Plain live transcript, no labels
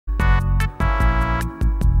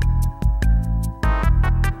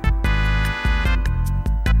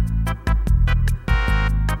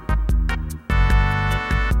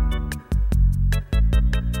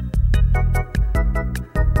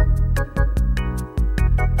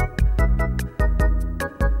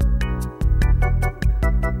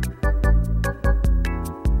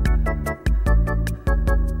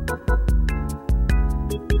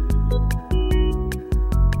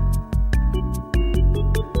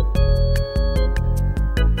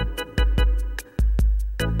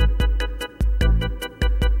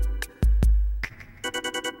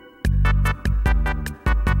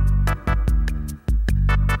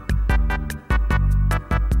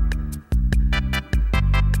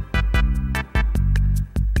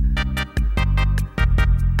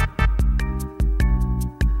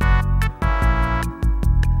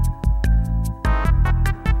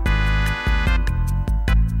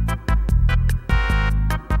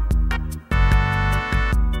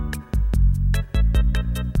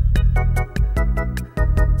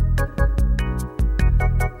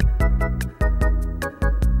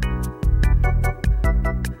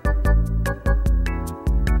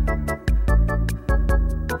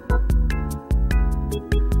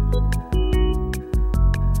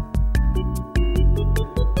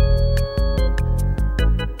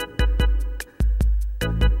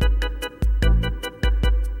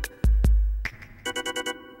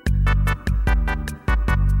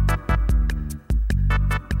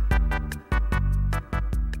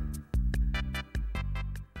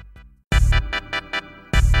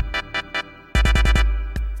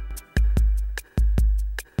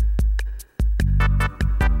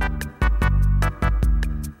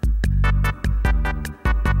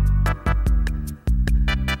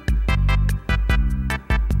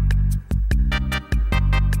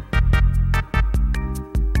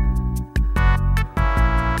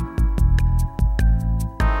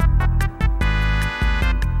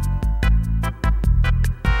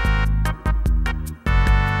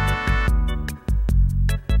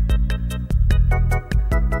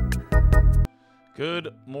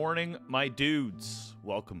Good morning, my dudes.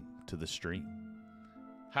 Welcome to the stream.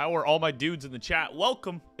 How are all my dudes in the chat?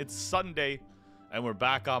 Welcome. It's Sunday, and we're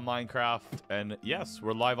back on Minecraft. And yes,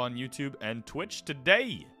 we're live on YouTube and Twitch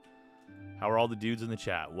today. How are all the dudes in the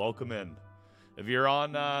chat? Welcome in. If you're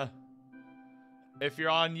on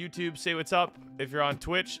YouTube, say what's up. If you're on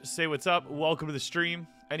Twitch, say what's up. Welcome to the stream.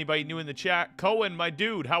 Anybody new in the chat? Cohen, my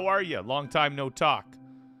dude, how are you? Long time no talk.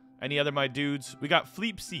 Any other my dudes? We got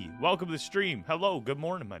Fleepsy. Welcome to the stream. Hello. Good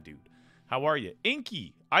morning, my dude. How are you?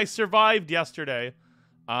 Inky. I survived yesterday.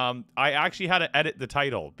 I actually had to edit the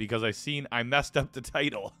title because I messed up the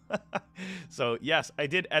title. So, yes, I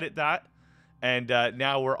did edit that. And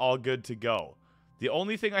now we're all good to go. The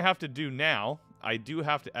only thing I have to do now, I do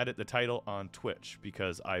have to edit the title on Twitch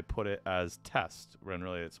because I put it as test when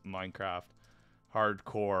really it's Minecraft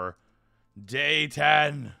Hardcore Day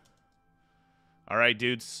 10. All right,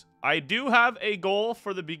 dudes. I do have a goal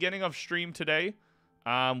for the beginning of stream today.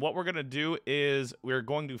 What we're going to do is we're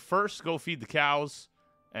going to first go feed the cows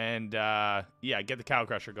and, yeah, get the cow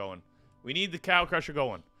crusher going. We need the cow crusher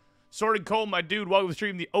going. Sorted Cole, my dude, welcome to the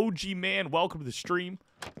stream. The OG man, welcome to the stream.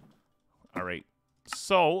 All right.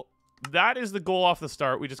 So, that is the goal off the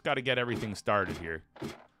start. We just got to get everything started here.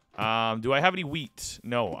 Do I have any wheat?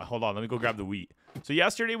 No. Hold on. Let me go grab the wheat. So,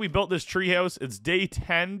 yesterday we built this treehouse. It's day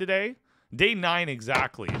 10 today. Day 9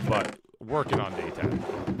 exactly, but working on day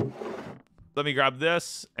 10. Let me grab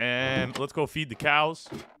this, and let's go feed the cows.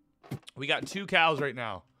 We got 2 cows right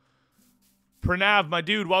now. Pranav, my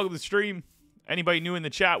dude, welcome to the stream. Anybody new in the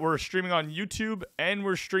chat, we're streaming on YouTube, and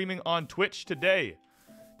we're streaming on Twitch today.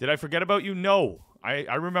 Did I forget about you? No.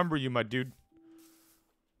 I remember you, my dude.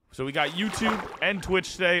 So we got YouTube and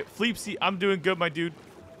Twitch today. Fleepsy, I'm doing good, my dude.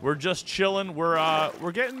 We're just chilling.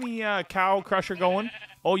 We're getting the cow crusher going.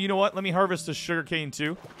 Oh, you know what? Let me harvest the sugarcane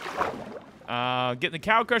too. Getting the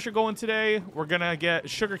cow crusher going today. We're gonna get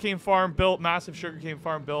sugarcane farm built, massive sugarcane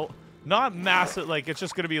farm built. Not massive, like it's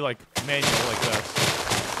just gonna be like manual like this.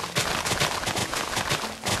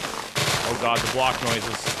 Oh god, the block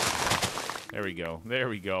noises. There we go. There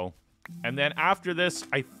we go. And then after this,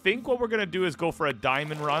 I think what we're gonna do is go for a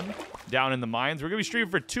diamond run down in the mines. We're gonna be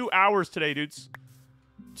streaming for 2 hours today, dudes.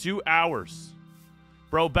 2 hours.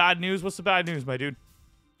 Bro, bad news. What's the bad news, my dude?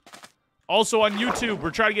 Also on YouTube, we're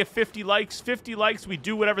trying to get 50 likes. 50 likes, we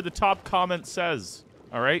do whatever the top comment says.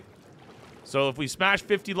 All right? So if we smash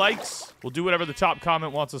 50 likes, we'll do whatever the top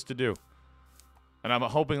comment wants us to do. And I'm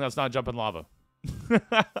hoping that's not jumping lava.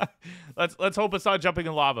 Let's hope it's not jumping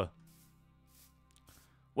in lava.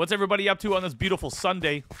 What's everybody up to on this beautiful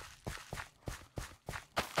Sunday?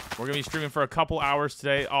 We're going to be streaming for a couple hours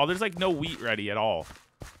today. Oh, there's like no wheat ready at all.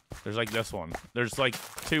 There's like this one. There's like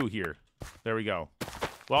 2 here. There we go.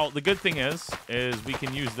 Well, the good thing is we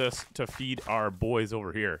can use this to feed our boys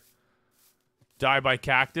over here. Die by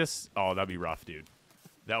cactus? Oh, that'd be rough, dude.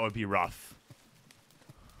 That would be rough.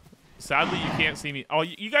 Sadly, you can't see me. Oh,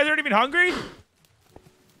 you guys aren't even hungry?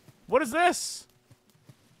 What is this?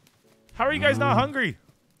 How are you guys not hungry?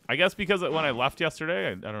 I guess because when I left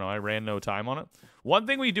yesterday, I don't know, I ran no time on it. One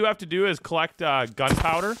thing we do have to do is collect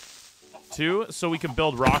gunpowder, too, so we can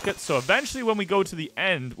build rockets. So eventually, when we go to the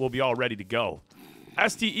end, we'll be all ready to go.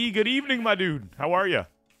 STE, good evening, my dude. How are you?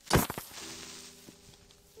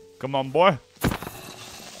 Come on, boy.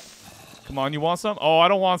 Come on, you want some? Oh, I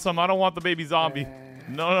don't want some. I don't want the baby zombie.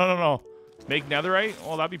 No. Make netherite?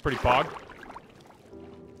 Oh, that'd be pretty pog.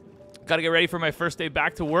 Gotta get ready for my first day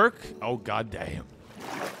back to work. Oh, god damn.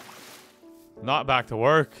 Not back to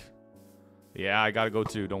work. Yeah, I gotta go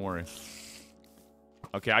too. Don't worry.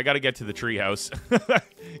 Okay, I gotta get to the treehouse.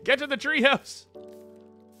 Get to the treehouse!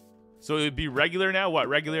 So it would be regular now? What,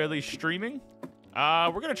 regularly streaming? We're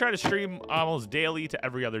going to try to stream almost daily to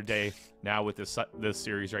every other day now with this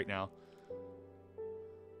series right now.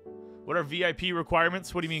 What are VIP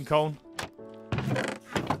requirements? What do you mean, Cone?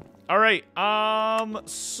 All right.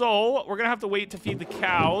 So we're going to have to wait to feed the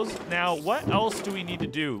cows. Now, what else do we need to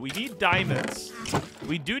do? We need diamonds.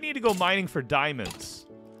 We do need to go mining for diamonds.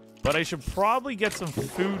 But I should probably get some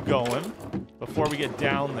food going before we get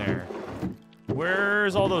down there.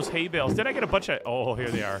 Where's all those hay bales? Did I get a bunch of... Oh, here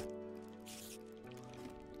they are.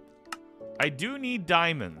 I do need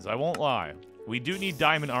diamonds. I won't lie. We do need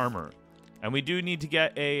diamond armor. And we do need to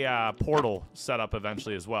get a portal set up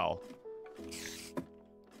eventually as well.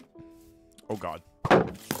 Oh, God.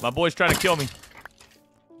 My boy's trying to kill me.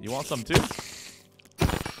 You want some, too?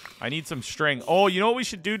 I need some string. Oh, you know what we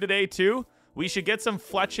should do today, too? We should get some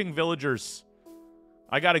fletching villagers.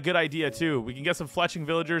 I got a good idea, too. We can get some fletching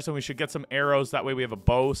villagers, and we should get some arrows. That way we have a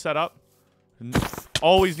bow set up.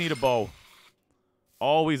 Always need a bow.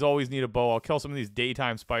 Always need a bow. I'll kill some of these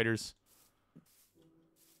daytime spiders.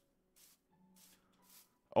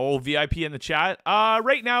 Oh, VIP in the chat.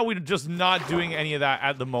 Right now we're just not doing any of that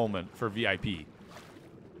at the moment for VIP.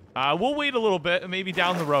 We'll wait a little bit, and maybe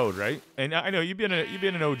down the road, right? And I know you've been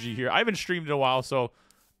an OG here. I haven't streamed in a while, so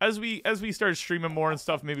as we start streaming more and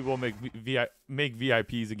stuff, maybe we'll make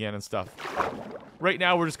VIPs again and stuff. Right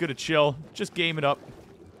now we're just gonna chill, just game it up,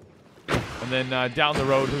 and then down the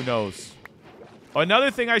road, who knows?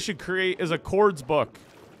 Another thing I should create is a chords book.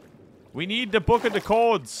 We need the book of the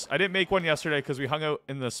chords. I didn't make one yesterday because we hung out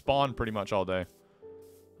in the spawn pretty much all day.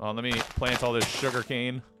 Let me plant all this sugar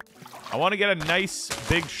cane. I want to get a nice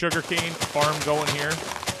big sugarcane farm going here,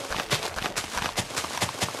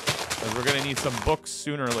 because we're going to need some books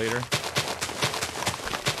sooner or later.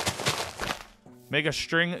 Make a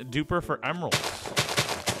string duper for emeralds.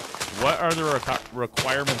 What are the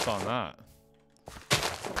requirements on that?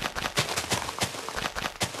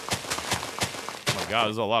 Oh my god,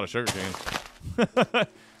 there's a lot of sugarcane.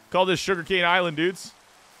 Call this Sugarcane Island, dudes.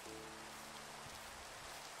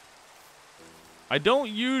 I don't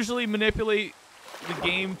usually manipulate the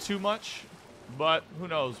game too much, but who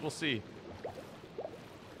knows? We'll see.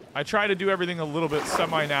 I try to do everything a little bit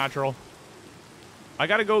semi-natural. I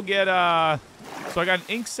gotta go get, so I got an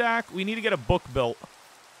ink sac. We need to get a book built.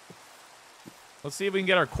 Let's see if we can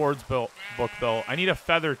get our chords book built. I need a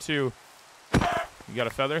feather, too. You got a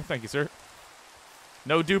feather? Thank you, sir.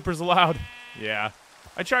 No dupers allowed. Yeah.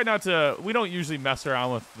 I try not to, we don't usually mess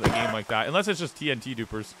around with the game like that, unless it's just TNT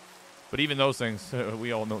dupers. But even those things,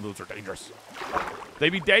 we all know those are dangerous. They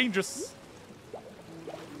be dangerous.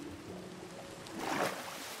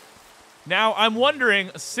 Now, I'm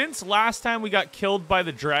wondering, since last time we got killed by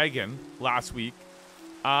the dragon last week,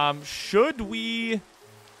 should we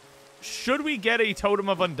get a Totem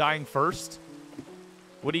of Undying first?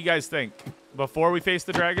 What do you guys think? Before we face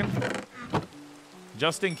the dragon?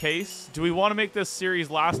 Just in case? Do we want to make this series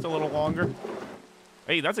last a little longer?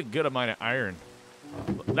 Hey, that's a good amount of iron.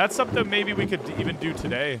 That's something maybe we could even do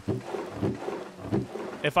today.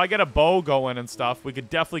 If I get a bow going and stuff, we could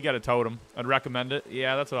definitely get a totem. I'd recommend it.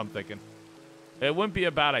 Yeah, that's what I'm thinking. It wouldn't be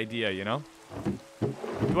a bad idea, you know?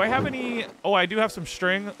 Do I have any... Oh, I do have some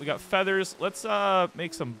string. We got feathers. Let's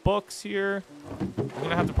make some books here. I'm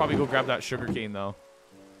going to have to probably go grab that sugarcane, though.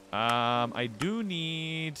 I do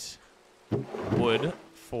need wood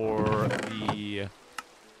for the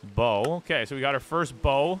bow. Okay, so we got our first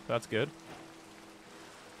bow. That's good.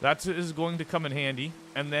 That is going to come in handy.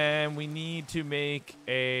 And then we need to make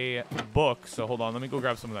a book. So hold on, let me go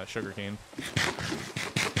grab some of that sugarcane.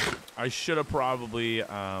 I should have probably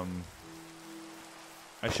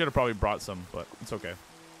brought some, but it's okay.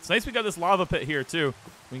 It's nice we got this lava pit here too.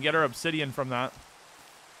 We can get our obsidian from that.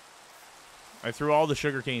 I threw all the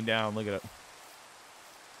sugarcane down. Look at it.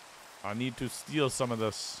 I need to steal some of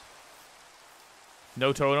this.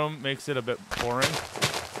 No totem makes it a bit boring.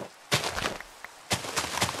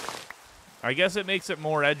 I guess it makes it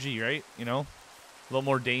more edgy, right? You know? A little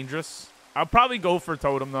more dangerous. I'll probably go for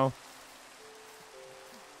totem, though.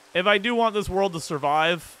 If I do want this world to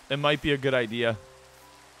survive, it might be a good idea.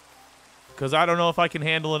 Because I don't know if I can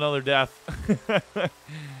handle another death.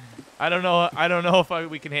 I don't know if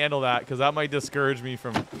we can handle that, because that might discourage me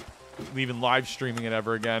from even live streaming it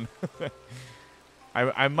ever again.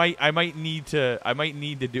 I might need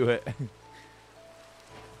to do it.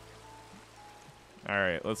 All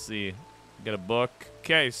right, let's see. Get a book.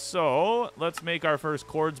 Okay, so let's make our first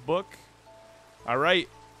chords book. All right.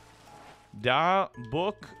 Da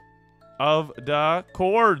book of da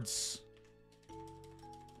chords.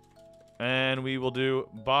 And we will do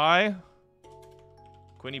by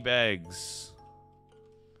Quinny Bags.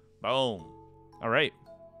 Boom. All right.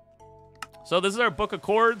 So this is our book of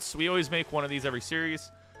chords. We always make one of these every series.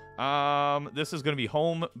 This is going to be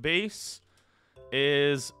home base.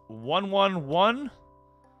 Is 111.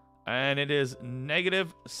 And it is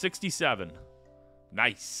 -67.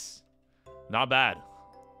 Nice. Not bad.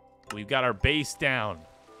 We've got our base down.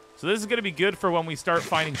 So this is going to be good for when we start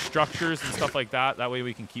finding structures and stuff like that. That way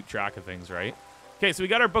we can keep track of things, right? Okay, so we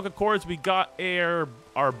got our book of chords. We got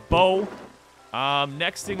our bow.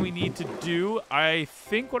 Next thing we need to do, I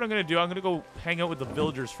think what I'm going to do, I'm going to go hang out with the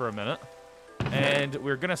villagers for a minute. And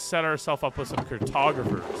we're going to set ourselves up with some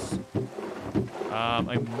cartographers.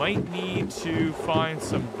 I might need to find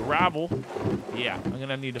some gravel. Yeah, I'm going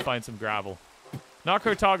to need to find some gravel. Not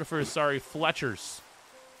cartographers, sorry, Fletchers.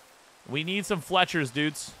 We need some Fletchers,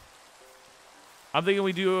 dudes. I'm thinking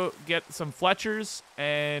we do get some Fletchers,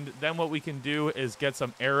 and then what we can do is get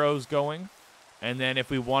some arrows going. And then if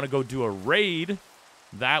we want to go do a raid,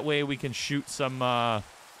 that way we can shoot some, what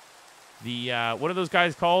are those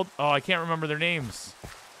guys called? Oh, I can't remember their names.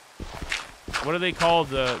 What are they called?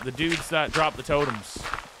 The dudes that drop the totems.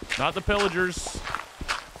 Not the pillagers.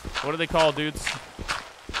 What are they called, dudes?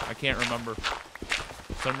 I can't remember.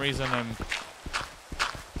 For some reason,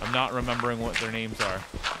 I'm not remembering what their names are.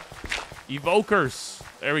 Evokers.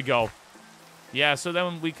 There we go. Yeah, so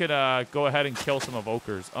then we could go ahead and kill some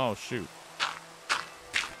evokers. Oh, shoot.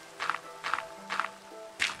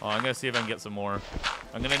 Oh, I'm going to see if I can get some more.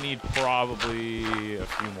 I'm going to need probably a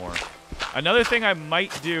few more. Another thing I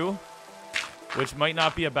might do, which might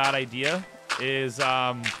not be a bad idea, is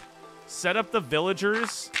set up the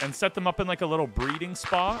villagers and set them up in like a little breeding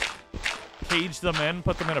spot. Cage them in,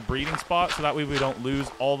 put them in a breeding spot, so that way we don't lose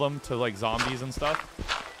all of them to like zombies and stuff.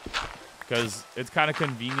 Because it's kind of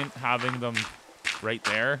convenient having them right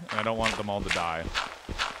there, and I don't want them all to die.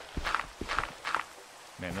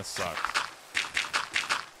 Man, this sucks.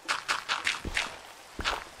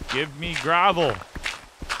 Give me gravel.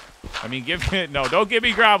 I mean, give me... No, don't give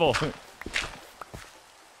me gravel.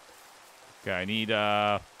 Okay, I need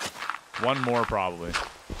one more probably.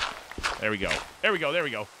 There we go. There we go. There we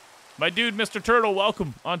go. My dude, Mr. Turtle,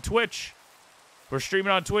 welcome on Twitch. We're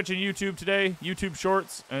streaming on Twitch and YouTube today. YouTube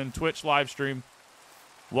Shorts and Twitch live stream.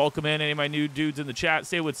 Welcome in any of my new dudes in the chat.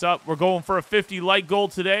 Say what's up. We're going for a 50 like goal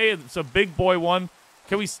today. It's a big boy one.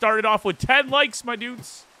 Can we start it off with 10 likes, my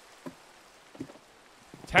dudes?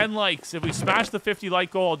 10 likes. If we smash the 50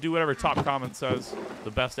 like goal, I'll do whatever top comment says.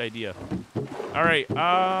 The best idea. All right.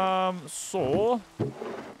 So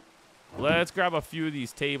let's grab a few of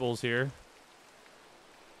these tables here.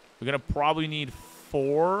 We're going to probably need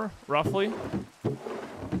 4, roughly. The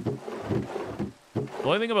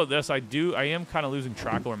only thing about this, I am kind of losing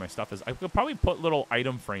track of where my stuff is. I could probably put little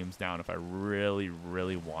item frames down if I really,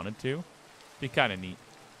 really wanted to. Be kind of neat.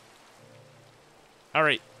 All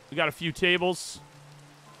right. We got a few tables.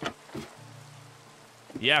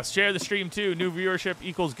 Yes, share the stream too. New viewership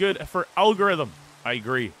equals good for algorithm. I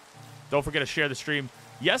agree. Don't forget to share the stream.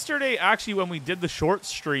 Yesterday, actually, when we did the short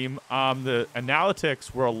stream, the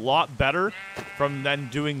analytics were a lot better from then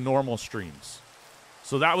doing normal streams.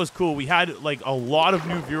 So that was cool. We had like a lot of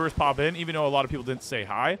new viewers pop in, even though a lot of people didn't say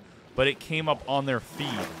hi, but it came up on their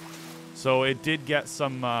feed. So it did get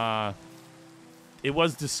some, it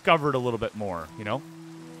was discovered a little bit more, you know?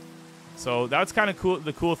 So that's kind of cool.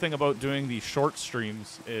 The cool thing about doing these short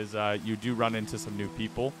streams is you do run into some new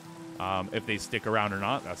people. If they stick around or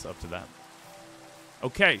not, that's up to them.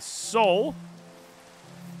 Okay, so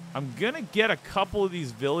I'm going to get a couple of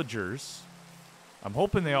these villagers. I'm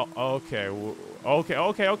hoping they all... Okay.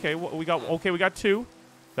 Okay. We got 2.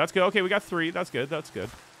 That's good. Okay, we got 3. That's good. That's good.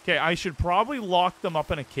 Okay, I should probably lock them up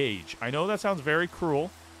in a cage. I know that sounds very cruel,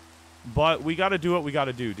 but we got to do what we got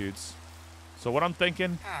to do, dudes. So what I'm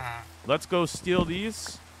thinking, let's go steal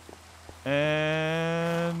these.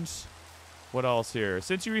 And what else here?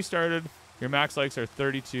 Since you restarted, your max likes are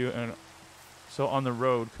 32. And so on the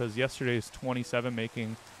road, because yesterday's 27,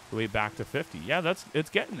 making the way back to 50. Yeah, it's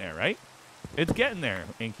getting there, right? It's getting there,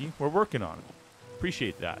 Inky. We're working on it.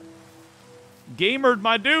 Appreciate that. Gamered,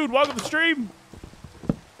 my dude, welcome to the stream.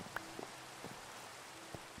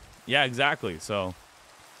 Yeah, exactly. So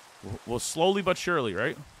we'll slowly but surely,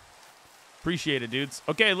 right? Appreciate it, dudes.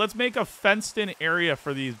 Okay, let's make a fenced-in area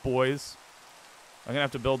for these boys. I'm going to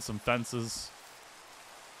have to build some fences.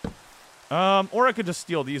 Or I could just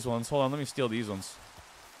steal these ones. Hold on, let me steal these ones.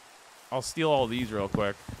 I'll steal all these real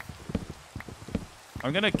quick.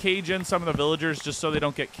 I'm going to cage in some of the villagers just so they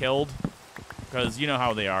don't get killed. Because you know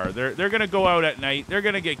how they are. They're going to go out at night. They're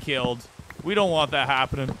going to get killed. We don't want that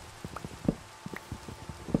happening.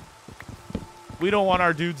 We don't want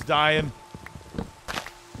our dudes dying.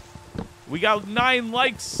 We got 9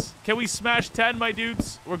 likes. Can we smash 10, my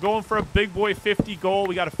dudes? We're going for a big boy 50 goal.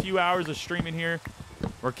 We got a few hours of streaming here.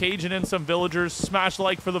 We're caging in some villagers. Smash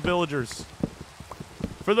like for the villagers.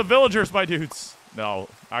 For the villagers, my dudes. No,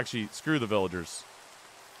 actually, screw the villagers.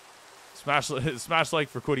 Smash like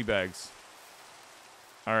for Quiddy bags.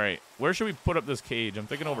 All right, where should we put up this cage? I'm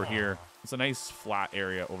thinking over here. It's a nice flat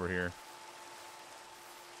area over here.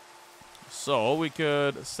 So we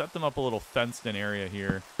could set them up a little fenced-in area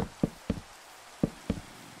here.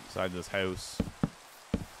 Inside this house.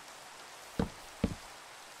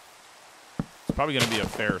 It's probably going to be a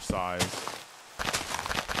fair size.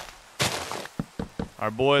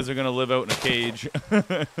 Our boys are going to live out in a cage.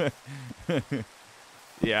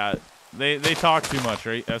 Yeah, they talk too much,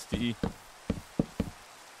 right, STE?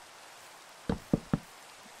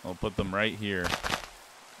 I'll put them right here.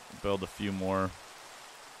 Build a few more.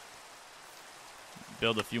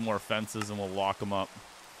 Build a few more fences and we'll lock them up.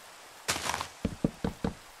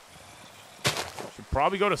 Should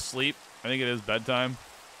probably go to sleep. I think it is bedtime.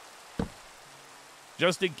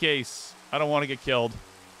 Just in case. I don't want to get killed.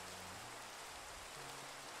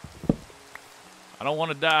 I don't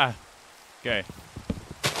want to die. Okay.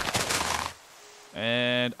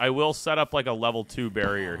 And I will set up like a level 2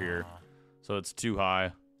 barrier here. So it's too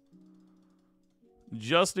high.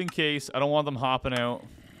 Just in case. I don't want them hopping out.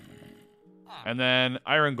 And then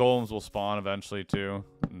iron golems will spawn eventually too.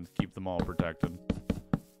 And keep them all protected.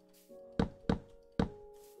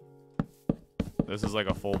 This is like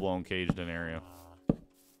a full-blown caged-in area.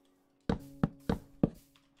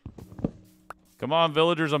 Come on,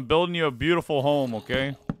 villagers. I'm building you a beautiful home,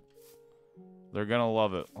 okay? They're gonna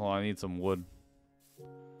love it. Oh, I need some wood.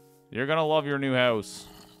 You're gonna love your new house.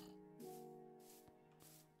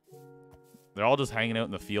 They're all just hanging out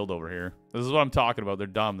in the field over here. This is what I'm talking about. They're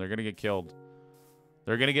dumb. They're gonna get killed.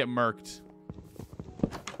 They're gonna get murked.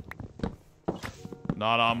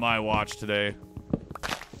 Not on my watch today.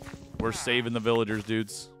 We're saving the villagers,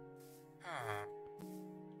 dudes.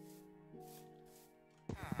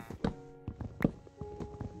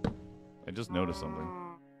 I just noticed something.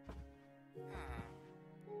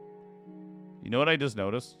 You know what I just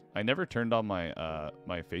noticed? I never turned on my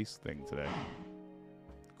my face thing today.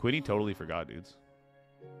 Quinny totally forgot, dudes.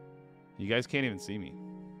 You guys can't even see me.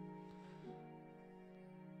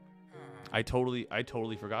 I totally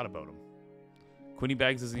forgot about him. Quinny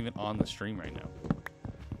Bags isn't even on the stream right now.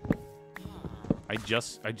 I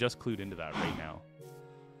just clued into that right now.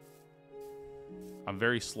 I'm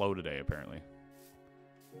very slow today, apparently.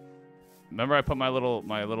 Remember I put my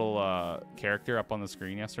little character up on the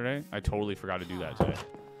screen yesterday? I totally forgot to do that today.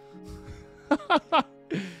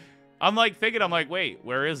 I'm like thinking, I'm like, wait,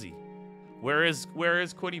 where is he? Where is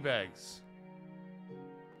Quinny Bags?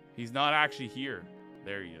 He's not actually here.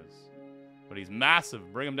 There he is. But he's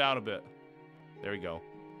massive. Bring him down a bit. There we go.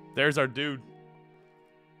 There's our dude.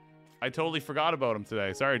 I totally forgot about him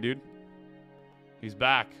today. Sorry, dude. He's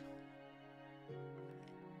back.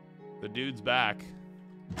 The dude's back.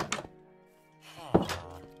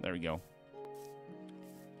 There we go.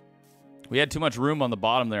 We had too much room on the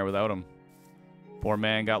bottom there without him. Poor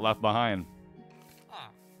man got left behind.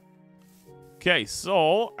 Okay,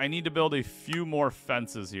 so I need to build a few more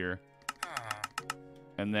fences here.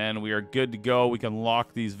 And then we are good to go. We can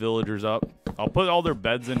lock these villagers up. I'll put all their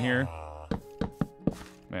beds in here.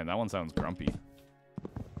 Man, that one sounds grumpy.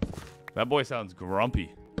 That boy sounds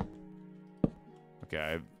grumpy.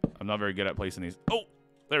 Okay, I'm not very good at placing these. Oh,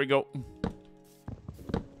 there we go.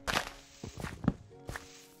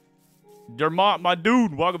 Dermot, my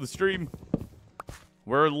dude, welcome to the stream.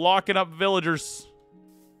 We're locking up villagers.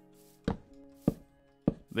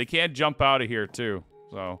 They can't jump out of here, too.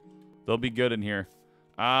 So, they'll be good in here.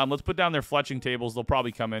 Let's put down their fletching tables. They'll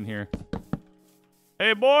probably come in here.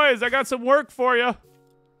 Hey, boys, I got some work for you.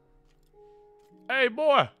 Hey,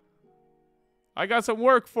 boy. I got some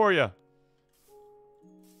work for you.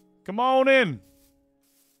 Come on in.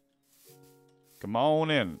 Come on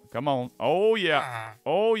in. Come on. Oh, yeah.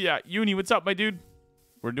 Oh, yeah. Uni, what's up, my dude?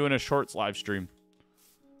 We're doing a shorts live stream.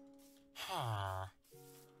 All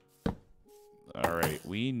right.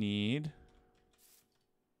 We need...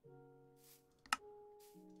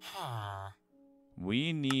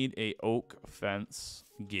 We need a oak fence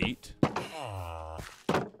gate.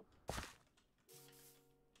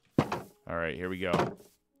 All right, here we go.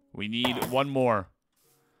 We need one more.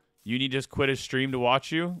 Uni just quit his stream to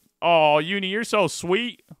watch you. Oh, Uni, you're so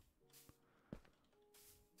sweet.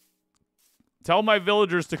 Tell my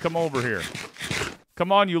villagers to come over here.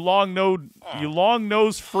 Come on, you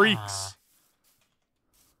long-nosed freaks.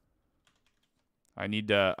 I need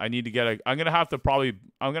to get a. I'm gonna have to probably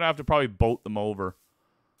boat them over.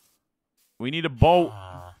 We need a boat.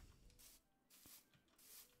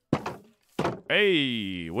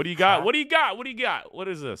 Hey, what do you got? What do you got? What do you got? What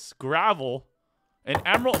is this? Gravel, an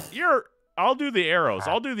emerald. I'll do the arrows.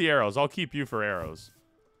 I'll do the arrows. I'll keep you for arrows.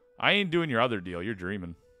 I ain't doing your other deal. You're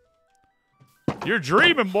dreaming. You're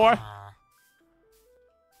dreaming, boy.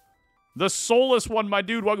 The soulless one, my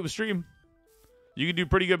dude. Welcome to the stream. You can do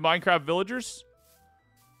pretty good Minecraft villagers.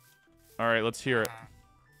 All right, let's hear it.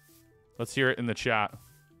 Let's hear it in the chat.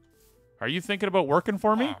 Are you thinking about working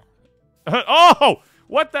for me? Oh,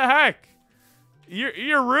 what the heck?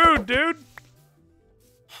 You're rude, dude.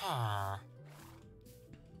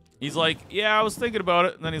 He's like, yeah, I was thinking about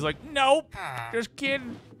it. And then he's like, nope, just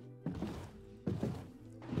kidding.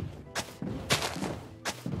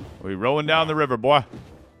 We rowing down the river, boy.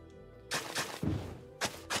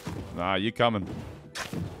 Nah, you coming.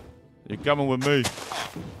 You're coming with me.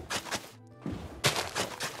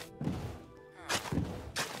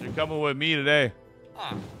 You're coming with me today.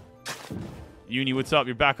 Uni, what's up?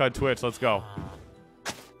 You're back on Twitch. Let's go.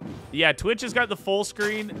 Yeah, Twitch has got the full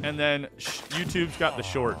screen, and then YouTube's got the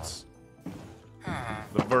shorts.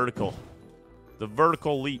 The vertical. The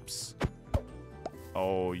vertical leaps.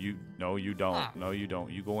 Oh, you... No, you don't. No, you don't.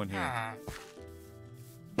 You go in here.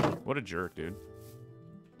 What a jerk, dude.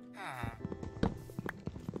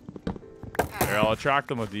 Here, I'll attract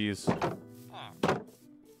them with these.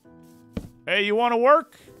 Hey, you want to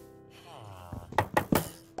work?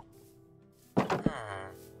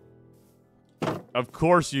 Of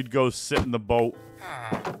course you'd go sit in the boat.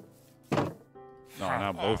 No,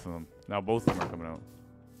 now both of them. Now both of them are coming out.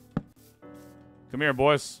 Come here,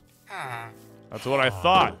 boys. That's what I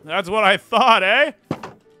thought. That's what I thought, eh?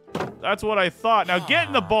 That's what I thought. Now get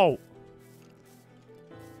in the boat.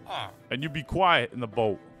 And you be quiet in the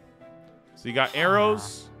boat. So you got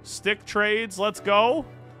arrows, stick trades. Let's go.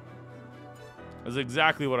 That's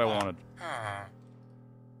exactly what I wanted.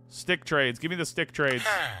 Stick trades. Give me the stick trades.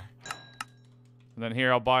 And then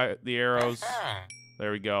here, I'll buy the arrows.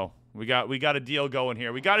 There we go. We got a deal going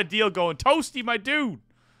here. We got a deal going. Toasty, my dude.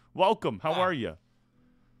 Welcome. How are you?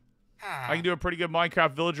 I can do a pretty good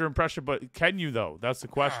Minecraft villager impression, but can you, though? That's the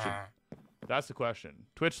question. That's the question.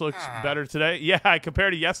 Twitch looks better today. Yeah,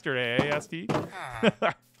 compared to yesterday, eh, ST?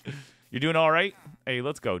 You're doing all right? Hey,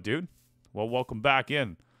 let's go, dude. Well, welcome back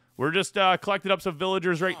in. We're just collecting up some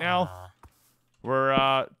villagers right now.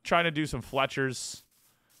 We're trying to do some Fletchers.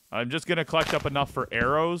 I'm just going to collect up enough for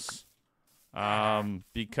arrows.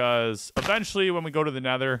 Because eventually when we go to the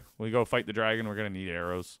nether, when we go fight the dragon, we're going to need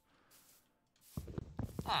arrows.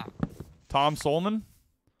 Tom Solman?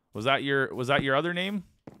 Was that your other name?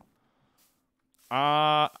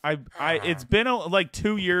 It's been like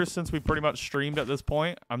 2 years since we pretty much streamed at this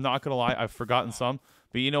point. I'm not going to lie. I've forgotten some.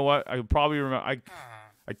 But you know what? I probably remember.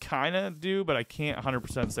 I kind of do, but I can't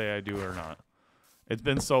 100% say I do or not. It's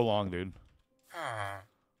been so long, dude.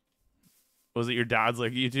 Was it your dad's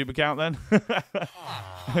like YouTube account then?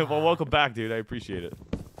 Well, welcome back, dude. I appreciate it.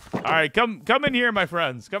 All right, come in here, my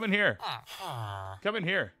friends. Come in here. Come in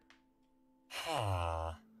here.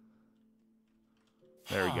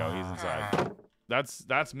 There we go. He's inside.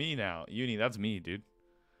 That's me now. Uni, that's me, dude.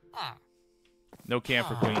 No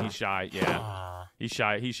camper queen. He's shy. Yeah. He's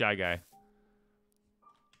shy. He's shy guy.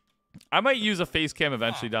 I might use a face cam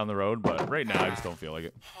eventually down the road, but right now I just don't feel like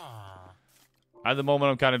it. At the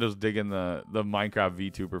moment, I'm kind of just digging the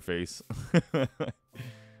Minecraft VTuber face.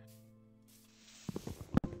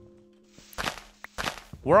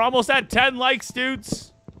 We're almost at 10 likes,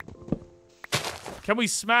 dudes. Can we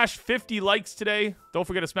smash 50 likes today? Don't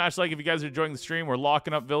forget to smash like if you guys are enjoying the stream. We're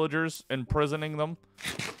locking up villagers, imprisoning them.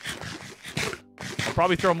 I'll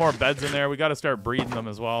probably throw more beds in there. We got to start breeding them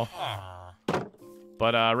as well.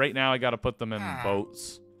 But right now, I got to put them in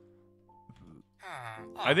boats.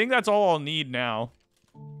 I think that's all I'll need now.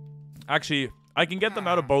 Actually, I can get them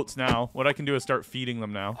out of boats now. What I can do is start feeding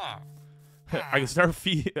them now. I can start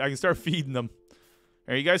feeding them.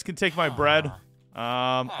 Here, you guys can take my bread.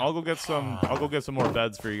 I'll go get some more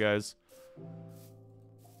beds for you guys.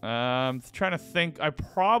 Trying to think. I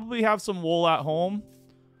probably have some wool at home.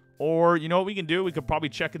 Or, you know what we can do? We could probably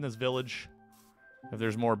check in this village if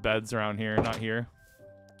there's more beds around here. Not here.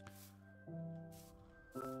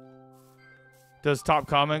 Does top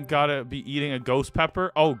comment gotta be eating a ghost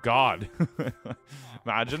pepper? Oh, God.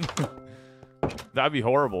 Imagine. That'd be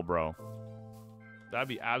horrible, bro. That'd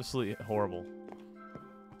be absolutely horrible.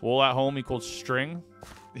 Wool at home equals string?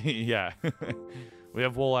 Yeah. We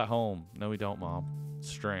have wool at home. No, we don't, Mom.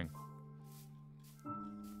 String.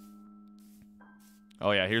 Oh,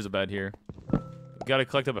 yeah. Here's a bed here. Gotta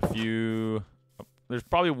collect up a few. There's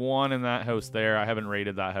probably one in that house there. I haven't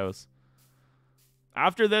raided that house.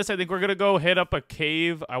 After this, I think we're going to go hit up a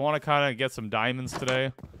cave. I want to kind of get some diamonds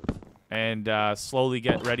today. And slowly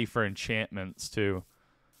get ready for enchantments, too.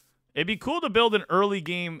 It'd be cool to build an early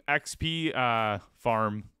game XP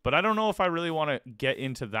farm. But I don't know if I really want to get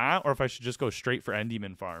into that. Or if I should just go straight for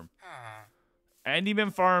Enderman farm.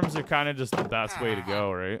 Enderman farms are kind of just the best way to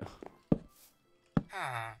go, right?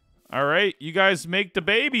 All right, you guys make the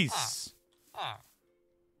babies.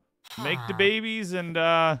 Make the babies, and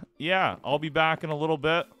yeah, I'll be back in a little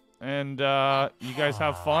bit. And you guys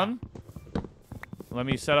have fun. Let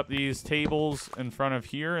me set up these tables in front of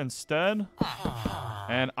here instead.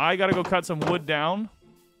 And I gotta go cut some wood down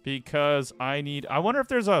because I wonder if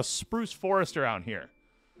there's a spruce forest around here.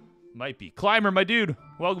 Might be. Climber, my dude,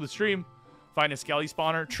 welcome to the stream. Find a skelly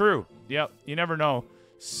spawner. True. Yep, you never know.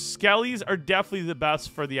 Skellies are definitely the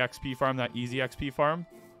best for the XP farm, that easy XP farm.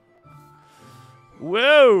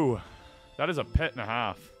 Whoa! That is a pit and a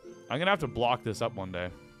half. I'm going to have to block this up one day.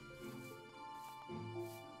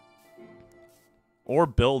 Or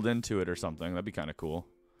build into it or something. That'd be kind of cool.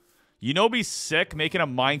 You know, be sick making a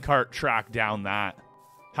minecart track down that.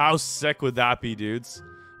 How sick would that be, dudes?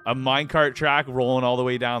 A minecart track rolling all the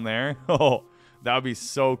way down there. Oh, that would be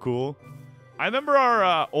so cool. I remember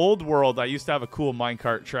our old world, I used to have a cool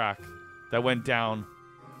minecart track that went down.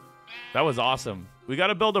 That was awesome. We got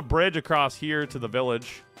to build a bridge across here to the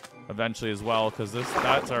village eventually as well, because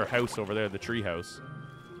that's our house over there, the tree house.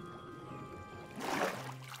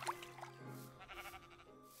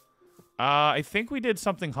 I think we did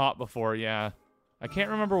something hot before, yeah. I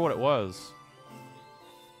can't remember what it was.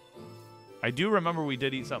 I do remember we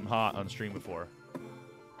did eat something hot on stream before.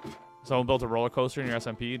 Someone built a roller coaster in your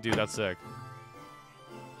SMP? Dude, that's sick.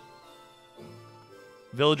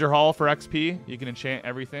 Villager Hall for XP. You can enchant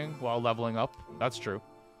everything while leveling up. That's true.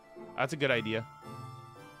 That's a good idea.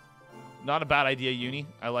 Not a bad idea, Uni.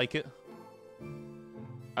 I like it.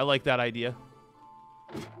 I like that idea.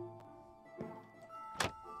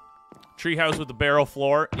 Treehouse with the barrel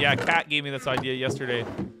floor. Yeah, Kat gave me this idea yesterday.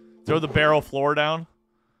 Throw the barrel floor down.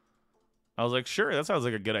 I was like, sure, that sounds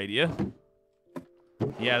like a good idea.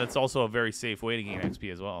 Yeah, that's also a very safe way to gain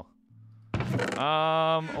XP as well.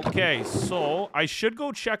 Okay, so I should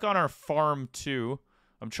go check on our farm too.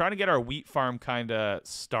 I'm trying to get our wheat farm kind of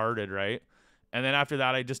started, right? And then after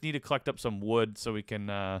that, I just need to collect up some wood so we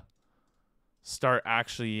can start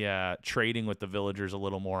actually trading with the villagers a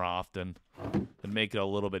little more often and make it a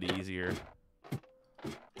little bit easier.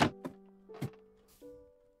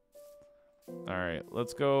 All right,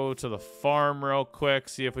 let's go to the farm real quick,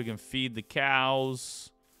 see if we can feed the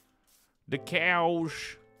cows. The cows.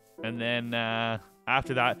 And then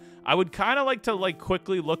after that, I would kind of like to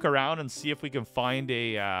quickly look around and see if we can find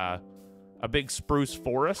a big spruce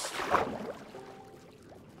forest.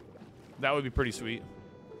 That would be pretty sweet.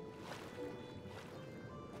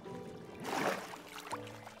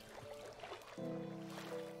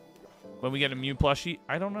 When we get a Mew plushie,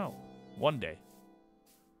 I don't know. One day.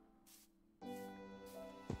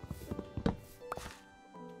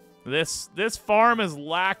 This farm is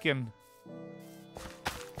lacking.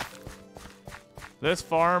 This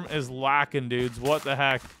farm is lacking, dudes. What the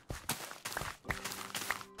heck?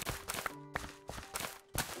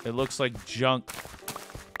 It looks like junk.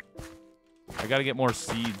 I gotta get more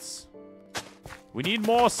seeds. We need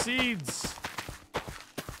more seeds.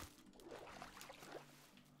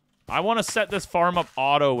 I want to set this farm up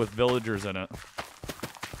auto with villagers in it,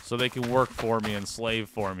 so they can work for me and slave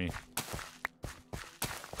for me.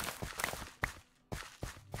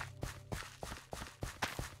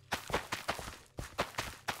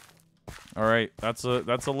 All right, that's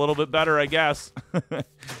a little bit better, I guess.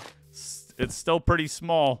 It's still pretty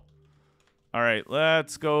small. All right,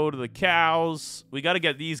 let's go to the cows. We got to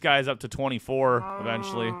get these guys up to 24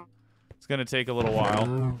 eventually. It's going to take a little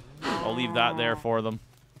while. I'll leave that there for them.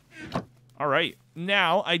 All right,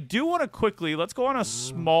 now I do want to quickly, let's go on a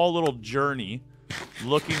small little journey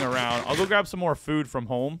looking around. I'll go grab some more food from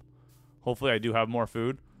home. Hopefully I do have more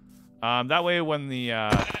food. That way when the...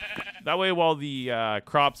 That way, while the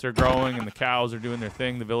crops are growing and the cows are doing their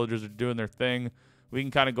thing, the villagers are doing their thing, we can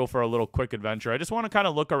kind of go for a little quick adventure. I just want to kind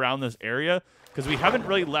of look around this area because we haven't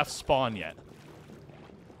really left spawn yet.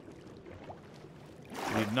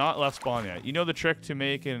 We've not left spawn yet. You know the trick to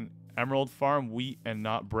make an emerald farm? Wheat and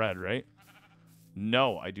not bread, right?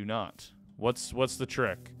 No, I do not. What's the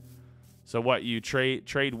trick? So what, you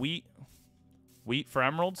trade wheat? Wheat for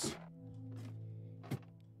emeralds?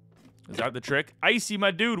 Is that the trick? Icy,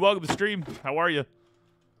 my dude, welcome to the stream. How are you?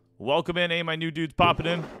 Welcome in. Hey, my new dude's popping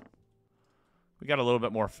in. We got a little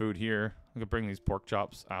bit more food here. I'm going to bring these pork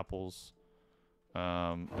chops, apples.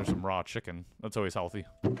 There's some raw chicken. That's always healthy.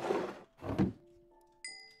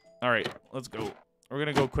 All right, let's go. We're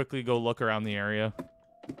going to go quickly look around the area.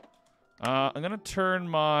 I'm going to turn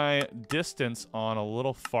my distance on a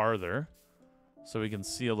little farther so we can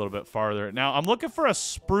see a little bit farther. Now, I'm looking for a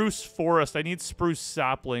spruce forest. I need spruce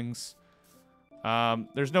saplings.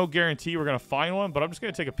 There's no guarantee we're going to find one, but I'm just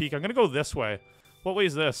going to take a peek. I'm going to go this way. What way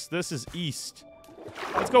is this? This is east.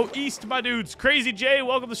 Let's go east, my dudes. Crazy Jay,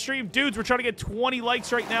 welcome to the stream. Dudes, we're trying to get 20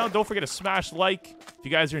 likes right now. Don't forget to smash like if you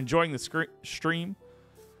guys are enjoying the stream.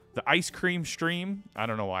 The ice cream stream. I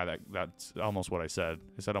don't know why that's almost what I said.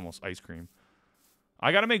 I said almost ice cream.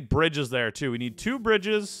 I got to make bridges there, too. We need 2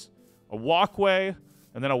 bridges, a walkway,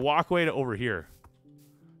 and then a walkway to over here.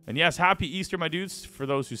 And yes, happy Easter, my dudes, for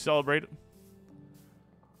those who celebrate it.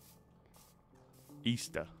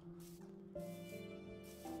 Easter.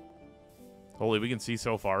 Holy, we can see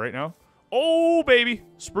so far right now. Oh, baby.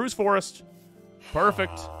 Spruce forest.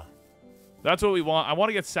 Perfect. That's what we want. I want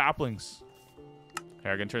to get saplings.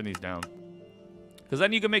 Here, I can turn these down. Because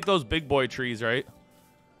then you can make those big boy trees, right?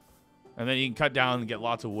 And then you can cut down and get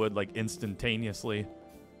lots of wood, like, instantaneously.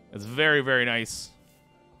 It's very, very nice.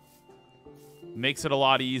 Makes it a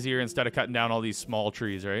lot easier instead of cutting down all these small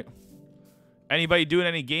trees, right? Anybody doing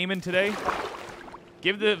any gaming today?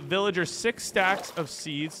 Give the villagers 6 stacks of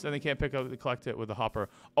seeds, then they can't pick up, collect it with a hopper.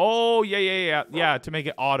 Oh, yeah, to make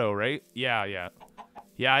it auto, right? Yeah,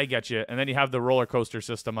 I get you. And then you have the roller coaster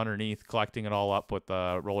system underneath, collecting it all up with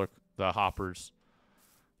the hoppers.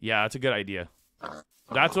 Yeah, that's a good idea.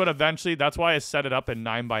 That's what eventually, that's why I set it up in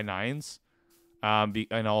 9x9s,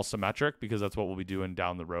 and all symmetric, because that's what we'll be doing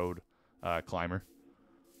down the road, Climber.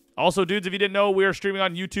 Also, dudes, if you didn't know, we are streaming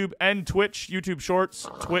on YouTube and Twitch. YouTube Shorts,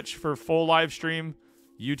 Twitch for full live stream.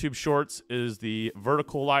 YouTube Shorts is the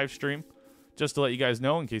vertical live stream. Just to let you guys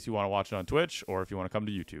know, in case you want to watch it on Twitch, or if you want to come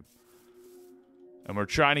to YouTube. And we're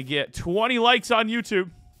trying to get 20 likes on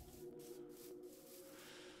YouTube.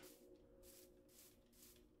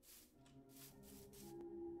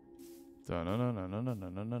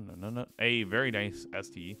 Hey, very nice,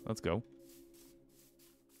 ST. Let's go.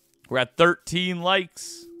 We're at 13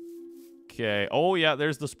 likes. Okay. Oh, yeah,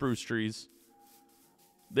 there's the spruce trees.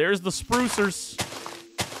 There's the sprucers.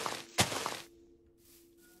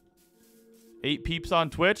 8 peeps on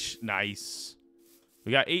Twitch. Nice.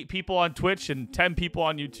 We got 8 people on Twitch and 10 people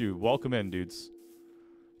on YouTube. Welcome in, dudes.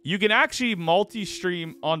 You can actually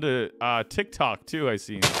multi-stream onto TikTok, too, I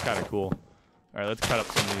see. It's kind of cool. All right, let's cut up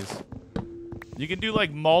some of these. You can do,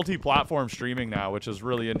 like, multi-platform streaming now, which is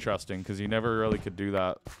really interesting, because you never really could do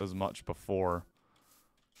that as much before.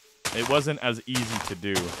 It wasn't as easy to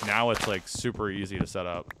do. Now it's, like, super easy to set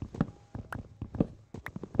up.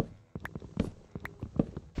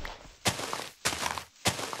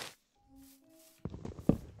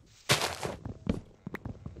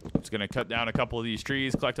 I'm just going to cut down a couple of these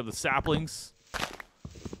trees, collect up the saplings.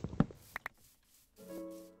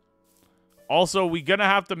 Also, we're going to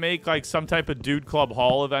have to make, like, some type of Dude Club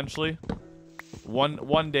haul eventually.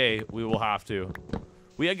 One day, we will have to.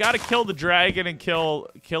 We got to kill the dragon and kill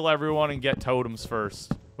everyone and get totems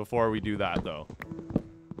first before we do that, though.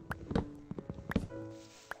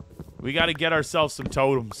 We got to get ourselves some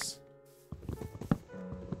totems.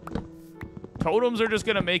 Totems are just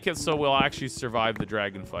going to make it so we'll actually survive the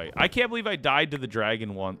dragon fight. I can't believe I died to the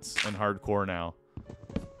dragon once in hardcore now.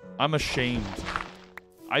 I'm ashamed.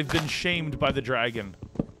 I've been shamed by the dragon.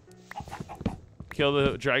 Kill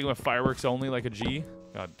the dragon with fireworks only like a G?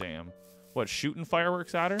 God damn. What, shooting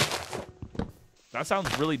fireworks at her? That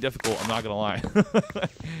sounds really difficult, I'm not gonna lie.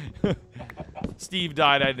 Steve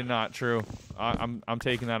died, I did not. True. I'm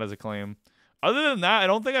taking that as a claim. Other than that, I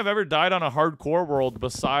don't think I've ever died on a hardcore world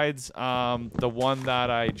besides the one that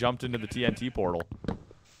I jumped into the TNT portal.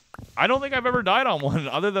 I don't think I've ever died on one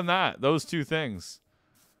other than that. Those two things.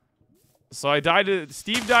 So I died to...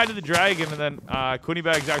 Steve died to the dragon, and then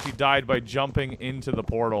Quinnybags actually died by jumping into the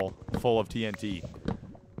portal full of TNT.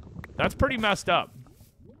 That's pretty messed up.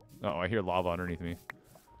 Oh, I hear lava underneath me.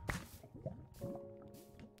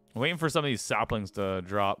 I'm waiting for some of these saplings to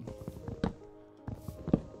drop.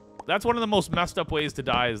 That's one of the most messed up ways to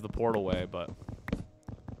die is the portal way, but...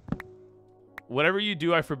 Whatever you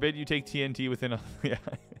do, I forbid you take TNT within a... Yeah.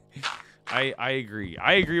 I agree.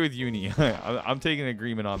 I agree with Uni. I'm taking an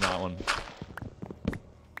agreement on that one.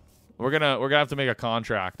 We're gonna have to make a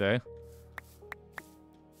contract, eh?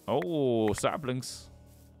 Oh, saplings.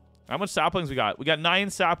 How much saplings we got? We got 9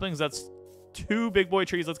 saplings. That's 2 big boy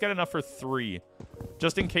trees. Let's get enough for 3.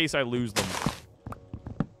 Just in case I lose them.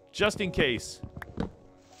 Just in case.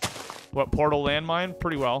 What, portal landmine?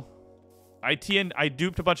 Pretty well. I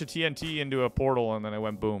duped a bunch of TNT into a portal and then I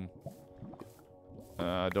went boom.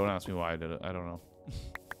 Don't ask me why I did it. I don't know.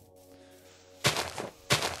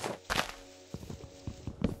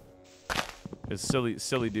 It's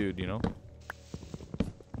silly dude, you know?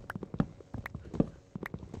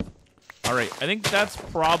 All right, I think that's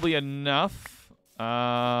probably enough. We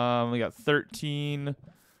got 13,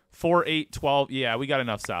 4, 8, 12. Yeah, we got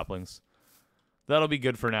enough saplings. That'll be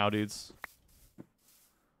good for now, dudes.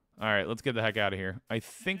 All right, let's get the heck out of here. I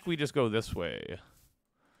think we just go this way.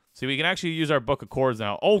 See, we can actually use our book of chords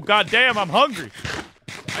now. Oh, goddamn, I'm hungry.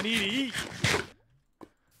 I need to eat.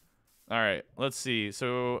 All right, let's see.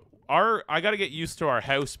 So I got to get used to our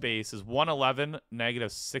house base is 111,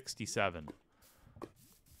 negative 67.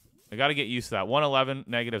 I got to get used to that. 111,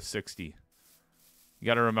 negative 60. You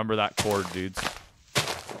got to remember that chord, dudes.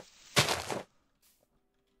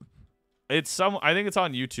 I think it's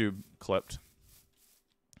on YouTube clipped.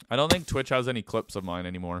 I don't think Twitch has any clips of mine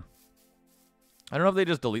anymore. I don't know if they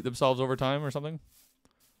just delete themselves over time or something.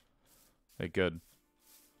 Hey, good.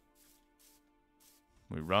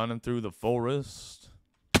 We're running through the forest.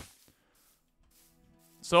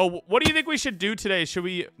 So, what do you think we should do today? Should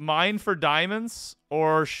we mine for diamonds?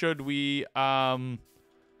 Or should we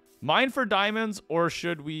Mine for diamonds, or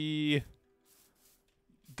should we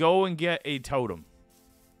go and get a totem?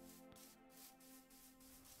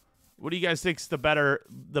 What do you guys think's the better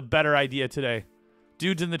idea today?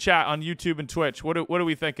 Dudes in the chat on YouTube and Twitch, what are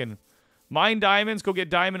we thinking? Mine diamonds, go get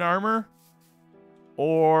diamond armor,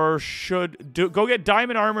 or go get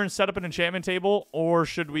diamond armor and set up an enchantment table, or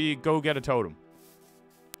should we go get a totem?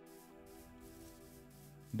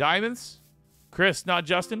 Diamonds, Chris, not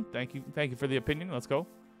Justin. Thank you for the opinion. Let's go.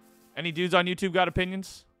 Any dudes on YouTube got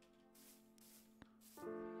opinions?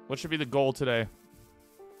 What should be the goal today?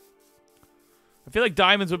 I feel like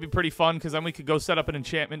diamonds would be pretty fun because then we could go set up an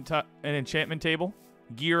enchantment table.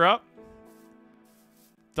 Gear up.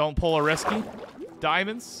 Don't pull a risky.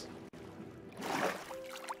 Diamonds.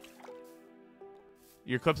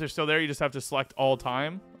 Your clips are still there. You just have to select all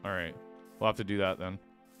time. All right. We'll have to do that then.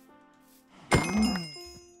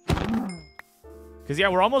 Because, yeah,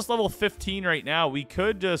 we're almost level 15 right now. We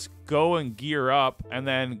could just go and gear up and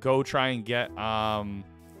then go try and get, not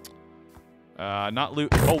loot.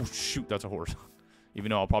 Oh, shoot. That's a horse. Even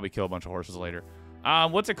though I'll probably kill a bunch of horses later.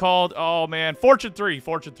 What's it called? Oh, man. Fortune 3.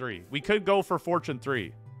 Fortune 3. We could go for Fortune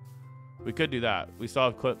 3. We could do that. We still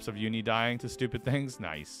have clips of Uni dying to stupid things.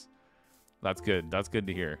 Nice. That's good. That's good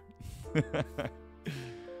to hear.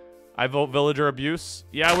 I vote villager abuse.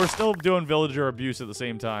 Yeah, we're still doing villager abuse at the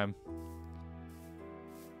same time.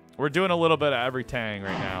 We're doing a little bit of every tang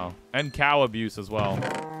right now. And cow abuse as well.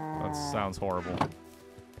 That sounds horrible.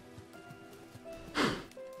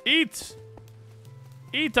 Eat!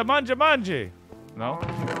 Eat a manja manje! No?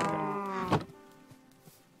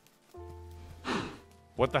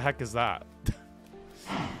 What the heck is that?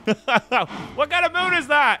 What kind of moon is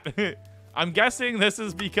that? I'm guessing this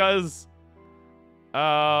is because...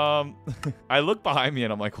 I look behind me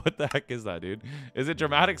and I'm like, what the heck is that, dude? Is it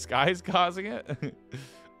Dramatic Skies causing it?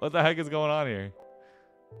 What the heck is going on here?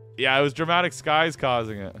 Yeah, it was Dramatic Skies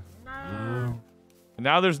causing it.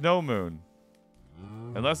 Now there's no moon.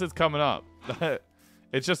 Unless it's coming up.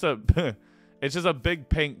 It's just a big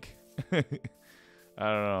pink. I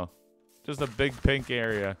don't know. Just a big pink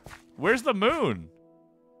area. Where's the moon?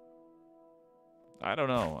 I don't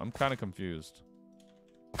know. I'm kind of confused.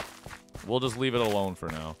 We'll just leave it alone for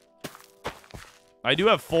now. I do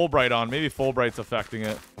have Fulbright on. Maybe Fulbright's affecting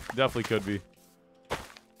it. Definitely could be.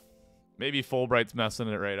 Maybe Fulbright's messing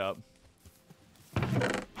it right up.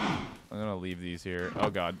 I'm gonna leave these here.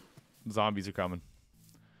 Oh god. Zombies are coming.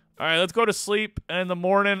 Alright, let's go to sleep. And in the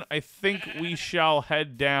morning, I think we shall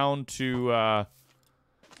head down to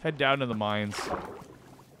the mines.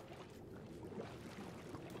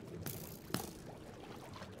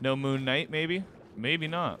 No moon night, maybe? Maybe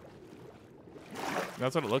not.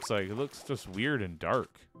 That's what it looks like. It looks just weird and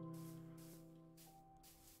dark.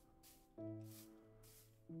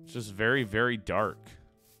 It's just very, very dark.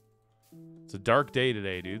 It's a dark day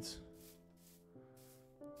today, dudes.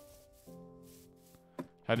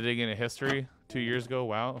 Had to dig into history 2 years ago.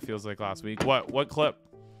 Wow, it feels like last week. What clip?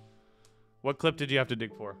 What clip did you have to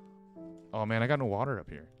dig for? Oh man, I got no water up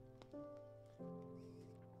here.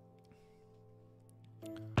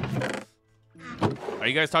 Are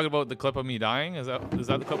you guys talking about the clip of me dying? Is that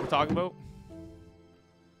the clip we're talking about?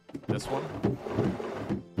 This one?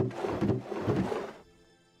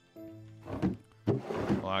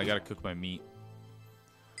 Well, I gotta cook my meat.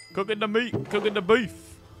 Cooking the meat, cooking the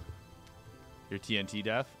beef. Your TNT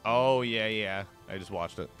death? Oh, yeah. I just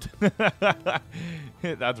watched it.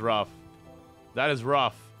 That's rough. That is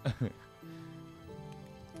rough.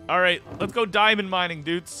 All right, let's go diamond mining,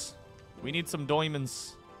 dudes. We need some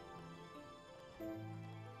diamonds.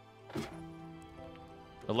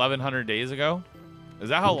 1,100 days ago? Is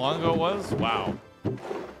that how long ago it was? Wow.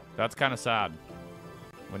 That's kind of sad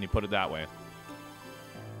when you put it that way.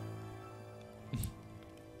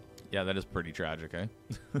 Yeah, that is pretty tragic, eh?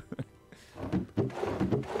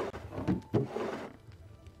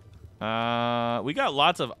 We got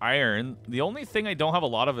lots of iron. The only thing I don't have a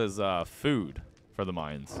lot of is food for the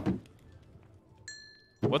mines.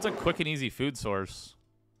 What's a quick and easy food source?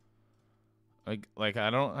 Like I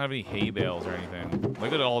don't have any hay bales or anything.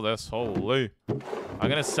 Look at all this. Holy. I'm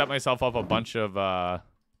gonna set myself up a bunch of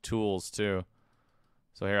tools too.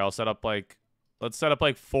 So here I'll set up like, let's set up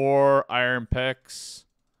like 4 iron picks.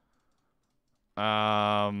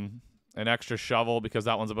 An extra shovel because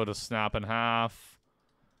that one's about to snap in half.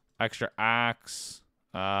 Extra axe.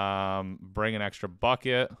 Bring an extra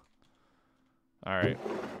bucket. All right.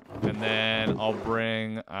 And then I'll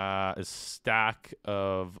bring a stack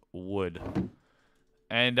of wood.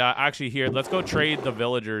 And actually here, let's go trade the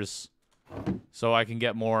villagers so I can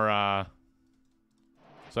get more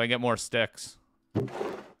so I can get more sticks.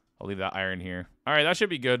 I'll leave that iron here. All right, that should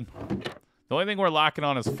be good. The only thing we're lacking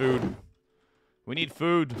on is food. We need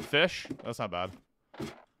food. Fish? That's not bad.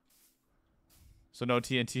 So no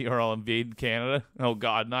TNT or I'll invade Canada. Oh,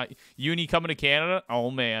 God. Not Uni coming to Canada?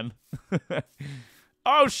 Oh, man.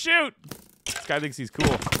 Oh, shoot. This guy thinks he's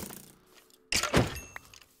cool.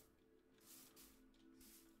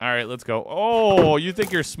 All right, let's go. Oh, you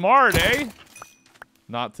think you're smart, eh?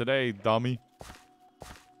 Not today, dummy.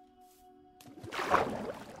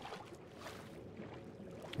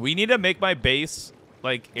 We need to make my base,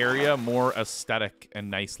 like, area more aesthetic and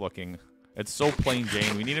nice looking. It's so plain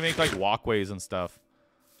Jane. We need to make, like, walkways and stuff.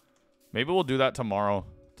 Maybe we'll do that tomorrow.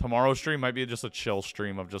 Tomorrow's stream might be just a chill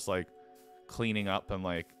stream of just, like, cleaning up and,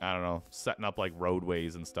 like, I don't know, setting up, like,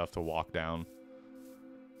 roadways and stuff to walk down.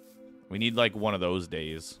 We need, like, one of those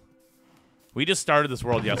days. We just started this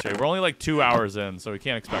world yesterday. We're only, like, 2 hours in, so we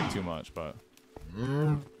can't expect too much, but...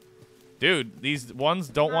 Dude, these ones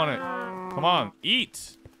don't want it. Come on,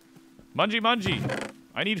 eat! Mungie, mungie!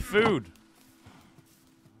 I need food.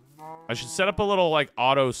 I should set up a little, like,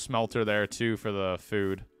 auto smelter there, too, for the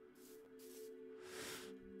food.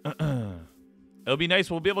 It'll be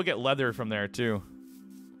nice. We'll be able to get leather from there, too.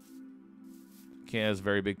 Canada's a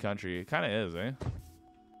very big country. It kind of is, eh?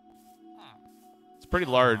 It's pretty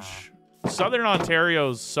large. Southern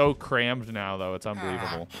Ontario's so crammed now, though. It's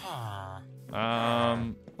unbelievable.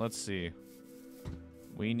 Let's see.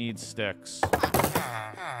 We need sticks.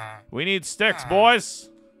 We need sticks, boys!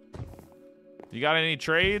 You got any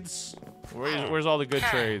trades? Where's all the good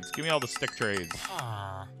trades? Give me all the stick trades.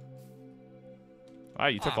 Ah,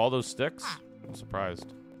 you took all those sticks? I'm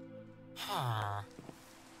surprised.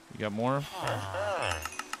 You got more?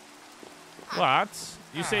 What?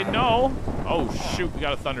 You say no? Oh, shoot. We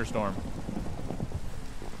got a thunderstorm.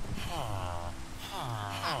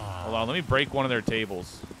 Hold on. Let me break one of their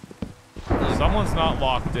tables. Someone's not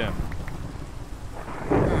locked in.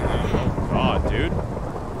 Oh, God, dude.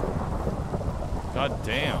 God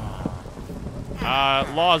damn.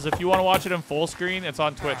 Laws, if you want to watch it in full screen, it's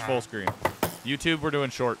on Twitch full screen. YouTube, we're doing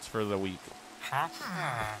shorts for the week. I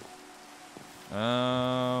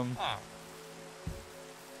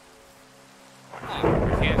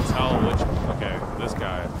can't tell which... Okay, this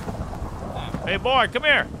guy. Hey, boy, come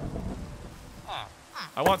here.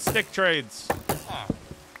 I want stick trades.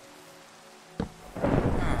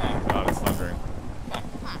 God, it's thundering.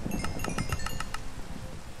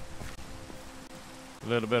 A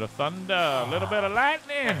little bit of thunder, a little bit of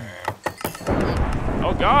lightning.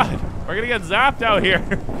 Oh, God. We're going to get zapped out here.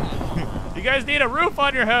 You guys need a roof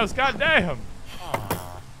on your house. God damn.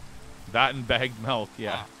 That and bagged milk,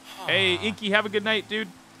 yeah. Hey, Inky, have a good night, dude.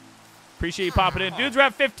 Appreciate you popping in. Dudes, we're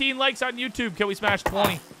at 15 likes on YouTube. Can we smash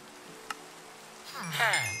 20?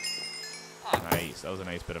 Nice. That was a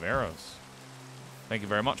nice bit of arrows. Thank you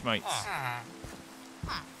very much, mates.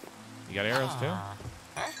 You got arrows, too?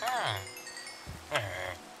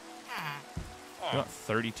 You got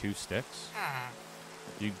 32 sticks?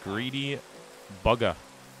 You greedy bugger.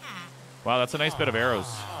 Wow, that's a nice bit of arrows.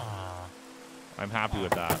 I'm happy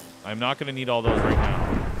with that. I'm not going to need all those right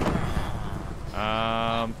now.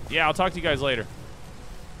 Yeah, I'll talk to you guys later.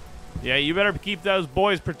 Yeah, you better keep those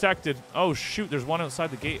boys protected. Oh, shoot, there's one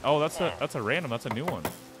outside the gate. Oh, that's a random. That's a new one.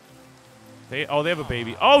 They have a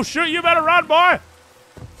baby. Oh, shoot, you better run, boy!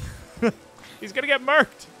 He's going to get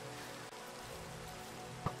murked.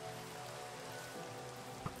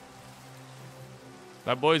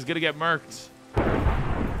 That boy's going to get murked.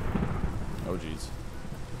 Oh, jeez.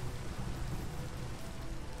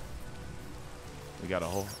 We got a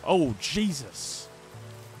whole... Oh, Jesus.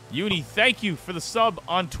 Uni, thank you for the sub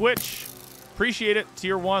on Twitch. Appreciate it.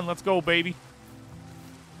 Tier 1. Let's go, baby.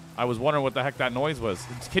 I was wondering what the heck that noise was.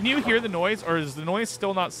 Can you hear the noise, or is the noise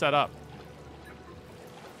still not set up?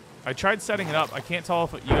 I tried setting it up. I can't tell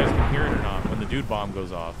if you guys can hear it or not when the dude bomb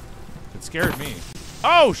goes off. It scared me.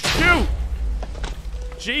 Oh, shoot!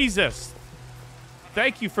 Jesus.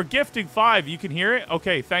 Thank you for gifting 5. You can hear it?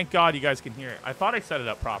 Okay, thank God you guys can hear it. I thought I set it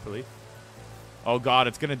up properly. Oh, God,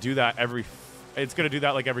 it's going to do that every... It's going to do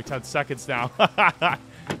that like every 10 seconds now.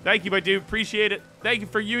 Thank you, my dude. Appreciate it. Thank you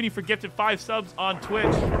for Uni for gifting 5 subs on Twitch.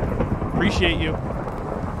 Appreciate you.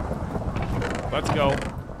 Let's go.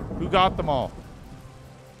 Who got them all?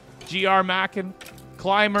 GR Mackin,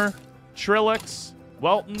 Climber, Trillix,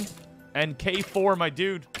 Welton, and K4, my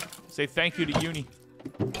dude. Say thank you to Uni.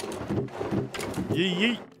 Yee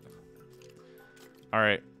yee. All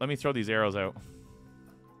right, let me throw these arrows out.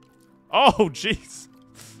 Oh, jeez.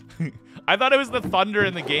 I thought it was the thunder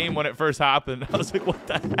in the game when it first happened. I was like, what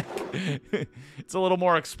the heck? It's a little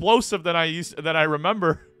more explosive than I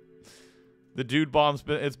remember. The dude bomb's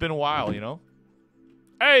it's been a while, you know?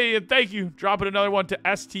 Hey, and thank you. Dropping another one to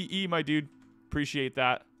STE, my dude. Appreciate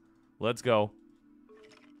that. Let's go.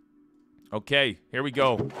 Okay, here we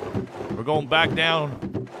go. We're going back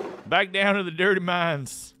down. Back down to the dirty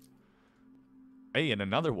mines. Hey, and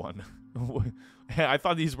another one. I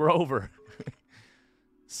thought these were over.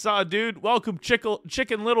 Saw, dude. Welcome,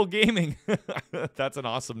 Chicken Little Gaming. That's an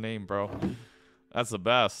awesome name, bro. That's the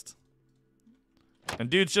best. And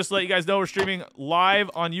dudes, just to let you guys know, we're streaming live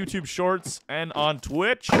on YouTube Shorts and on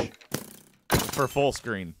Twitch for full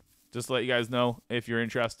screen. Just to let you guys know if you're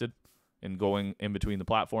interested in going in between the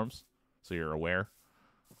platforms, so you're aware.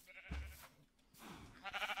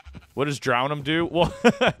 What does Drown 'em do? Well,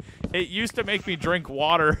 it used to make me drink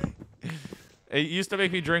water. It used to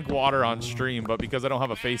make me drink water on stream, but because I don't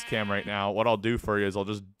have a face cam right now, what I'll do for you is I'll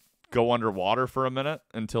just go underwater for a minute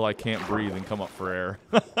until I can't breathe and come up for air.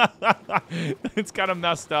 It's kind of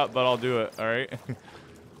messed up, but I'll do it, all right?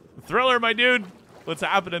 Thriller, my dude. What's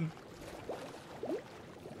happening?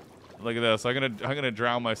 Look at this. I'm gonna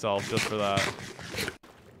drown myself just for that.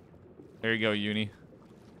 There you go, Uni.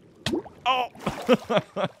 Oh!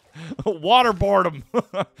 Waterboard him.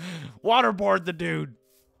 Waterboard the dude.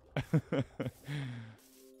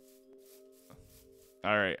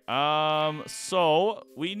 All right. So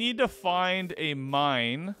we need to find a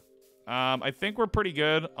mine. I think we're pretty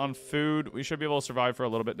good on food. We should be able to survive for a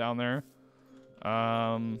little bit down there.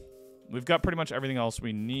 We've got pretty much everything else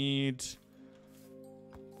we need.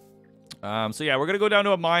 So yeah, we're gonna go down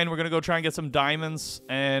to a mine. We're gonna go try and get some diamonds,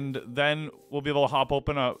 and then we'll be able to hop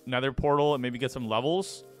open a nether portal and maybe get some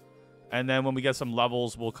levels. And then when we get some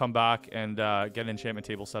levels, we'll come back and get an enchantment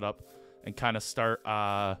table set up and kind of start.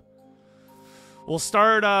 We'll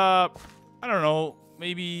start, I don't know,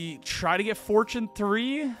 maybe try to get Fortune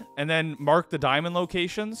 3 and then mark the diamond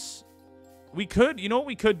locations. We could, you know what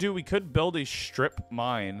we could do? We could build a strip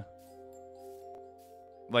mine.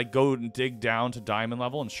 Like, go and dig down to diamond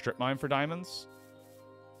level and strip mine for diamonds.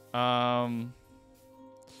 Or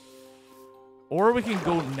we can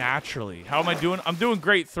go naturally. How am I doing? I'm doing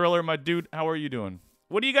great, Thriller, my dude. How are you doing?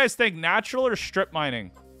 What do you guys think? Natural or strip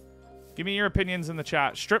mining? Give me your opinions in the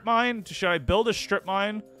chat. Strip mine? Should I build a strip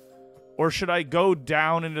mine? Or should I go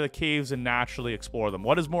down into the caves and naturally explore them?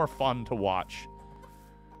 What is more fun to watch?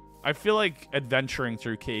 I feel like adventuring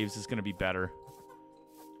through caves is going to be better.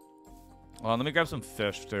 Well, let me grab some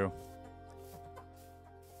fish, too.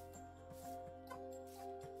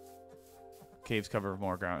 Caves cover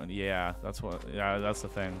more ground. Yeah, that's what. Yeah, that's the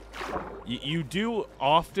thing. You do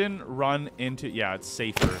often run into. Yeah, it's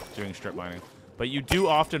safer doing strip mining. But you do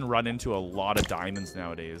often run into a lot of diamonds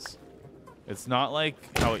nowadays. It's not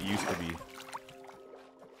like how it used to be.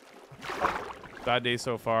 Bad day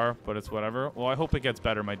so far, but it's whatever. Well, I hope it gets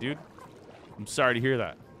better, my dude. I'm sorry to hear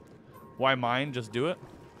that. Why mine? Just do it?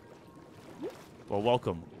 Well,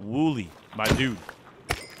 welcome. Wooly, my dude.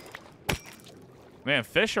 Man,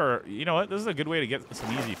 fish are... You know what? This is a good way to get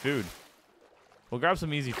some easy food. We'll grab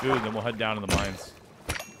some easy food, and then we'll head down to the mines.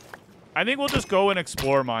 I think we'll just go and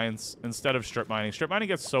explore mines instead of strip mining. Strip mining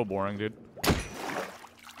gets so boring, dude.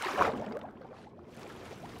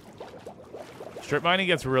 Strip mining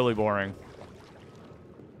gets really boring.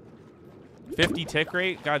 50 tick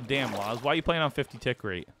rate? God damn, Laws. Why are you playing on 50 tick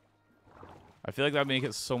rate? I feel like that would make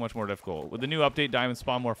it so much more difficult. With the new update, diamonds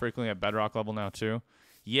spawn more frequently at bedrock level now, too.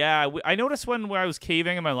 Yeah, I noticed when I was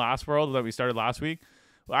caving in my last world that we started last week,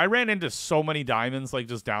 I ran into so many diamonds, like,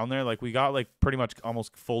 just down there. Like, we got, like, pretty much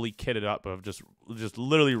almost fully kitted up of just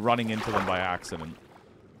literally running into them by accident.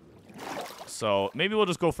 So, maybe we'll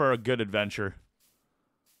just go for a good adventure.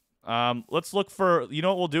 Let's look for... You know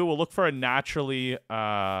what we'll do? We'll look for a naturally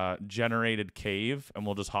generated cave, and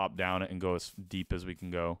we'll just hop down it and go as deep as we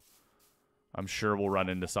can go. I'm sure we'll run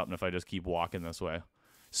into something if I just keep walking this way.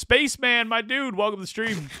 Spaceman, my dude, welcome to the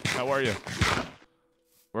stream. How are you?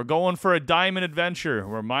 We're going for a diamond adventure.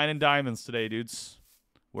 We're mining diamonds today, dudes.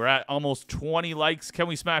 We're at almost 20 likes. Can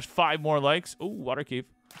we smash 5 more likes? Ooh, water cave.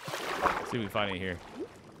 Let's see if we can find it here.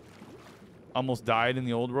 Almost died in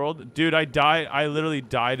the old world. Dude, I died. I literally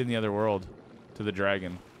died in the other world to the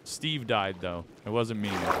dragon. Steve died, though. It wasn't me.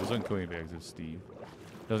 It wasn't Queen Bags. It was Steve.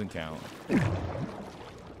 Doesn't count.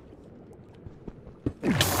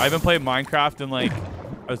 I haven't played Minecraft in, like,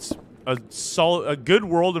 a good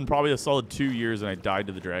world in probably a solid 2 years, and I died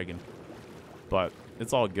to the dragon. But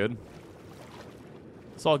it's all good.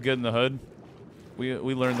 It's all good in the hood. We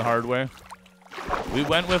learned the hard way. We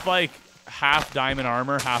went with, like, half diamond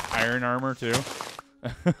armor, half iron armor, too.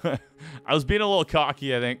 I was being a little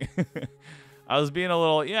cocky, I think. I was being a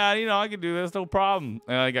little, yeah, you know, I can do this, no problem.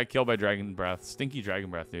 And I got killed by dragon breath. Stinky dragon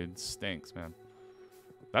breath, dude. It stinks, man.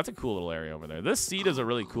 That's a cool little area over there. This seat is a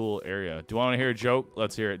really cool area. Do you want to hear a joke?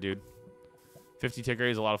 Let's hear it, dude. 50 ticker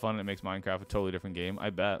is a lot of fun and it makes Minecraft a totally different game. I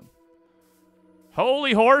bet.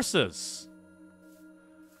 Holy horses.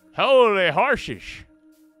 Holy horses.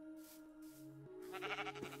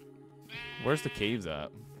 Where's the caves at?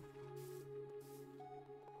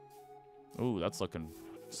 Ooh, that's looking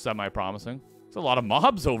semi-promising. There's a lot of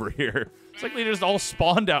mobs over here. It's like they just all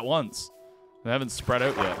spawned at once. They haven't spread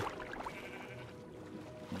out yet.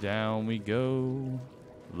 Down we go.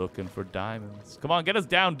 Looking for diamonds. Come on, get us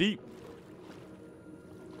down deep.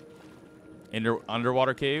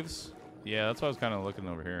 Underwater caves? Yeah, that's what I was kind of looking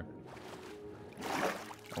over here.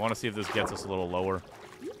 I want to see if this gets us a little lower.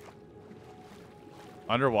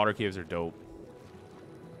 Underwater caves are dope.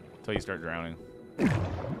 Until you start drowning.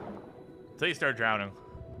 Until you start drowning.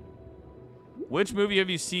 Which movie have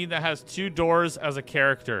you seen that has 2 doors as a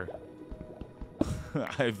character?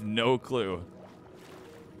 I have no clue.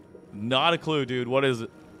 Not a clue, dude. What is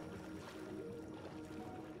it?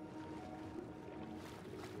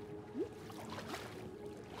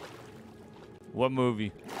 What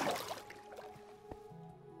movie?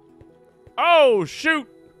 Oh, shoot!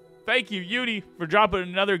 Thank you, Uni, for dropping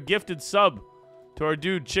another gifted sub to our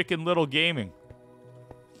dude, Chicken Little Gaming.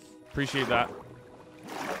 Appreciate that.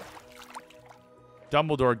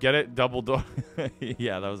 Dumbledore, get it? Dumbledore.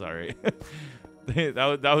 Yeah, that was all right.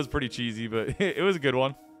 that was pretty cheesy, but it was a good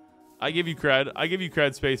one. I give you cred. I give you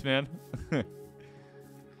cred, Spaceman.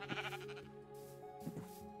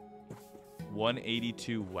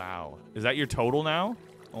 182. Wow. Is that your total now?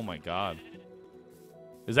 Oh my god.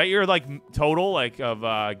 Is that your like total like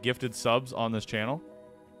of gifted subs on this channel?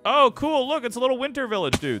 Oh, cool. Look, it's a little winter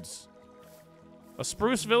village, dudes. A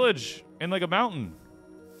spruce village in like a mountain.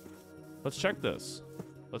 Let's check this.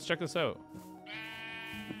 Let's check this out.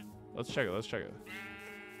 Let's check it. Let's check it.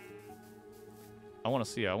 I want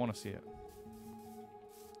to see it. I want to see it.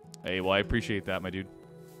 Hey, well, I appreciate that, my dude.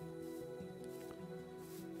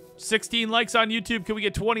 16 likes on YouTube. Can we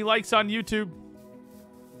get 20 likes on YouTube?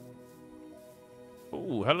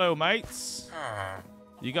 Oh, hello, mates.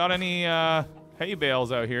 You got any hay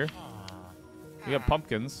bales out here? You got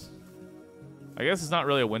pumpkins. I guess it's not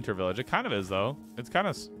really a winter village. It kind of is, though. It's kind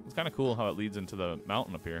of cool how it leads into the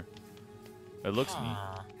mountain up here. It looks neat.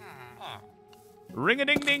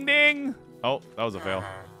 Ring-a-ding-ding-ding! Oh, that was a fail.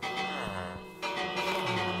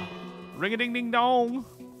 Ring-a-ding-ding-dong!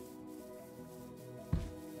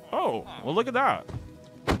 Oh, well, look at that.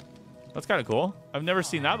 That's kind of cool. I've never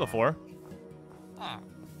seen that before.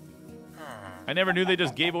 I never knew they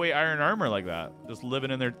just gave away iron armor like that. Just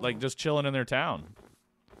living in their, like, just chilling in their town.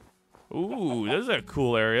 Ooh, this is a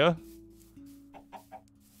cool area.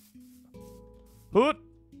 Hoot!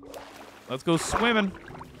 Let's go swimming.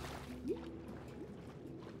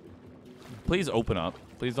 Please open up.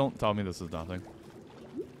 Please don't tell me this is nothing.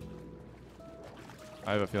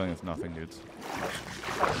 I have a feeling it's nothing, dudes.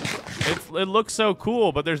 It looks so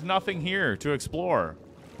cool, but there's nothing here to explore.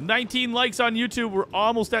 19 likes on YouTube. We're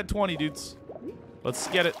almost at 20, dudes. Let's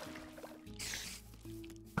get it.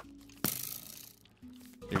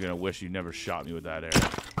 You're gonna wish you never shot me with that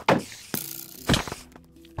arrow.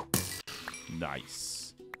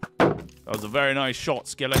 Nice. That was a very nice shot,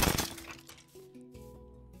 Skillet.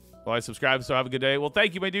 Well, I subscribe, so have a good day. Well,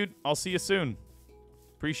 thank you, my dude. I'll see you soon.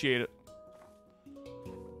 Appreciate it.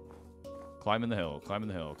 Climbing the hill, climbing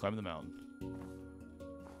the hill, climbing the mountain.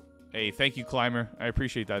 Hey, thank you, Climber. I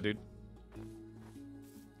appreciate that, dude.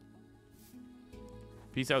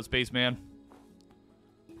 Peace out, Spaceman.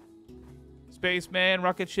 Spaceman,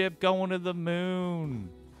 rocket ship going to the moon.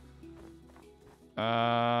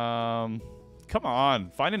 Come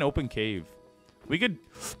on. Find an open cave. We could...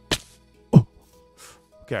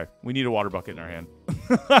 Okay, we need a water bucket in our hand.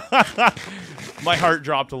 My heart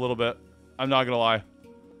dropped a little bit. I'm not gonna lie.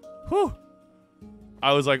 Whew.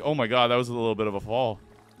 I was like, oh my god, that was a little bit of a fall.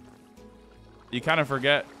 You kind of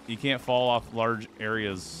forget you can't fall off large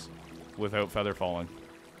areas without feather falling.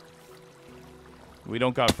 We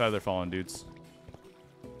don't got feather falling, dudes.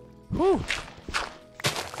 Whew.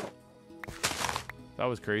 That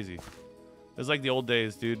was crazy. It's like the old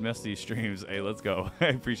days, dude. Miss these streams. Hey, let's go. I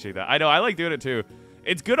appreciate that. I know, I like doing it too.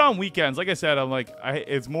 It's good on weekends. Like I said, I'm like,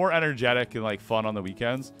 it's more energetic and like fun on the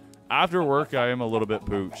weekends. After work, I am a little bit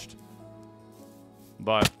pooched.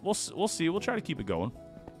 But we'll see. We'll try to keep it going.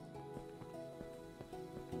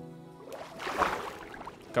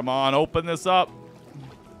 Come on, open this up.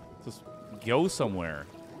 Just go somewhere.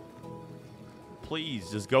 Please,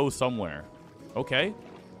 just go somewhere. Okay.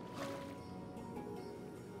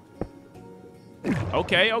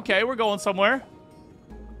 Okay, we're going somewhere.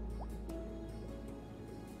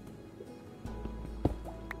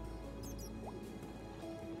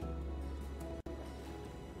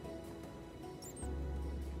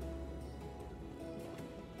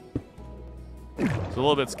 It's a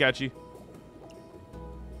little bit sketchy.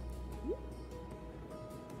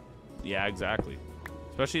 Yeah, exactly.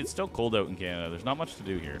 Especially, it's still cold out in Canada. There's not much to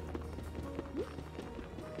do here.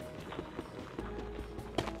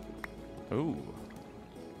 Ooh.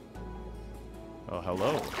 Oh,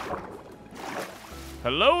 hello.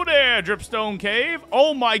 Hello there, Dripstone Cave.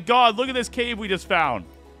 Oh my god, look at this cave we just found.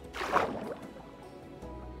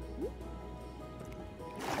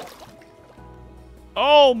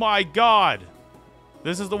 Oh my god.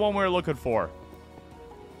 This is the one we were looking for.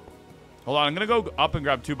 Hold on, I'm gonna go up and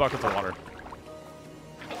grab 2 buckets of water.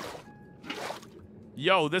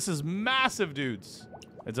 Yo, this is massive, dudes.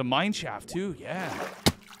 It's a mine shaft, too. Yeah.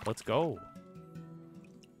 Let's go.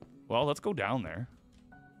 Well, let's go down there.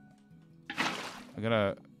 I'm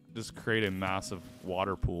gonna just create a massive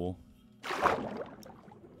water pool.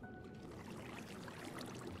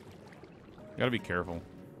 Gotta be careful.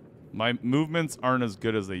 My movements aren't as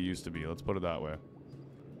good as they used to be. Let's put it that way.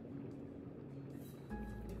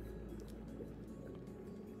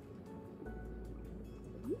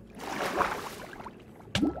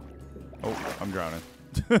 Oh, I'm drowning.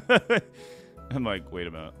 I'm like, wait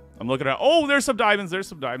a minute. I'm looking at... Oh, there's some diamonds. There's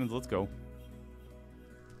some diamonds. Let's go.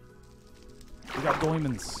 We got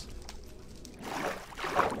diamonds.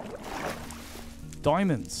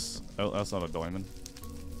 Diamonds. Oh, that's not a diamond.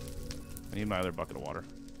 I need my other bucket of water.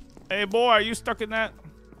 Hey, boy, are you stuck in that?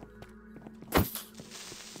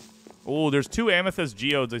 Oh, there's 2 amethyst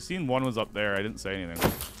geodes. I seen one was up there. I didn't say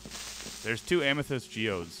anything. There's 2 amethyst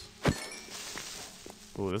geodes.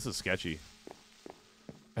 Oh, this is sketchy.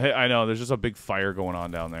 Hey, I know. There's just a big fire going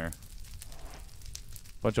on down there.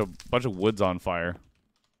 Bunch of wood's on fire.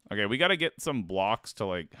 Okay, we gotta get some blocks to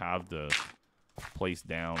like have the place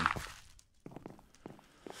down.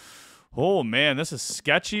 Oh man, this is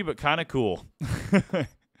sketchy but kind of cool.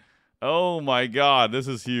 Oh my god, this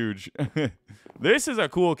is huge. This is a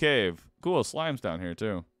cool cave. Cool slimes down here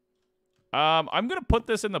too. I'm gonna put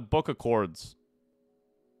this in the Book of Chords.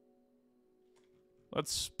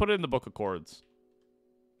 Let's put it in the Book of Chords.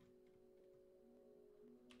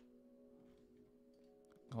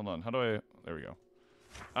 Hold on, how do I... There we go.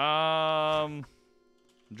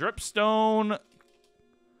 Dripstone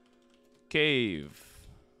Cave.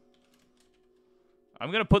 I'm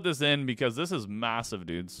gonna put this in because this is massive,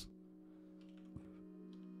 dudes.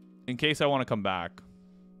 In case I want to come back.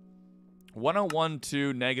 101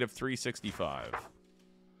 to negative 365.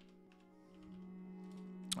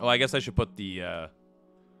 Oh, I guess I should put the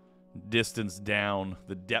distance down,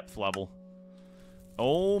 the depth level.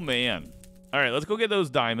 Oh, man. All right, let's go get those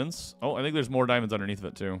diamonds. Oh, I think there's more diamonds underneath of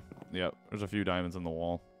it, too. Yep, there's a few diamonds in the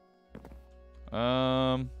wall.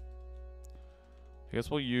 I guess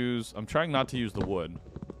we'll use... I'm trying not to use the wood.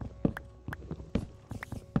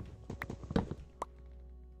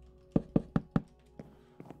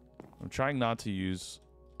 I'm trying not to use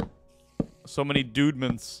so many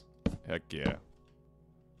dudements. Heck yeah.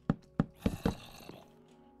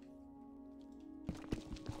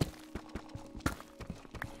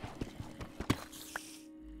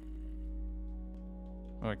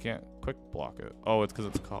 Oh, I can't quick block it. Oh, it's because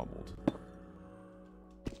it's cobbled.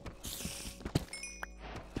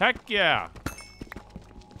 Heck yeah.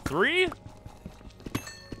 3?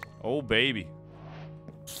 Oh, baby.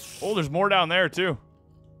 Oh, there's more down there, too.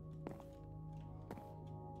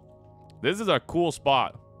 This is a cool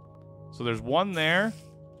spot. So there's one there.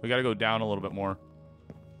 We got to go down a little bit more.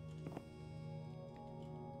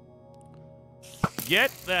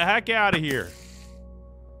 Get the heck out of here.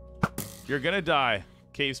 You're going to die.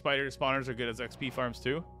 Cave spider spawners are good as XP farms,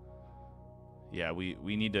 too. Yeah, we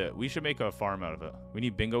need to... We should make a farm out of it. We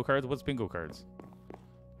need bingo cards? What's bingo cards?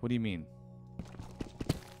 What do you mean?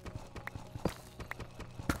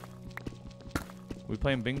 We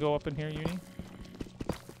playing bingo up in here, Uni?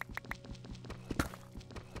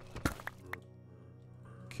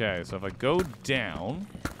 Okay, so if I go down...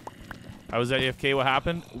 I was at AFK, what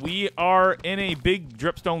happened? We are in a big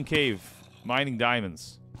dripstone cave, mining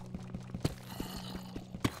diamonds.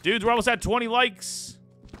 Dudes, we're almost at 20 likes.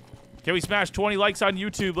 Can we smash 20 likes on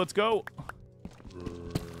YouTube? Let's go.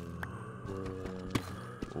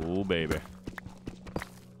 Oh, baby.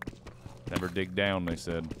 Never dig down, they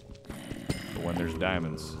said. But when there's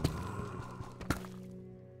diamonds.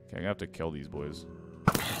 Okay, I'm gonna have to kill these boys.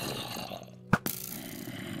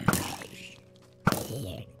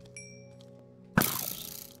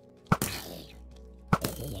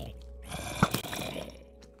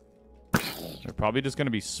 They're probably just gonna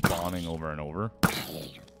be spawning over and over.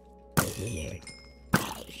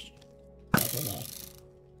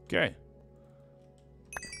 Okay.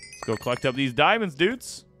 Let's go collect up these diamonds,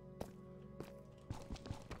 dudes.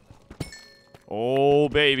 Oh,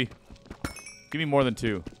 baby. Give me more than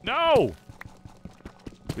 2. No!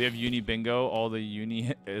 We have uni bingo. All the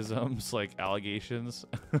uni-isms, like allegations.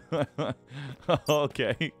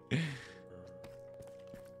 Okay.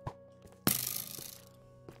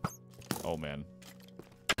 Oh, man.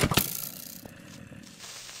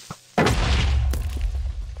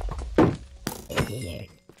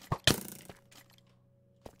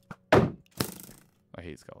 I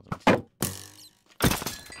hate skeletons.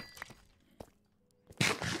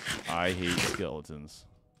 I hate skeletons.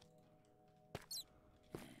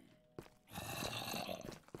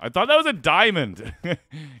 I thought that was a diamond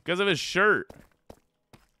because of his shirt.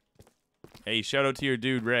 Hey, shout out to your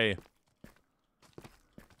dude, Ray.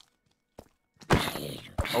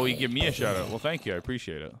 Oh, he gave me a shout out. Well, thank you. I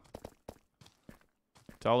appreciate it.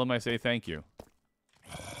 Tell him I say thank you.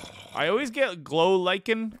 I always get glow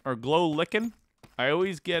licking or glow licking. I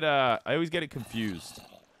always get it confused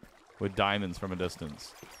with diamonds from a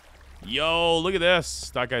distance. Yo, look at this.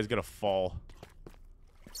 That guy's gonna fall.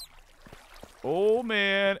 Oh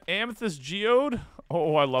man, amethyst geode.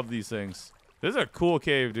 Oh, I love these things. This is a cool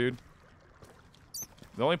cave, dude.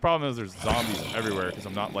 The only problem is there's zombies everywhere because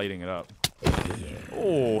I'm not lighting it up.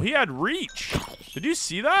 Oh, he had reach. Did you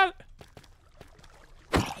see that?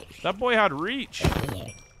 That boy had reach.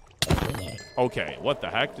 Okay, what the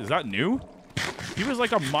heck? Is that new? He was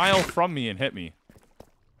like a mile from me and hit me.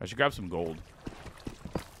 I should grab some gold.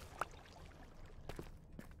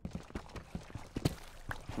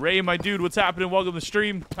 Ray, my dude, what's happening? Welcome to the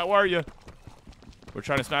stream. How are you? We're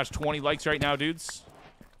trying to smash 20 likes right now, dudes.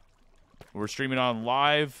 We're streaming on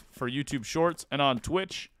live for YouTube Shorts and on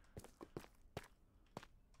Twitch.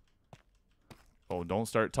 Oh, don't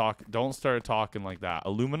start talking like that.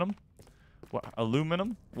 Aluminum? What?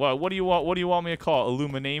 Aluminum? What do you want me to call it?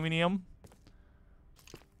 Aluminamium?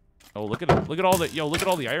 Oh, look at all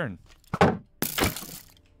the iron.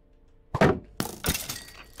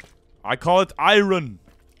 I call it iron.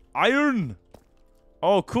 Iron.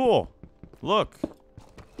 Oh, cool. Look.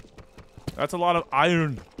 That's a lot of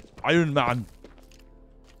iron. Iron Man.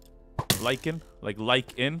 Lichen?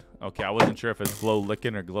 Like in? Okay, I wasn't sure if it's glow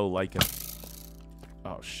licking or glow lichen.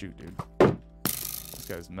 Oh, shoot, dude. This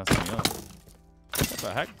guy's messing me up. What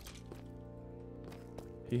the heck?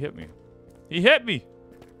 He hit me. He hit me!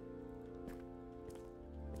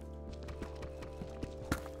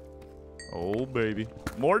 Oh, baby.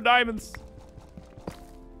 More diamonds.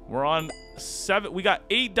 We're on 7. We got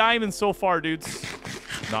 8 diamonds so far, dudes.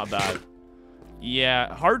 Not bad.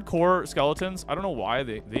 Yeah, hardcore skeletons. I don't know why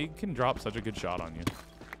they can drop such a good shot on you.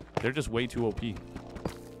 They're just way too OP.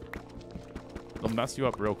 They'll mess you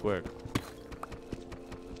up real quick.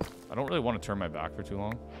 I don't really want to turn my back for too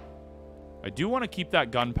long. I do want to keep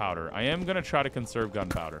that gunpowder. I am going to try to conserve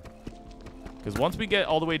gunpowder. Because once we get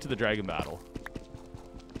all the way to the dragon battle.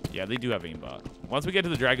 Yeah, they do have aimbot. Once we get to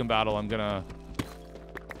the dragon battle, I'm gonna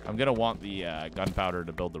want the gunpowder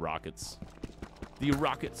to build the rockets. The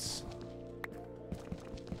rockets.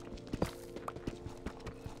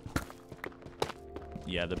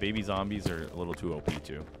 Yeah, the baby zombies are a little too OP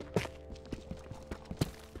too.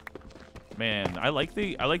 Man, I like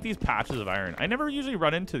these patches of iron. I never usually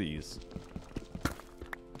run into these.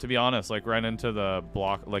 To be honest, like run into the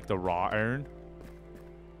block, like the raw iron.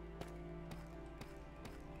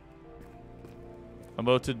 I'm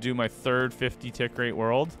about to do my third 50 tick rate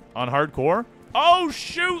world on hardcore. Oh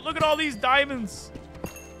shoot, look at all these diamonds.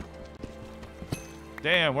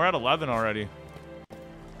 Damn, we're at 11 already.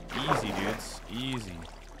 Easy, dudes. Easy.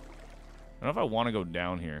 I don't know if I want to go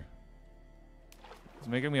down here. It's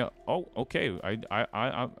making me a... Oh, okay.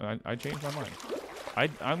 I changed my mind.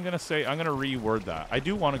 I'm gonna reword that. I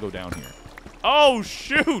do want to go down here. Oh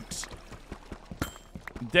shoot!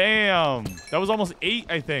 Damn. That was almost 8,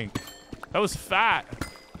 I think. That was fat.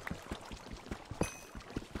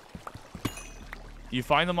 You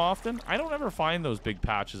find them often? I don't ever find those big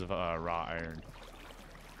patches of raw iron.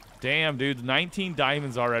 Damn, dude. 19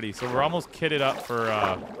 diamonds already. So we're almost kitted up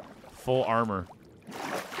for full armor.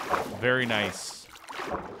 Very nice.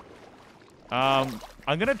 I'm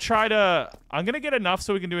going to get enough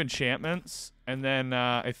so we can do enchantments. And then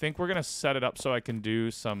I think we're going to set it up so I can do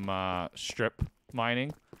some strip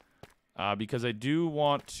mining. Because I do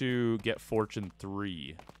want to get Fortune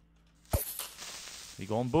 3. He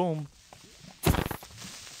going boom.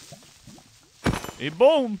 Hey,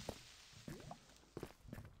 boom.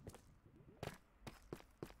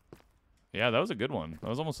 Yeah, that was a good one. That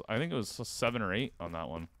was almost, I think it was 7 or 8 on that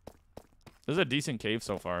one. This is a decent cave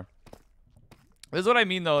so far. This is what I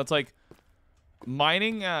mean, though. It's like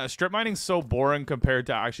mining, strip mining's so boring compared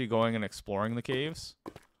to actually going and exploring the caves.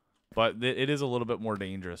 But it is a little bit more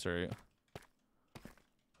dangerous, right?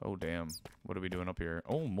 Oh, damn. What are we doing up here?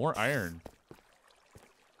 Oh, more iron.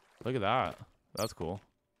 Look at that. That's cool.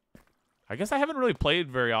 I guess I haven't really played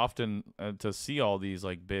very often to see all these,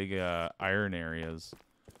 like, big iron areas.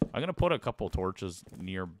 I'm going to put a couple torches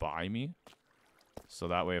nearby me. So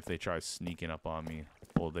that way if they try sneaking up on me,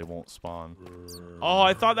 well, they won't spawn. Oh,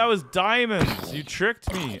 I thought that was diamonds. You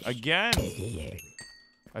tricked me. Again.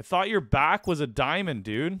 I thought your back was a diamond,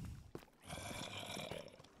 dude.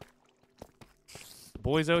 The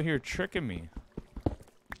boy's out here tricking me.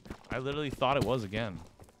 I literally thought it was again.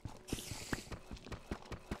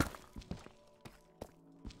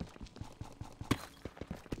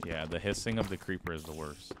 Yeah, the hissing of the creeper is the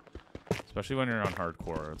worst. Especially when you're on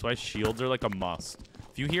hardcore. That's why shields are like a must.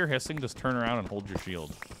 If you hear hissing, just turn around and hold your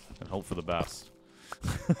shield. And hope for the best.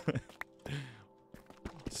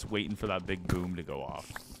 Just waiting for that big boom to go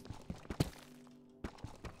off.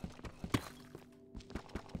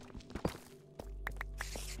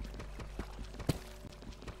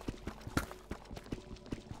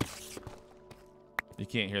 You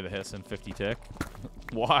can't hear the hiss in 50 tick?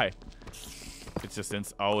 Why? It's just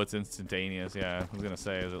it's instantaneous. Yeah, I was gonna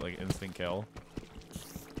say, is it like instant kill?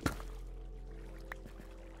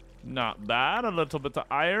 Not bad. A little bit of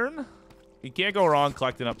iron. You can't go wrong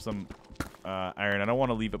collecting up some iron. I don't want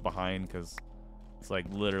to leave it behind because it's like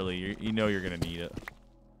literally you know you're gonna need it.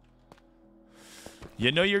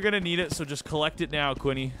 You know you're gonna need it, so just collect it now,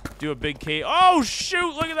 Quinny. Do a big cave. Oh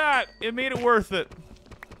shoot! Look at that. It made it worth it.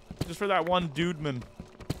 Just for that one dude man.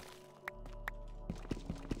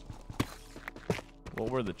 What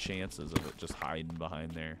were the chances of it just hiding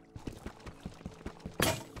behind there?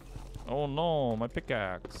 Oh no, my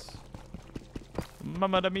pickaxe.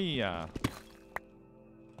 Mamma mia.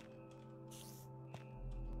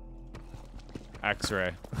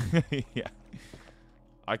 X-ray. Yeah.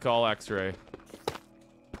 I call X-ray.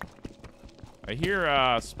 I hear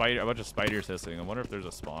a bunch of spiders hissing. I wonder if there's a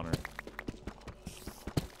spawner.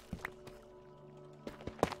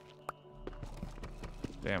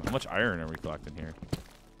 Damn, how much iron are we collecting here?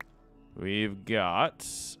 We've got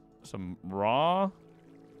some raw.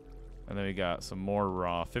 And then we got some more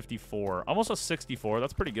raw. 54. Almost a 64.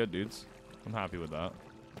 That's pretty good, dudes. I'm happy with that.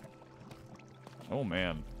 Oh,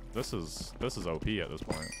 man. This is OP at this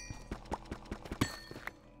point.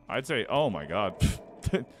 I'd say, oh, my God.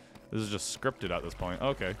 This is just scripted at this point.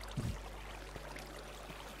 Okay.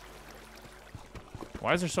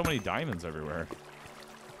 Why is there so many diamonds everywhere?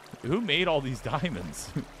 Who made all these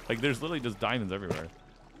diamonds? Like, there's literally just diamonds everywhere.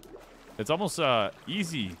 It's almost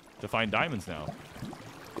easy to find diamonds now.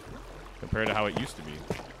 Compared to how it used to be.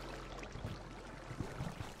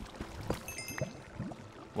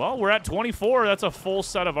 Well, we're at 24. That's a full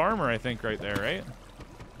set of armor, I think, right there, right?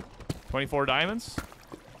 24 diamonds.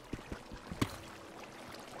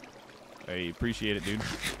 I appreciate it, dude.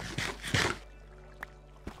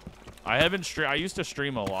 I used to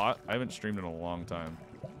stream a lot. I haven't streamed in a long time.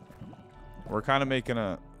 We're kind of making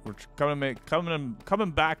a... We're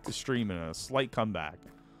coming back to streaming, a slight comeback.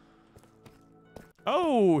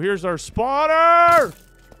 Oh, here's our spawner!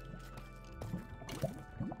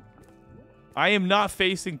 I am not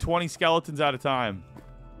facing 20 skeletons at a time.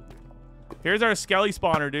 Here's our skelly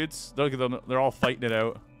spawner, dudes. Look at them. They're all fighting it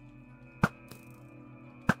out.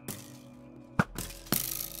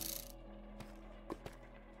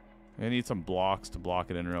 I need some blocks to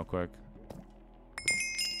block it in real quick.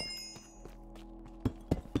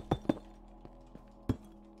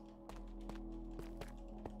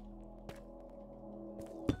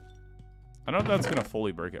 I don't know if that's going to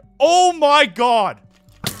fully break it. Oh my god!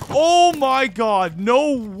 Oh my god!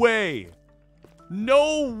 No way!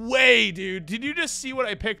 No way, dude! Did you just see what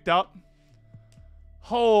I picked up?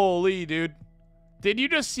 Holy, dude. Did you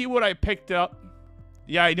just see what I picked up?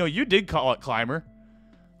 Yeah, I know. You did call it Climber.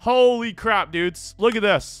 Holy crap, dudes. Look at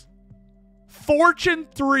this. Fortune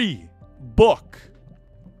 3 book.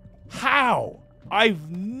 How? I've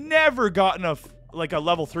never gotten a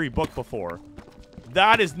level 3 book before.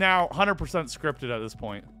 That is now 100% scripted at this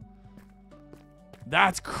point.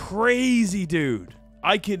 That's crazy, dude.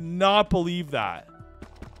 I cannot believe that.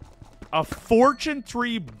 A Fortune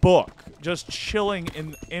 3 book just chilling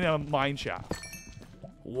in a mine shaft.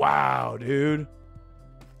 Wow, dude.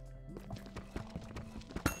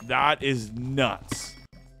 That is nuts.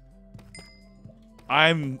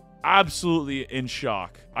 I'm absolutely in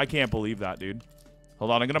shock. I can't believe that, dude.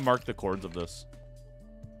 Hold on, I'm going to mark the chords of this.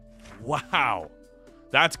 Wow.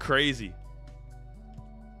 That's crazy.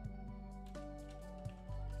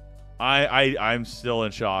 I'm still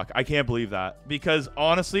in shock. I can't believe that. Because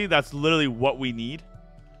honestly, that's literally what we need.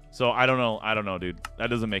 So I don't know. I don't know, dude. That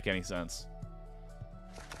doesn't make any sense.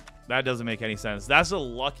 That doesn't make any sense. That's the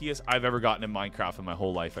luckiest I've ever gotten in Minecraft in my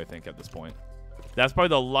whole life, I think, at this point. That's probably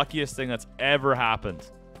the luckiest thing that's ever happened.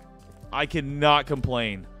 I cannot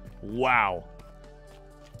complain. Wow.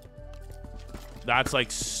 That's,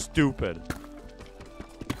 like, stupid.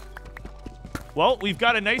 Well, we've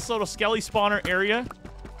got a nice little skelly spawner area.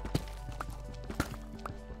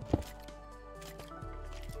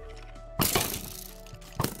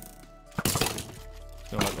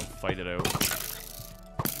 Gonna let them fight it out.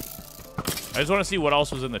 I just want to see what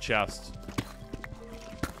else was in the chest.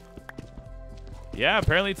 Yeah,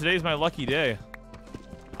 apparently today's my lucky day.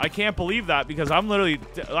 I can't believe that because I'm literally...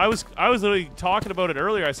 I was literally talking about it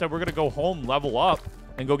earlier. I said we're gonna go home, level up,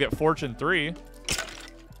 and go get Fortune 3.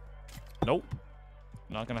 Nope.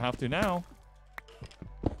 Not gonna have to now.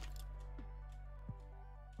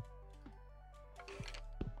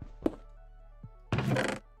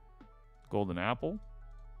 Golden apple.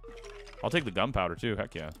 I'll take the gunpowder too.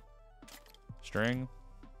 Heck yeah. String.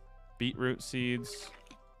 Beetroot seeds.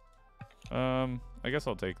 I guess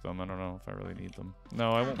I'll take them. I don't know if I really need them.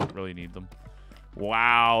 No, I won't really need them.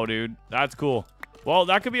 Wow, dude. That's cool. Well,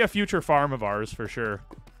 that could be a future farm of ours for sure.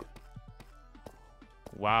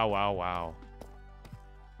 Wow, wow, wow.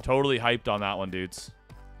 Totally hyped on that one, dudes.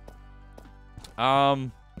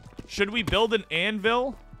 Should we build an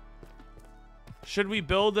anvil? Should we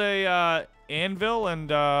build a anvil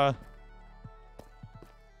and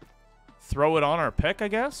throw it on our pick, I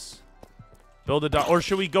guess? Build a or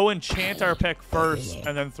should we go enchant our pick first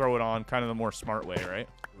and then throw it on? Kind of the more smart way, right?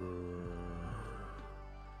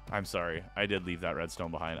 I'm sorry. I did leave that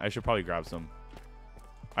redstone behind. I should probably grab some.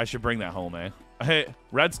 I should bring that home, eh? Hey,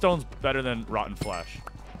 redstone's better than rotten flesh.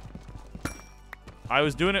 I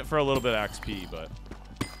was doing it for a little bit of XP, but...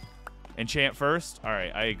 Enchant first?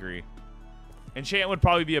 Alright, I agree. Enchant would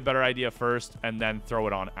probably be a better idea first, and then throw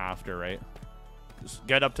it on after, right? Just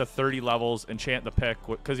get up to 30 levels, enchant the pick,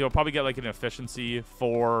 because you'll probably get like an efficiency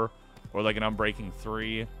 4, or like an unbreaking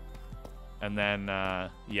 3. And then,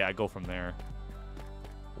 yeah, go from there.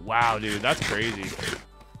 Wow, dude, that's crazy.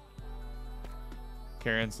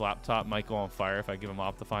 Karen's laptop might go on fire if I give him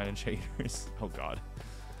Optifine and shaders. Oh, God.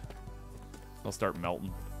 I'll start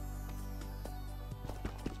melting.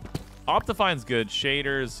 Optifine's good.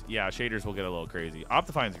 Shaders, yeah, shaders will get a little crazy.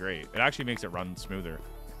 Optifine's great. It actually makes it run smoother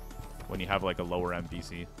when you have like a lower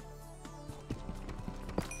MPC.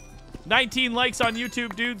 19 likes on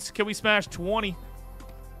YouTube, dudes. Can we smash 20?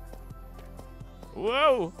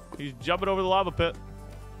 Whoa! He's jumping over the lava pit.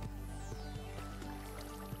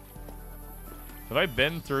 Have I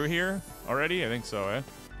been through here already? I think so, eh?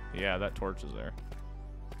 Yeah, that torch is there.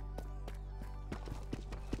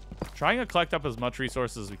 Trying to collect up as much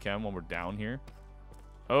resources as we can when we're down here.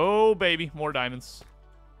 Oh, baby. More diamonds.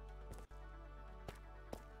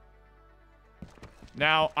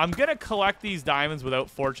 Now, I'm going to collect these diamonds without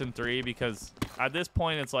Fortune 3 because at this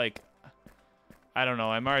point, it's like... I don't know.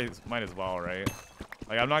 I might as well, right?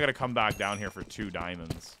 Like, I'm not going to come back down here for 2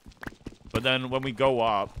 diamonds. But then when we go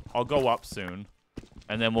up, I'll go up soon.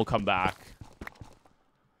 And then we'll come back.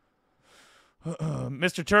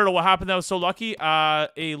 Mr. Turtle, what happened that was so lucky?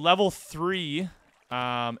 A level 3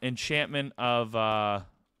 enchantment of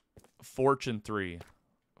Fortune 3.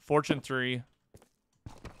 Fortune 3.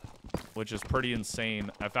 Which is pretty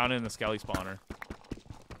insane. I found it in the Skelly spawner.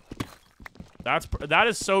 That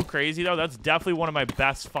is so crazy, though. That's definitely one of my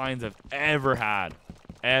best finds I've ever had.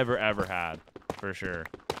 Ever had. For sure.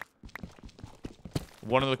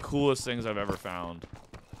 One of the coolest things I've ever found.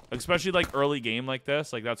 Especially, like, early game like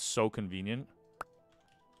this. Like, that's so convenient.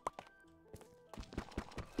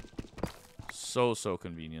 So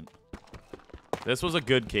convenient. This was a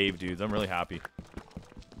good cave, dudes. I'm really happy.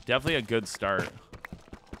 Definitely a good start.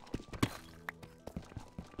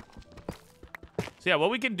 So, yeah,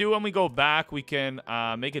 what we can do when we go back, we can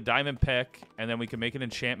make a diamond pick, and then we can make an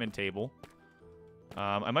enchantment table.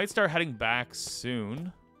 I might start heading back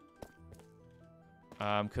soon.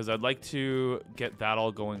 Because I'd like to get that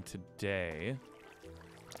all going today.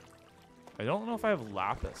 I don't know if I have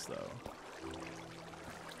lapis, though.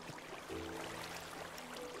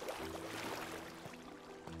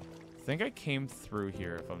 I think I came through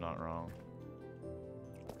here, if I'm not wrong.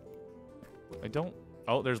 I don't...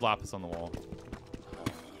 Oh, there's lapis on the wall.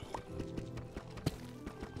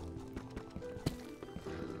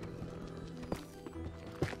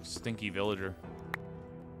 Stinky villager.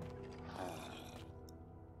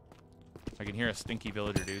 I can hear a stinky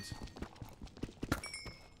villager, dudes.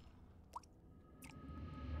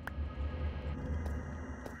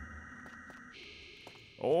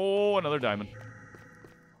 Oh, another diamond.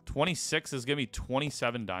 26 is gonna be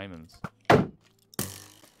 27 diamonds.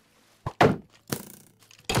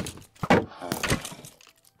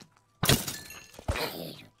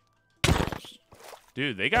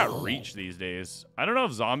 Dude, they got reach these days. I don't know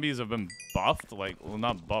if zombies have been buffed. Like, well,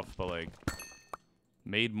 not buffed, but like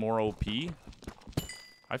made more OP.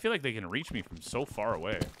 I feel like they can reach me from so far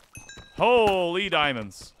away. Holy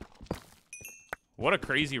diamonds. What a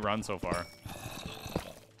crazy run so far.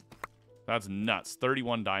 That's nuts.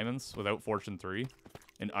 31 diamonds without Fortune 3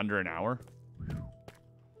 in under an hour.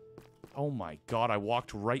 Oh my god, I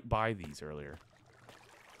walked right by these earlier.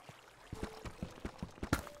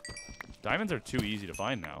 Diamonds are too easy to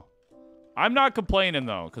find now. I'm not complaining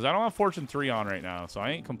though, because I don't have Fortune 3 on right now, so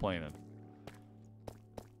I ain't complaining.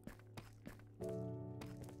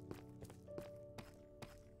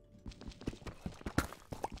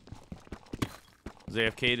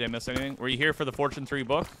 ZFK, did I miss anything? Were you here for the Fortune 3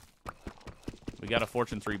 book? We got a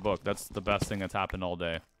Fortune 3 book. That's the best thing that's happened all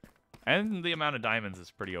day. And the amount of diamonds is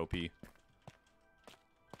pretty OP.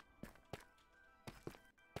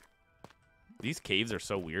 These caves are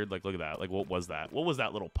so weird. Like, look at that. Like, what was that? What was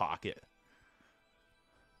that little pocket?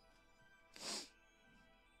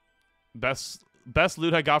 Best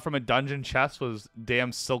loot I got from a dungeon chest was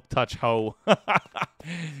damn Silk Touch hoe.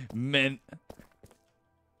 Mint.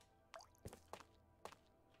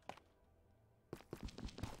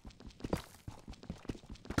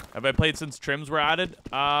 Have I played since trims were added?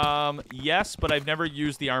 Yes, but I've never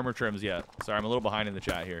used the armor trims yet. Sorry, I'm a little behind in the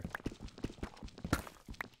chat here.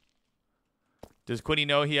 Does Quinny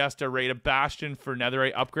know he has to raid a bastion for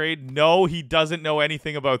netherite upgrade? No, he doesn't know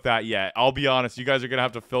anything about that yet. I'll be honest. You guys are going to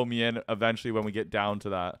have to fill me in eventually when we get down to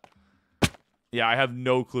that. Yeah, I have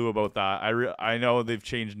no clue about that. I know they've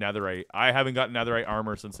changed netherite. I haven't got netherite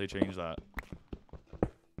armor since they changed that.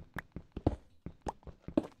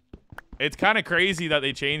 It's kind of crazy that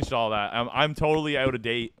they changed all that. I'm totally out of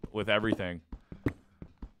date with everything.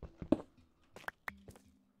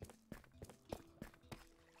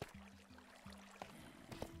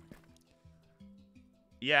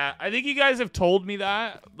 Yeah, I think you guys have told me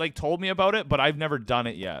that, like told me about it, but I've never done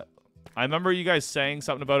it yet. I remember you guys saying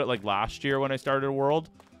something about it like last year when I started a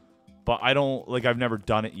world, but I've never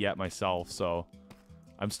done it yet myself, so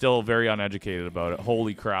I'm still very uneducated about it.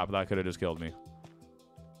 Holy crap, that could have just killed me.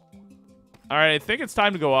 All right, I think it's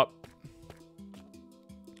time to go up.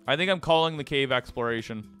 I think I'm calling the cave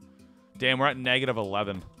exploration. Damn, we're at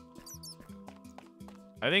 -11.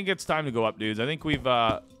 I think it's time to go up, dudes. I think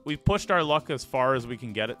we've pushed our luck as far as we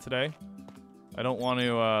can get it today. I don't want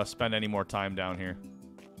to spend any more time down here.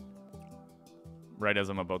 Right as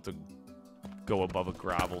I'm about to go above a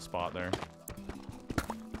gravel spot there.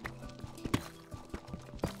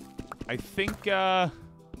 I think, yeah,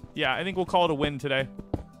 I think we'll call it a win today.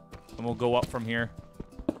 And we'll go up from here.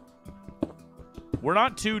 We're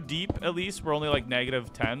not too deep, at least. We're only like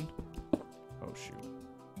 -10. Oh, shoot.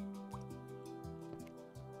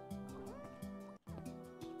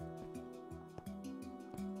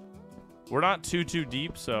 We're not too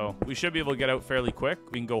deep, so we should be able to get out fairly quick.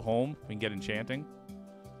 We can go home. We can get enchanting.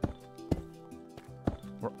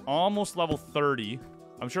 We're almost level 30.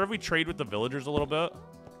 I'm sure if we trade with the villagers a little bit,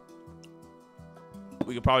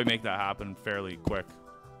 we could probably make that happen fairly quick.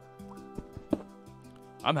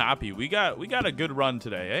 I'm happy. We got a good run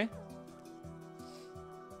today, eh?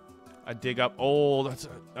 I dig up. Oh,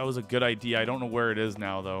 that was a good idea. I don't know where it is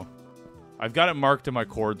now, though. I've got it marked in my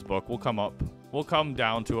chords book. We'll come up. We'll come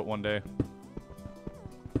down to it one day.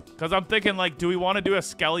 Because I'm thinking, like, do we want to do a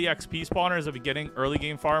Skelly XP spawner as a beginning early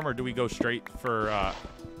game farm, or do we go straight for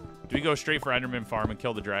Enderman farm and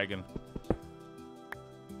kill the dragon?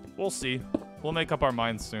 We'll see. We'll make up our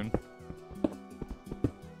minds soon.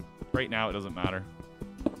 Right now, it doesn't matter.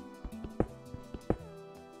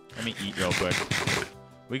 Let me eat real quick.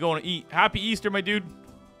 We going to eat. Happy Easter, my dude.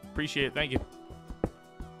 Appreciate it. Thank you.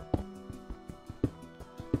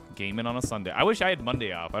 Gaming on a Sunday. I wish I had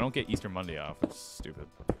Monday off. I don't get Easter Monday off. It's stupid.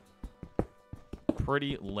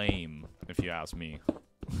 Pretty lame, if you ask me.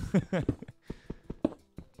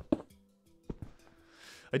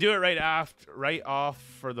 I do it right off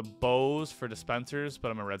for the bows for dispensers,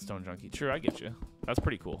 but I'm a redstone junkie. True, I get you. That's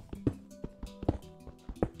pretty cool.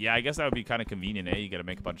 Yeah, I guess that would be kind of convenient, eh? You got to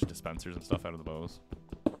make a bunch of dispensers and stuff out of the bows.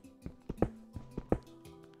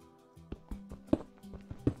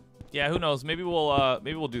 Yeah, who knows? Maybe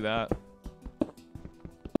we'll do that.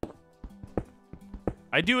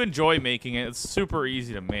 I do enjoy making it. It's super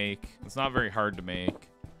easy to make. It's not very hard to make.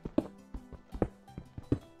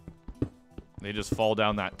 They just fall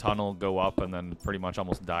down that tunnel, go up, and then pretty much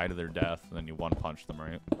almost die to their death, and then you one-punch them,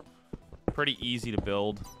 right? Pretty easy to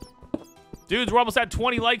build. Dudes, we're almost at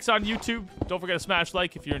 20 likes on YouTube. Don't forget to smash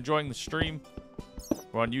like if you're enjoying the stream.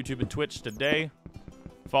 We're on YouTube and Twitch today.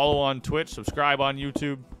 Follow on Twitch. Subscribe on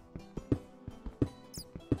YouTube.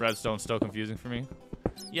 Redstone's still confusing for me.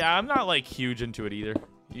 Yeah, I'm not like huge into it either.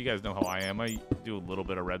 You guys know how I am. I do a little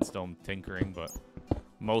bit of redstone tinkering, but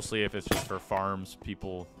mostly if it's just for farms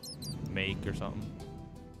people make or something.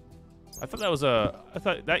 I thought that was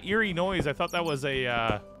that eerie noise, I thought that was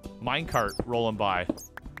a minecart rolling by.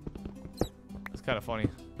 It's kind of funny.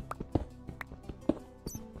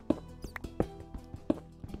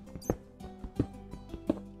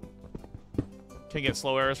 Can get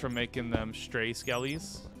slow arrows from making them stray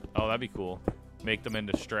skellies. Oh, that'd be cool. Make them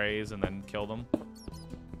into strays and then kill them.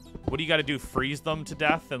 What do you got to do? Freeze them to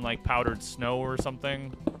death in like powdered snow or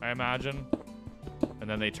something, I imagine. And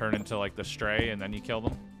then they turn into like the stray and then you kill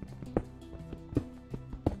them.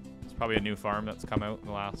 It's probably a new farm that's come out in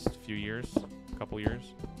the last few years, couple years.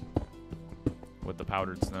 With the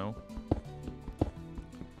powdered snow.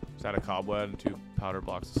 Just add a cobweb and 2 powder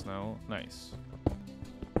blocks of snow. Nice.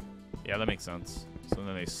 Yeah, that makes sense. So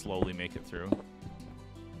then they slowly make it through.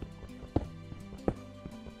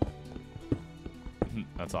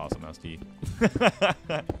 That's awesome, SD.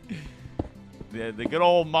 the good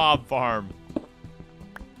old mob farm.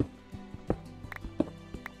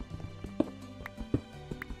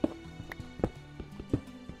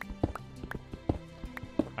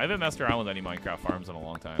 I haven't messed around with any Minecraft farms in a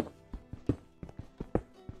long time.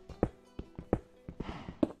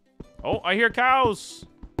 Oh, I hear cows!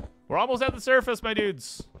 We're almost at the surface, my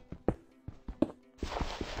dudes.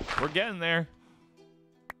 We're getting there.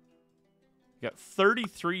 We got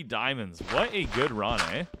 33 diamonds. What a good run,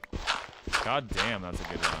 eh? God damn, that's a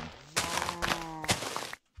good run.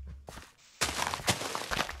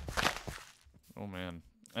 Oh, man.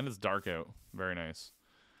 And it's dark out. Very nice.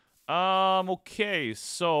 Okay,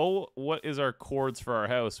 so what is our chords for our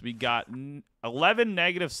house? We got 11,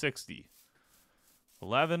 negative 60.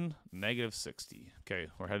 11, negative 60. Okay,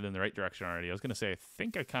 we're headed in the right direction already. I was going to say, I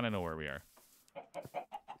think I kind of know where we are.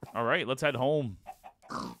 All right, let's head home.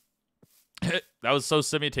 That was so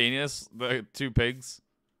simultaneous, the 2 pigs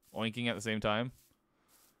oinking at the same time.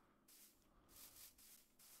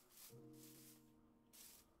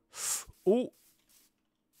 Ooh.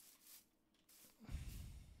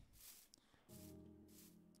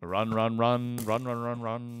 Run, run, run, run, run, run,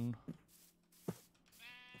 run.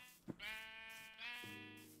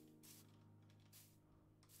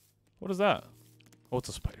 What is that? Oh, it's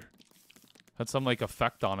a spider. Had some, like,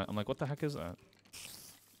 effect on it. I'm like, what the heck is that?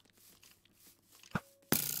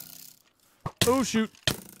 Oh, shoot.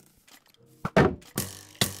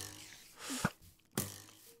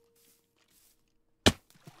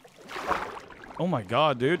 Oh, my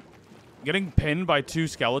God, dude. Getting pinned by 2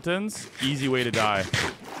 skeletons? Easy way to die.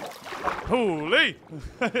 Holy!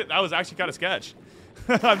 That was actually kind of sketch.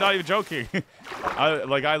 I'm not even joking.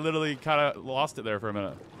 I literally kind of lost it there for a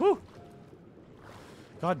minute. Whew.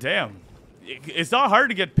 God damn. It's not hard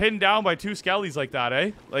to get pinned down by 2 skellies like that,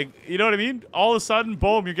 eh? Like, you know what I mean? All of a sudden,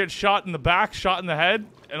 boom, you get shot in the back, shot in the head,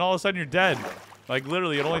 and all of a sudden you're dead. Like,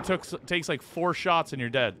 literally, it only takes like 4 shots and you're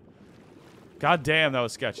dead. God damn, that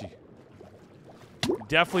was sketchy.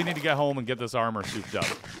 Definitely need to get home and get this armor souped up.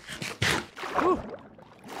 Whew.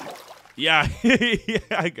 Yeah, yeah,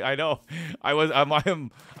 I know.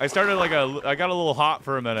 I started like I got a little hot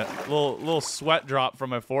for a minute. Little sweat drop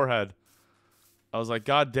from my forehead. I was like,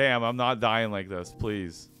 God damn, I'm not dying like this,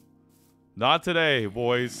 please. Not today,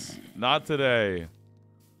 boys. Not today.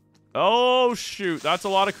 Oh, shoot. That's a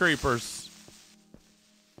lot of creepers.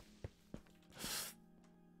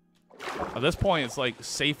 At this point, it's like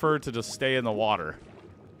safer to just stay in the water.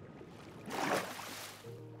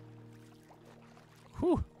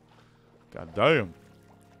 Whew. God damn.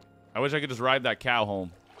 I wish I could just ride that cow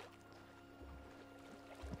home.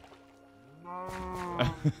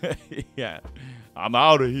 Yeah. I'm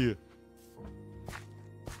out of here.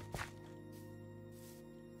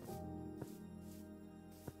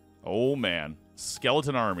 Oh, man.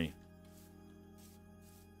 Skeleton army.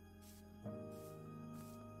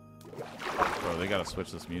 Bro, they gotta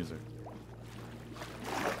switch this music.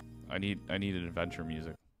 I need an adventure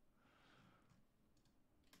music.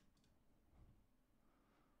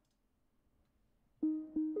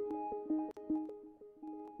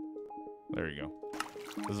 There you go.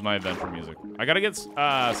 This is my adventure music. I gotta get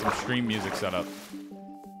some stream music set up.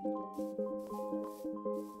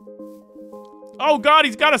 Oh God,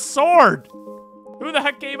 he's got a sword! Who the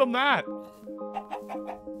heck gave him that?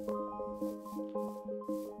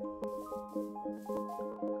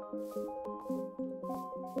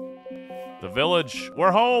 The village.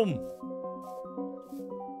 We're home!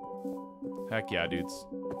 Heck yeah, dudes.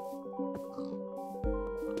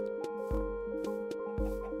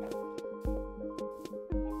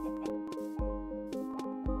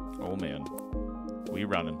 Oh man. We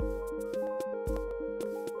running.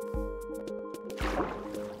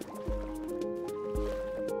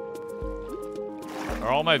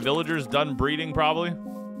 Are all my villagers done breeding, probably?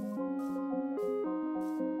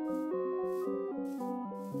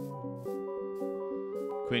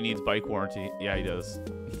 Queen needs bike warranty. Yeah, he does.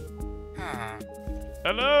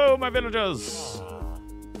 Hello, my villagers!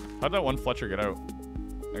 How'd that one Fletcher get out?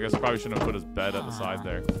 I guess I probably shouldn't have put his bed at the side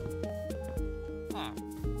there.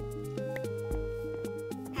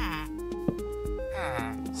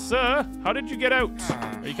 Sir, how did you get out?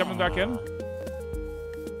 Are you coming back in?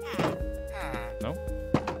 No?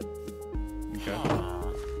 Okay.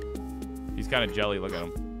 He's kind of jelly. Look at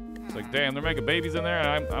him. It's like, damn, they're making babies in there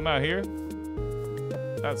and I'm out here?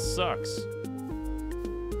 That sucks.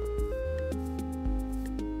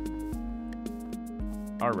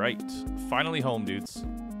 All right. Finally home, dudes.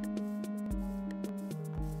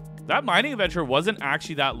 That mining adventure wasn't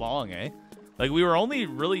actually that long, eh? Like, we were only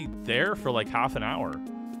really there for like half an hour.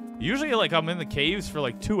 Usually, like, I'm in the caves for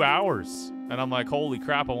like 2 hours. And I'm like, holy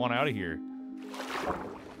crap, I want out of here.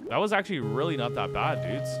 That was actually really not that bad,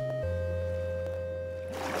 dudes.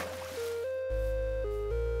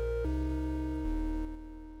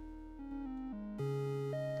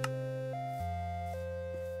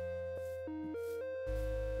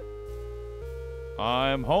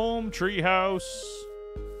 I'm home, treehouse.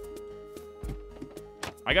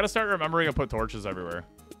 I gotta start remembering to put torches everywhere.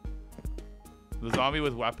 The zombie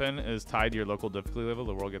with weapon is tied to your local difficulty level.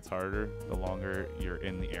 The world gets harder the longer you're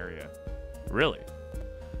in the area. Really?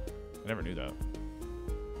 I never knew that.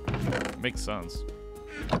 Makes sense.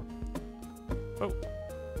 Oh.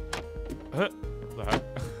 What the heck?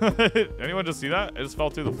 Anyone just see that? It just fell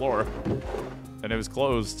through the floor. And it was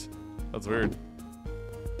closed. That's weird.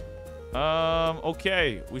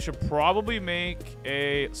 Okay. We should probably make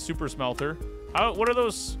a super smelter. What are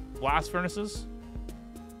those blast furnaces?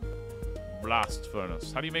 Blast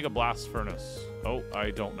furnace. How do you make a blast furnace? Oh, I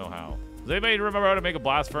don't know how. Does anybody remember how to make a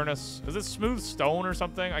blast furnace? Is it smooth stone or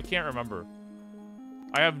something? I can't remember.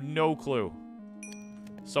 I have no clue.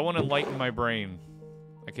 Someone enlighten my brain.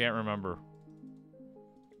 I can't remember.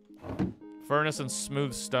 Furnace and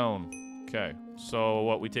smooth stone. Okay. So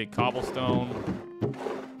what, we take cobblestone. I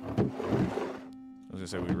was gonna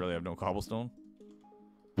say we really have no cobblestone.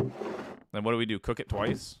 Then what do we do? Cook it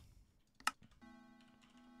twice?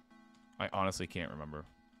 I honestly can't remember.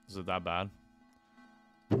 Is it that bad?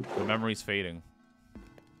 The memory's fading.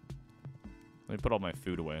 Let me put all my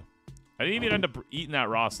food away. I didn't even end up eating that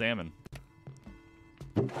raw salmon.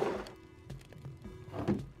 And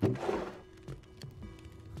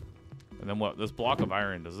then what? This block of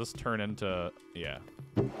iron, does this turn into... Yeah.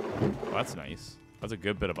 Well, that's nice. That's a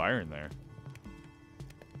good bit of iron there.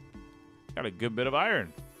 Got a good bit of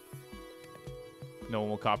iron. No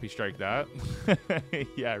one will copy strike that.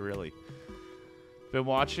 Yeah, really. Been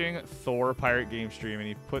watching Thor Pirate Game stream, and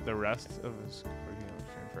he put the rest of his stream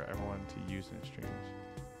for everyone to use in streams.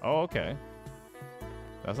 Oh, okay.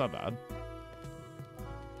 That's not bad.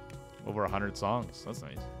 Over 100 songs. That's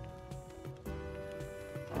nice.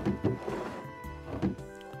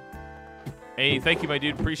 Hey, thank you, my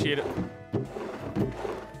dude. Appreciate it.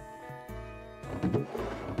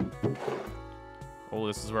 Oh,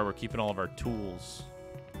 this is where we're keeping all of our tools.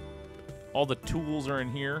 All the tools are in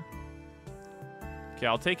here. Okay,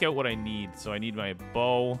 I'll take out what I need. So I need my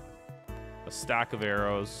bow, a stack of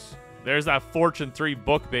arrows. There's that Fortune 3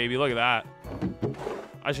 book, baby. Look at that.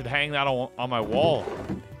 I should hang that on my wall.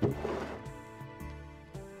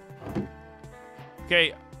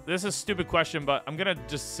 Okay, this is a stupid question, but I'm going to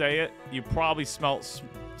just say it. You probably smelt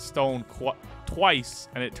stone twice,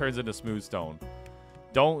 and it turns into smooth stone.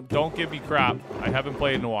 Don't give me crap. I haven't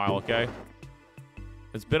played in a while, okay?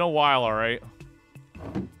 It's been a while, all right?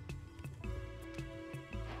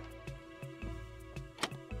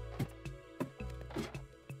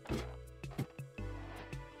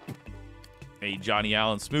 Hey, Johnny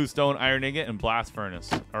Allen, smooth stone, iron ingot, and blast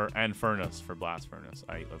furnace, and furnace for blast furnace.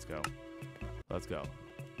 All right, let's go. Let's go.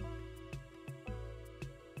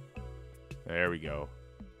 There we go.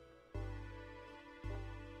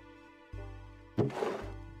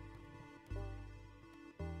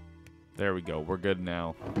 There we go. We're good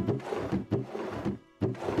now.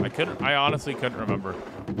 I honestly couldn't remember.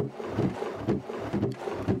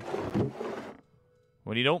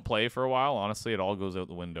 When you don't play for a while, honestly, it all goes out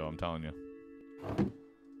the window, I'm telling you.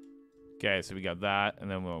 Okay, so we got that,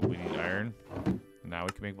 and then we need iron. Now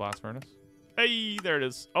we can make blast furnace. Hey, there it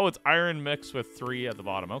is. Oh, it's iron mixed with 3 at the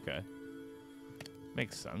bottom. Okay.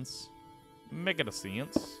 Makes sense. Make it a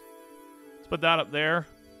sense. Let's put that up there.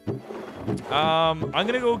 I'm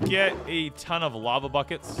gonna go get a ton of lava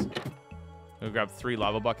buckets. We'll grab 3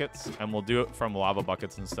 lava buckets, and we'll do it from lava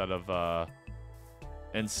buckets instead of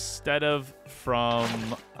instead of from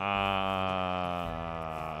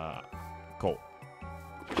coal.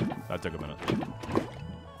 That took a minute.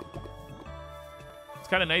 It's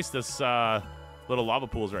kind of nice, this little lava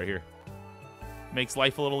pools right here. Makes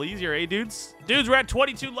life a little easier, eh, dudes? Dudes, we're at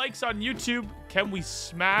 22 likes on YouTube. Can we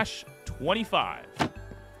smash 25?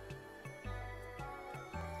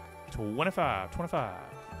 25.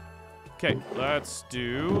 Okay, let's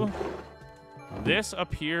do this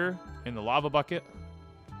up here in the lava bucket.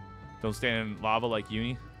 Don't stand in lava like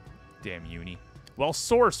Uni. Damn Uni. Well,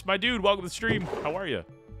 Source, my dude, welcome to the stream. How are you?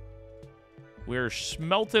 We're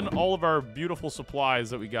smelting all of our beautiful supplies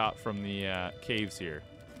that we got from the caves here.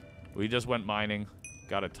 We just went mining.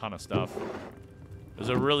 Got a ton of stuff. It was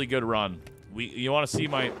a really good run. You want to see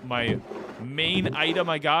my main item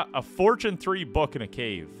I got? A Fortune 3 book in a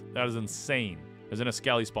cave. That is insane. It's in a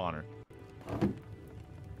Skelly spawner.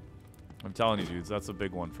 I'm telling you, dudes, that's a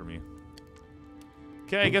big one for me.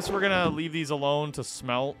 Okay, I guess we're going to leave these alone to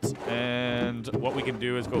smelt. And what we can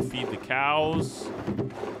do is go feed the cows.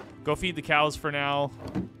 Go feed the cows for now.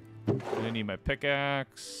 I'm going to need my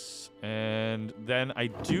pickaxe. And then I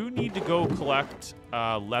do need to go collect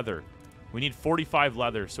leather. We need 45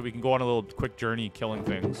 leather, so we can go on a little quick journey killing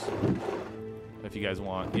things. If you guys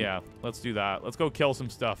want. Yeah, let's do that. Let's go kill some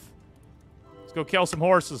stuff. Let's go kill some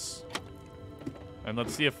horses. And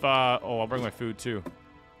let's see if... oh, I'll bring my food, too.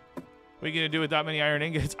 What are you going to do with that many iron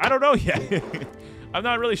ingots? I don't know yet. I'm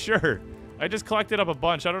not really sure. I just collected up a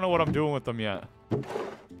bunch. I don't know what I'm doing with them yet.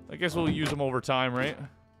 I guess we'll use them over time, right?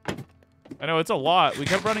 I know, it's a lot. We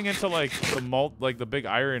kept running into, like, the big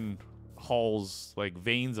iron hulls, like,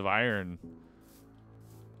 veins of iron.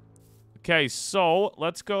 Okay, so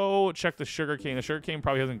let's go check the sugarcane. The sugarcane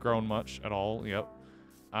probably hasn't grown much at all. Yep.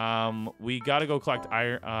 We got to go collect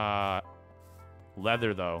iron,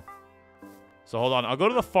 leather, though. So hold on. I'll go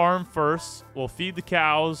to the farm first. We'll feed the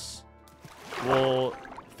cows. We'll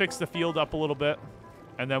fix the field up a little bit.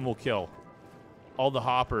 And then we'll kill all the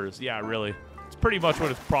hoppers. Yeah, really. It's pretty much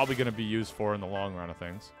what it's probably going to be used for in the long run of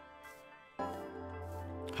things.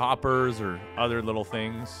 Hoppers or other little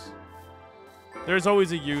things. There's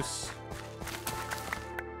always a use.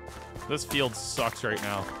 This field sucks right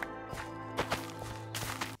now.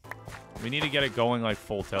 We need to get it going like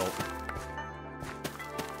full tilt.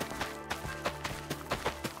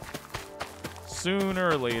 Sooner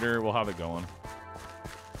or later, we'll have it going.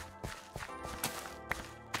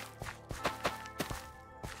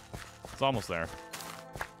 It's almost there.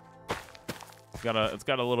 It's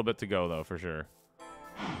got a little bit to go though, for sure.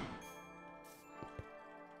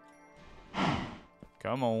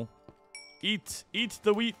 Come on. Eat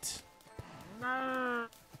the wheat.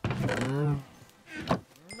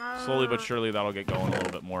 Slowly but surely that'll get going a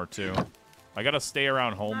little bit more too. I gotta stay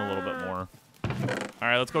around home a little bit more.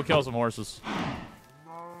 Alright, let's go kill some horses.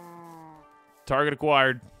 Target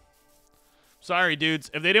acquired. Sorry, dudes.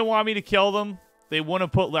 If they didn't want me to kill them, they wouldn't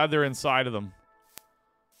have put leather inside of them.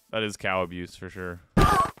 That is cow abuse for sure.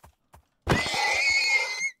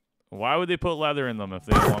 Why would they put leather in them if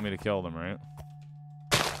they didn't want me to kill them, right?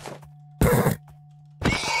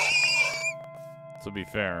 To be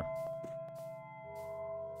fair.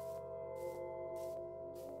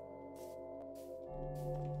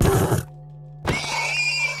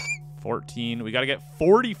 $14. We gotta get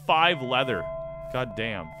 45 leather. God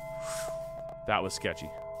damn. That was sketchy.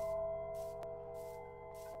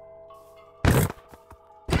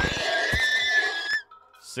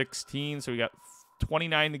 $16, so we got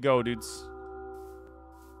 29 to go, dudes.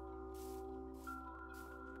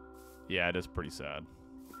 Yeah, it is pretty sad.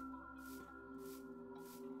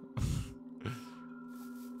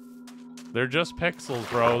 They're just pixels,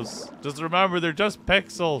 bros. Just remember, they're just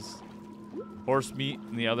pixels. Horse meat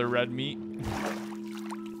and the other red meat.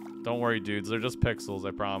 Don't worry, dudes. They're just pixels,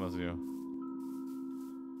 I promise you.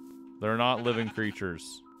 They're not living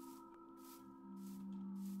creatures.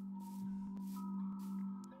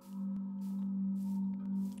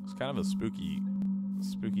 It's kind of a spooky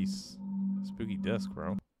disc,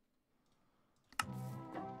 bro.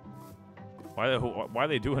 Why are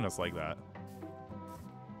they doing us like that?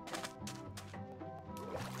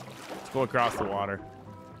 Let's go across the water.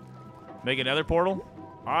 Make another portal?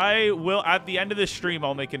 I will, at the end of this stream,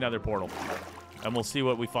 I'll make another portal. And we'll see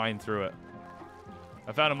what we find through it.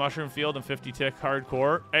 I found a mushroom field and 50 tick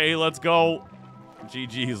hardcore. Hey, let's go.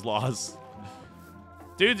 GG's laws.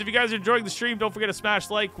 Dudes, if you guys are enjoying the stream, don't forget to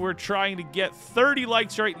smash like. We're trying to get 30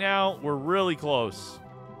 likes right now. We're really close.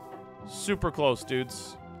 Super close,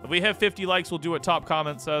 dudes. If we hit 50 likes, we'll do what top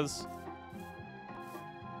comment says.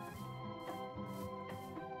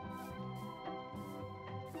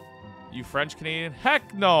 You French Canadian?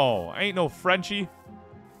 Heck no. I ain't no Frenchie.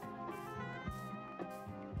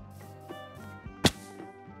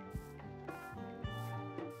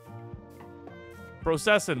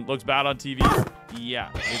 Processing looks bad on TV. Yeah,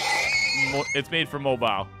 it's made for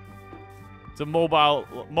mobile. It's a mobile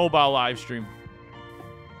live stream.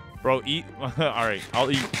 Bro, eat. All right,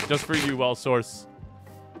 I'll eat just for you, Well Source.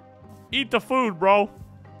 Eat the food, bro.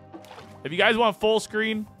 If you guys want full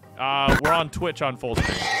screen, we're on Twitch on full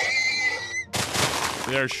screen.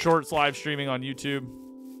 There's shorts live streaming on YouTube.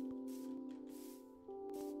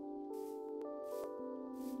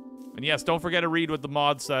 And yes, don't forget to read what the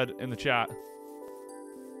mod said in the chat.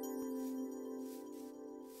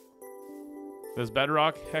 Does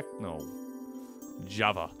Bedrock? Heck no.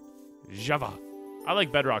 Java. I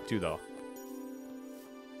like Bedrock too, though.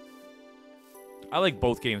 I like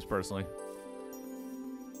both games personally.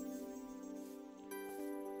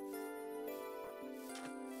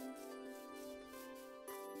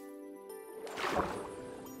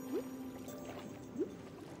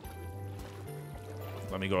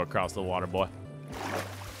 Let me go across the water, boy.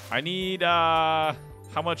 I need, how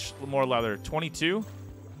much more leather? 22?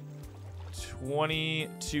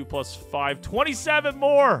 22 plus 5. 27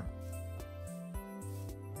 more!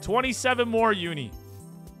 27 more, Uni.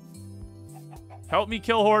 Help me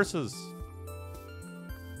kill horses.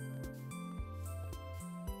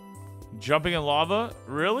 Jumping in lava?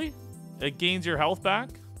 Really? It gains your health back?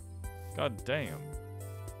 God damn.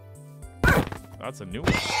 That's a new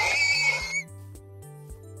one.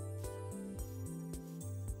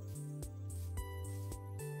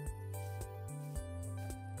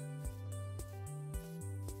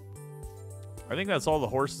 I think that's all the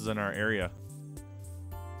horses in our area.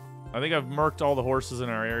 I think I've murked all the horses in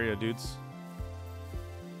our area, dudes.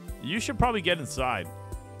 You should probably get inside.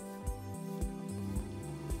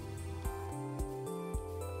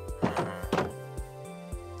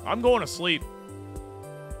 I'm going to sleep.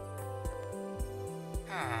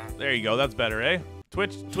 There you go. That's better, eh?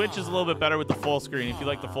 Twitch is a little bit better with the full screen. If you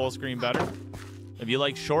like the full screen better. If you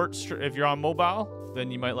like shorts, if you're on mobile, then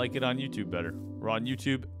you might like it on YouTube better. We're on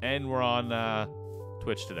YouTube and we're on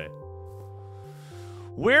Twitch today.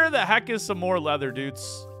 Where the heck is some more leather,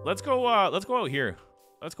 dudes? Let's go out here.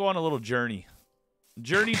 Let's go on a little journey.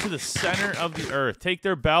 Journey to the center of the earth. Take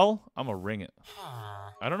their bell. I'm gonna ring it.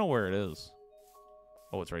 I don't know where it is.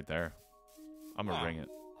 Oh, it's right there. I'm gonna ring it.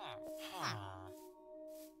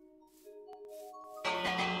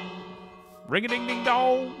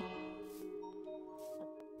 Ring-a-ding-ding-dong.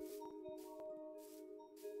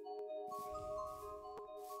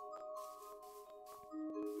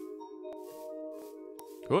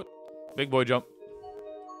 Good. Big boy jump.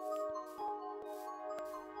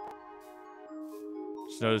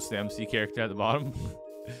 Just notice the MC character at the bottom.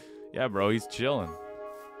 Yeah, bro, he's chilling.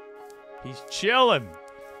 He's chilling.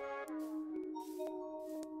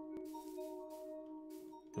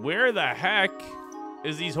 Where the heck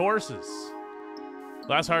is these horses?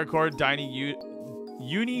 Last hardcore,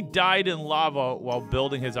 Uni died in lava while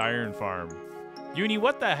building his iron farm. Uni,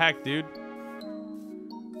 what the heck, dude?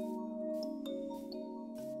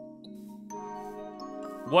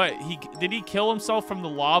 What? Did he kill himself from the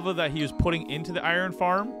lava that he was putting into the iron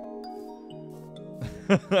farm?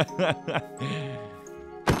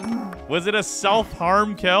 Was it a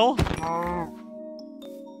self-harm kill?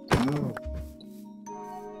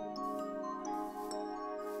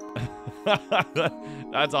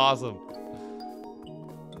 That's awesome.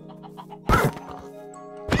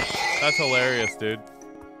 That's hilarious, dude.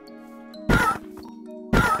 That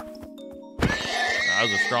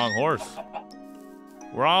was a strong horse.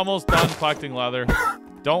 We're almost done collecting leather.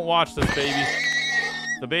 Don't watch this, baby.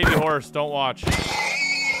 The baby horse, don't watch.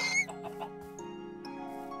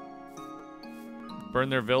 Burn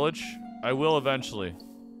their village? I will eventually.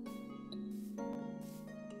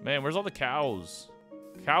 Man, where's all the cows?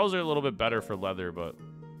 Cows are a little bit better for leather, but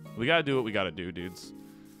we gotta do what we gotta do, dudes.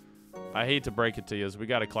 I hate to break it to you, we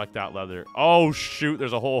gotta collect that leather. Oh, shoot,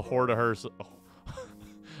 there's a whole horde of horses.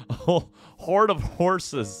 A whole horde of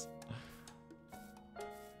horses.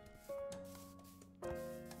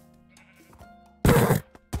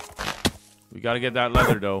 We gotta get that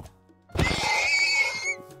leather, though.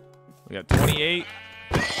 We got 28,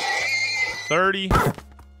 30,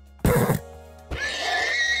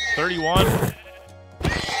 31.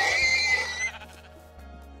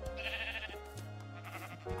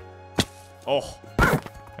 Oh,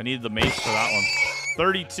 I needed the mace for that one.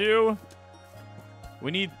 32.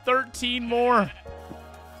 We need 13 more.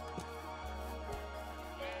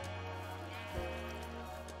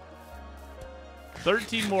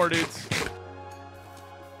 $13 more, dudes.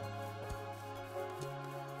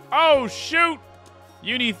 Oh, shoot.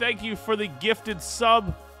 Uni, thank you for the gifted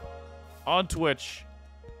sub on Twitch.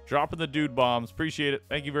 Dropping the dude bombs. Appreciate it.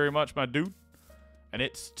 Thank you very much, my dude. And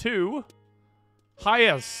it's to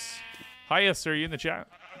Hias. Hias, are you in the chat?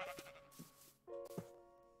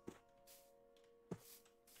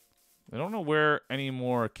 I don't know where any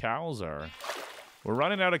more cows are. We're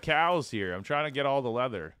running out of cows here. I'm trying to get all the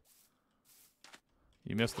leather.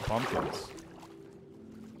 You missed the pumpkins.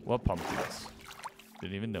 What pumpkins?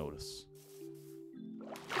 Didn't even notice.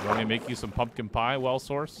 You want me to make you some pumpkin pie, well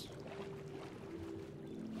source?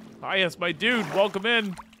 Hi, yes, my dude. Welcome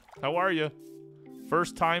in. How are you?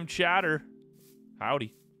 First time chatter.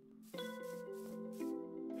 Howdy.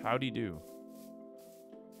 Howdy do.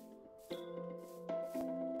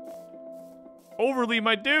 Overly,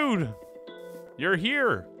 my dude. You're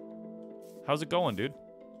here. How's it going, dude?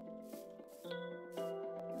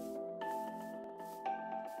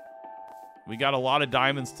 We got a lot of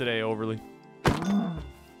diamonds today, Overly. I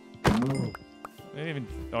didn't even...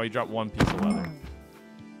 Oh, he dropped one piece of leather.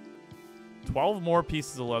 12 more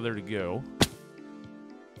pieces of leather to go.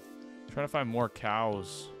 Trying to find more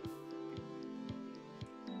cows.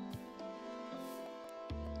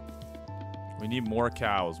 We need more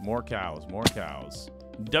cows, more cows, more cows.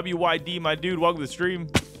 WYD, my dude, welcome to the stream.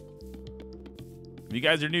 If you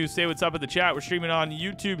guys are new, say what's up in the chat. We're streaming on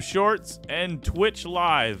YouTube Shorts and Twitch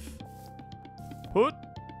Live. Put.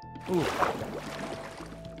 Ooh.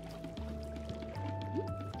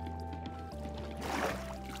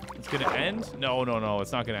 It's gonna end? No, no, no.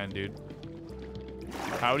 It's not gonna end, dude.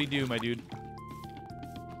 Howdy do, my dude.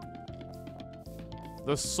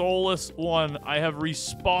 The soulless one. I have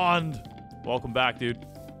respawned. Welcome back, dude.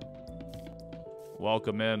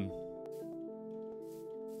 Welcome in.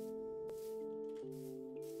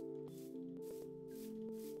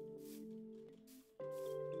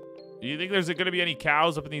 Do you think there's going to be any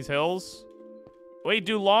cows up in these hills? Wait,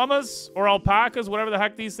 do llamas or alpacas, whatever the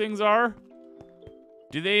heck these things are,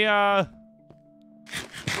 do they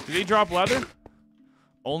drop leather?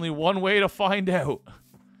 Only one way to find out.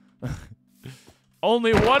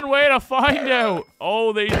 Only one way to find out.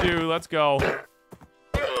 Oh, they do. Let's go.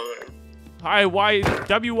 Hi,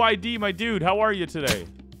 WYD, my dude. How are you today?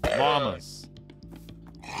 Llamas.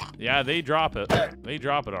 Yeah, they drop it. They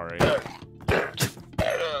drop it all right.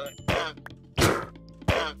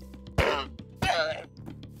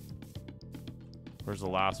 Where's the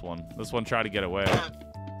last one? This one tried to get away.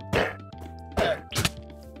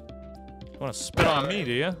 You want to spit on me,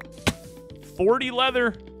 do you? 40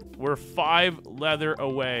 leather. We're 5 leather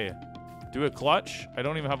away. Do a clutch. I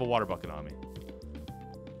don't even have a water bucket on me.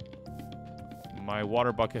 My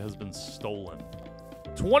water bucket has been stolen.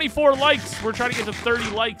 24 likes. We're trying to get to 30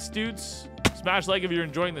 likes, dudes. Smash like if you're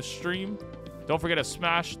enjoying the stream. Don't forget to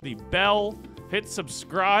smash the bell. Hit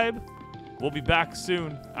subscribe. We'll be back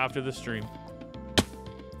soon after the stream.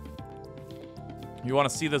 You want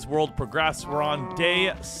to see this world progress? We're on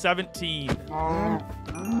day 17.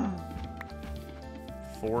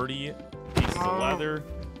 40 pieces of leather.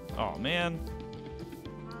 Oh, man.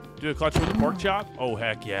 Do a clutch with a pork chop? Oh,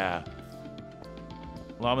 heck yeah.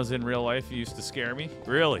 Llamas in real life used to scare me.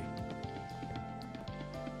 Really?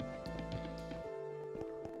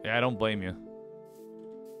 Yeah, I don't blame you.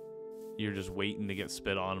 You're just waiting to get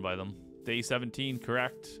spit on by them. Day 17,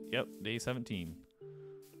 correct? Yep, day 17.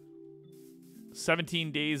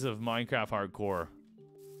 17 days of Minecraft hardcore.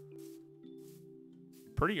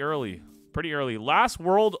 Pretty early. Pretty early. Last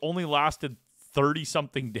world only lasted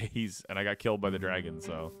 30-something days, and I got killed by the dragon,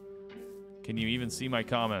 so... Can you even see my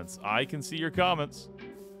comments? I can see your comments.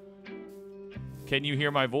 Can you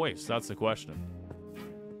hear my voice? That's the question.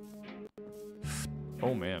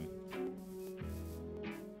 Oh, man.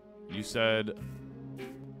 You said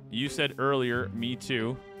earlier, me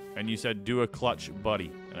too, and you said do a clutch,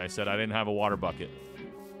 buddy. And I said I didn't have a water bucket.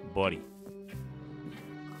 Buddy.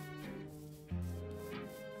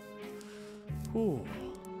 Whew.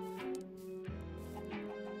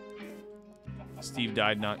 Steve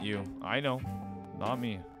died, not you. I know. Not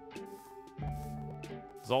me.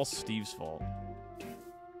 It's all Steve's fault.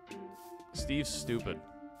 Steve's stupid.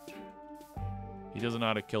 He doesn't know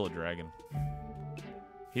how to kill a dragon.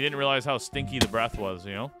 He didn't realize how stinky the breath was,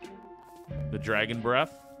 you know? The dragon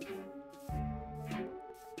breath.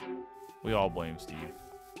 We all blame Steve.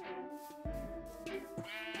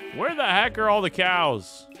 Where the heck are all the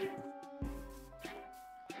cows?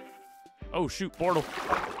 Oh, shoot. Portal.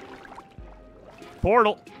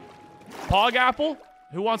 Portal. Pog apple?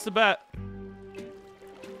 Who wants to bet?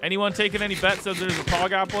 Anyone taking any bets that there's a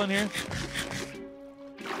pog apple in here?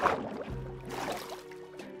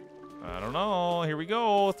 I don't know. Here we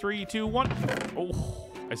go. 3, 2, 1.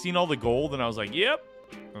 Oh, I seen all the gold and I was like, yep.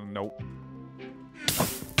 Nope.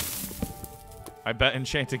 I bet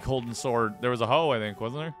enchanted golden sword. There was a hoe, I think,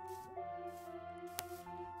 wasn't there?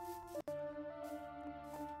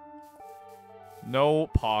 No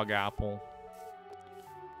Pog Apple.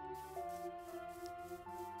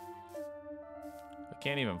 I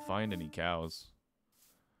can't even find any cows.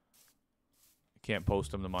 I can't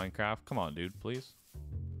post them to Minecraft. Come on, dude, please.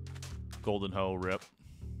 Golden Hoe, rip.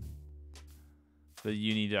 The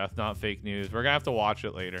Unideath, not fake news. We're gonna have to watch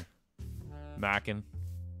it later. Mackin.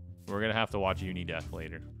 We're gonna have to watch Unideath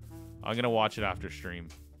later. I'm gonna watch it after stream.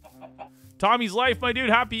 Tommy's Life, my dude.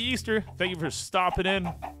 Happy Easter. Thank you for stopping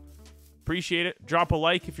in. Appreciate it. Drop a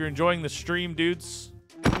like if you're enjoying the stream, dudes.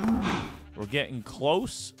 We're getting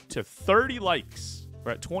close to 30 likes.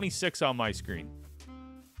 We're at 26 on my screen.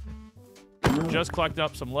 Just collecting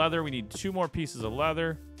up some leather. We need 2 more pieces of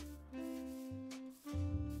leather.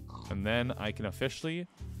 And then I can officially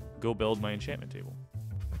go build my enchantment table.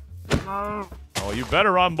 Oh, you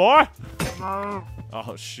better run, boy!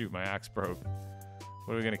 Oh, shoot, my axe broke.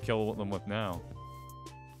 What are we going to kill them with now?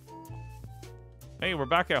 Hey, we're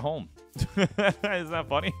back at home. Isn't that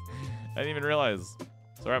funny? I didn't even realize.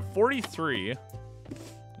 So we're at 43.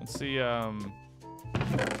 Let's see,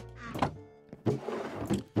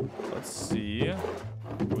 let's see.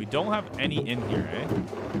 We don't have any in here, eh?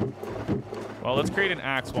 Well, let's create an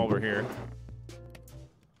axe while we're here.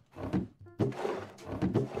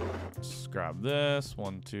 Let's grab this.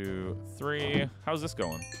 1, 2, 3. How's this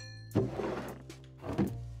going?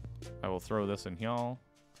 I will throw this in here.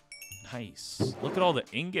 Nice. Look at all the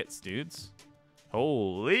ingots, dudes.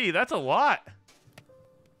 Holy, that's a lot.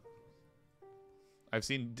 I've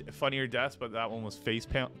seen funnier deaths, but that one was face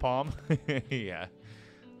palm. Yeah,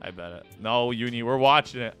 I bet it. No, Uni, we're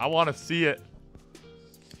watching it. I want to see it.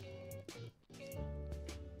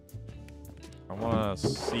 I want to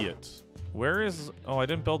see it. Where is... Oh, I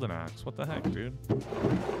didn't build an axe. What the heck, dude?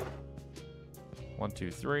 1,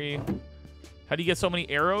 2, 3. How do you get so many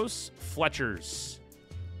arrows? Fletchers.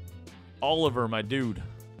 Oliver, my dude.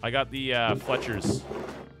 I got the Fletchers.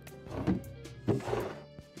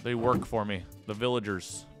 They work for me. The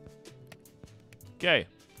villagers. Okay.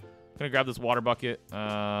 I'm going to grab this water bucket.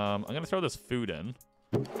 I'm going to throw this food in.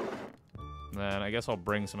 And then I guess I'll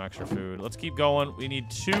bring some extra food. Let's keep going. We need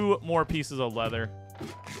 2 more pieces of leather.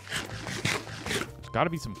 There's got to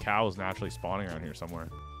be some cows naturally spawning around here somewhere.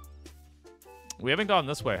 We haven't gone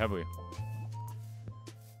this way, have we?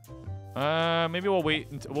 Maybe we'll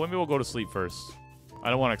wait until... Well, maybe we'll go to sleep first. I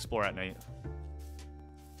don't want to explore at night.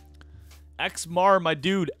 Xmar, my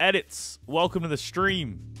dude, edits. Welcome to the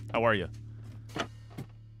stream. How are you?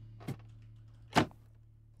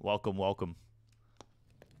 Welcome, welcome.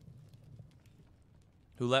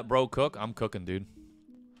 Who let bro cook? I'm cooking, dude.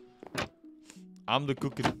 I'm the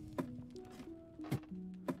cooking.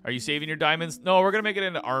 Are you saving your diamonds? No, we're going to make it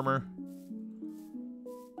into armor.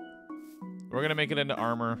 We're going to make it into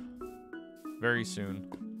armor very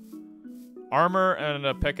soon. Armor and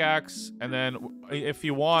a pickaxe. And then, if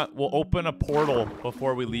you want, we'll open a portal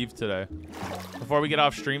before we leave today. Before we get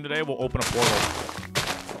off stream today, we'll open a portal.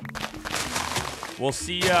 We'll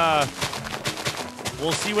see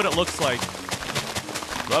what it looks like.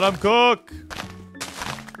 Let him cook!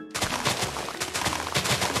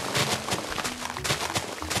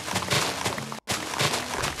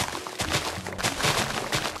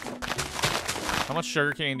 How much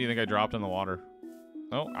sugarcane do you think I dropped in the water?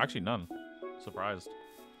 Oh, actually none. Surprised.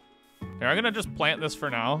 Here, I'm gonna just plant this for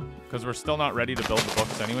now, because we're still not ready to build the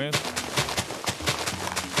books anyways.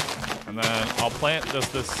 And then I'll plant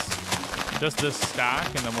just this stack,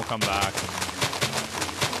 and then we'll come back.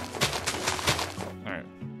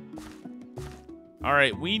 All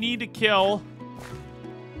right, we need to kill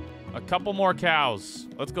a couple more cows.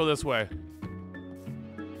 Let's go this way.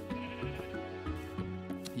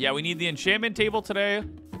 Yeah, we need the enchantment table today.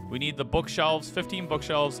 We need the bookshelves, 15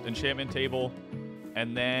 bookshelves, enchantment table.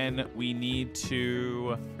 And then we need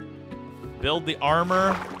to build the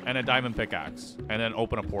armor and a diamond pickaxe. And then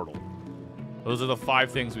open a portal. Those are the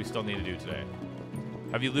 5 things we still need to do today.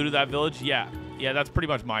 Have you looted that village? Yeah. Yeah, that's pretty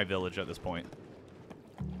much my village at this point.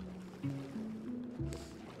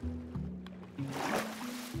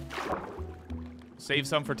 Save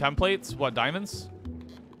some for templates. What, diamonds?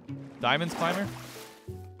 Diamonds, Climber?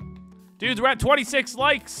 Dudes, we're at 26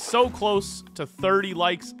 likes. So close to 30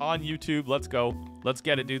 likes on YouTube. Let's go. Let's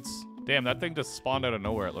get it, dudes. Damn, that thing just spawned out of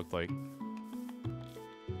nowhere, it looked like.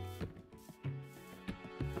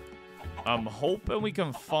 I'm hoping we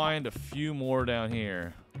can find a few more down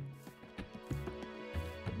here.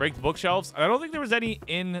 Break the bookshelves. I don't think there was any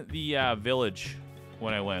in the village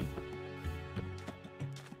when I went.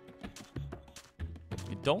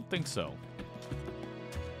 I don't think so.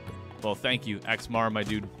 Well, thank you, Xmar, my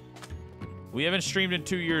dude. We haven't streamed in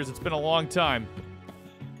 2 years. It's been a long time.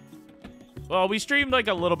 Well, we streamed like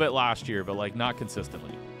a little bit last year, but like not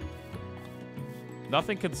consistently.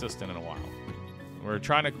 Nothing consistent in a while. We're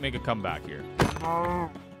trying to make a comeback here.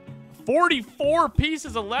 44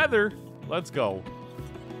 pieces of leather. Let's go.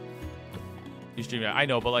 You stream it. I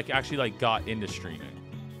know, but like actually like got into streaming.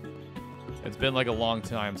 It's been like a long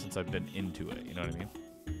time since I've been into it. You know what I mean?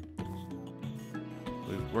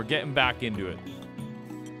 We're getting back into it.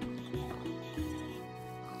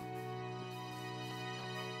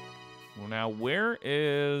 Well, now where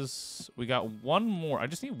is... We got one more. I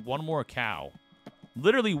just need one more cow.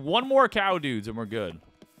 Literally one more cow, dudes, and we're good.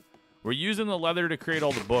 We're using the leather to create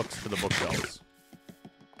all the books for the bookshelves.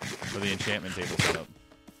 For the enchantment table setup.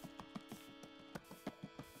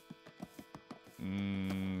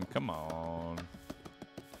 Come on.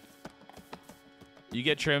 You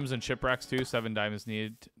get trims and shipwrecks too. 7 diamonds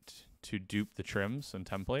needed to dupe the trims and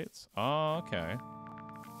templates. Oh, okay.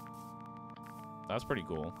 That's pretty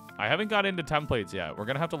cool. I haven't got into templates yet. We're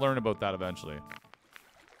going to have to learn about that eventually.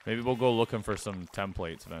 Maybe we'll go looking for some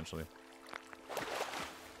templates eventually.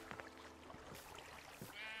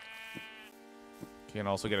 You can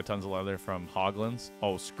also get a tons of leather from hoglins.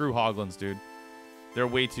 Oh, screw hoglins, dude. They're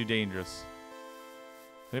way too dangerous.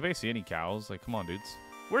 Anybody see any cows? Like, come on, dudes.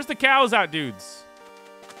 Where's the cows at, dudes?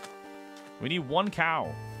 We need one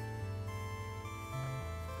cow.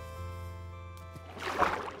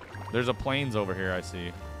 There's a plains over here, I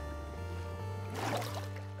see.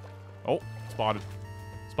 Oh, spotted.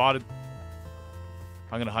 Spotted.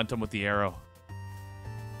 I'm gonna hunt him with the arrow.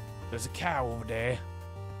 There's a cow over there.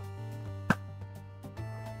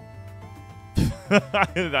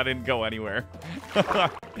 That didn't go anywhere.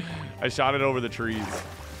 I shot it over the trees.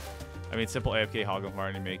 I mean, simple AFK hoglin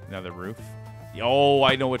farm to make another roof. Oh,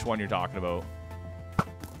 I know which one you're talking about.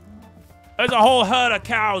 There's a whole herd of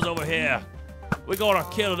cows over here. We gotta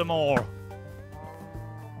kill them all.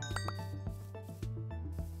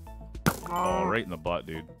 Oh, right in the butt,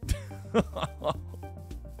 dude.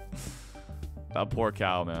 That poor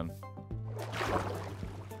cow, man.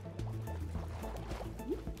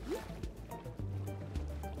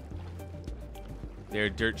 They're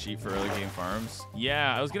dirt cheap for early game farms.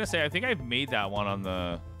 Yeah, I was gonna say I think I've made that one on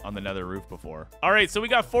the nether roof before. All right, so we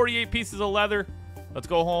got 48 pieces of leather. Let's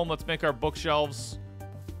go home. Let's make our bookshelves,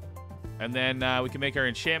 and then we can make our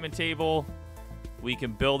enchantment table. We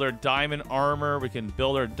can build our diamond armor. We can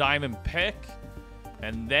build our diamond pick,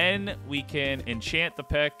 and then we can enchant the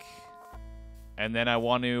pick. And then I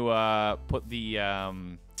want to put the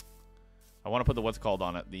what's it called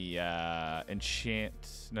on it? The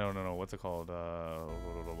enchant. No. What's it called?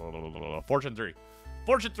 Fortune 3.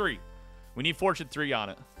 Fortune 3. We need Fortune 3 on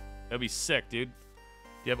it. That'd be sick, dude.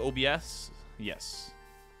 Do you have OBS? Yes.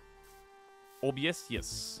 OBS?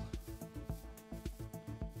 Yes.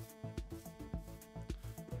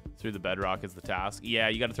 Through the bedrock is the task. Yeah,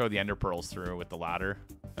 you got to throw the ender pearls through with the ladder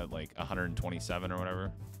at like 127 or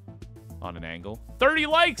whatever on an angle. 30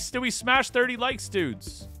 likes! Did we smash 30 likes,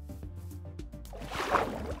 dudes?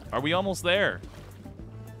 Are we almost there?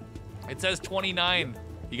 It says 29.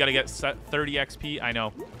 You got to get 30 XP. I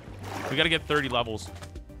know. We got to get 30 levels.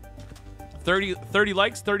 30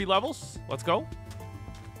 likes, 30 levels. Let's go.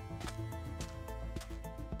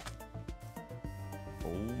 Oh,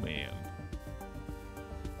 man.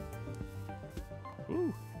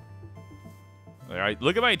 Ooh. All right,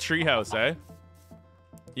 look at my tree house, eh?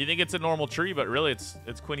 You think it's a normal tree, but really it's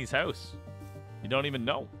Quinny's house. You don't even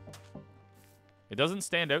know. It doesn't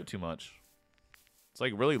stand out too much. It's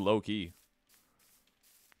like really low key.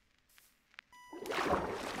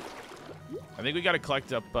 I think we got to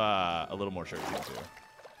collect up a little more sugar too.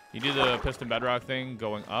 You do the piston bedrock thing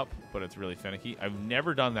going up, but it's really finicky. I've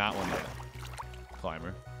never done that one yet.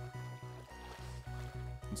 Climber.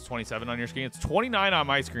 It's 27 on your screen. It's 29 on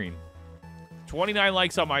my screen. 29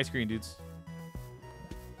 likes on my screen, dudes.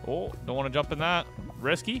 Oh, don't want to jump in that.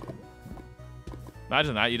 Risky.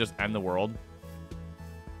 Imagine that. You just end the world.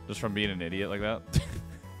 Just from being an idiot like that.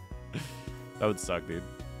 That would suck, dude.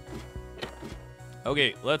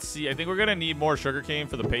 Okay, let's see. I think we're going to need more sugarcane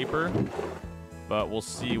for the paper. But we'll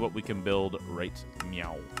see what we can build right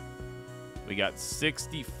meow. We got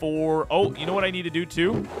 64. Oh, you know what I need to do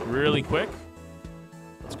too? Really quick.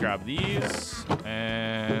 Let's grab these.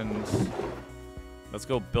 And let's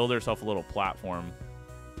go build ourselves a little platform.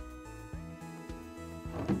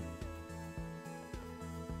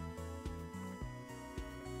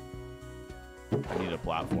 I need a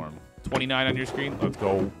platform. 29 on your screen. Let's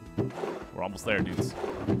go. We're almost there, dudes.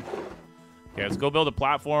 Okay, let's go build a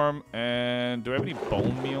platform. And do I have any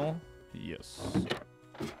bone meal? Yes.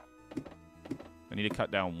 I need to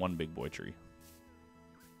cut down one big boy tree.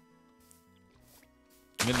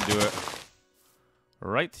 I'm gonna do it.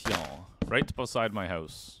 Right here. Right beside my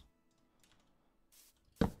house.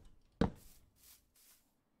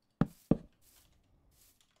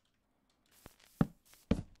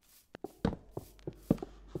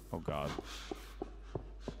 Oh god.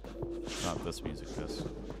 Not this music, this.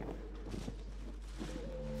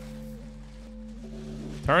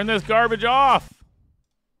 Turn this garbage off!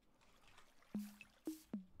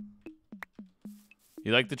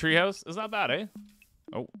 You like the treehouse? It's not bad, eh?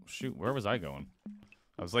 Oh, shoot. Where was I going?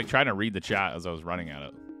 I was like trying to read the chat as I was running at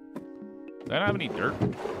it. Did I not have any dirt?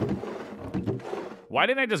 Why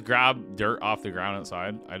didn't I just grab dirt off the ground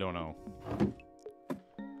outside? I don't know.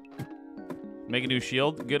 Make a new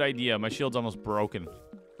shield? Good idea. My shield's almost broken.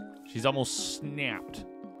 She's almost snapped.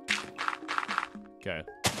 Okay.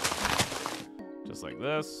 Just like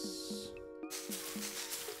this.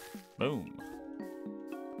 Boom.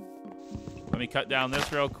 Let me cut down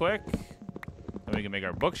this real quick. Then we can make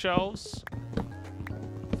our bookshelves.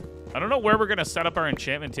 I don't know where we're going to set up our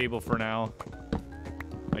enchantment table for now.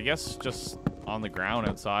 I guess just on the ground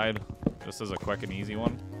outside. Just as a quick and easy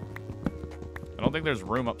one. I don't think there's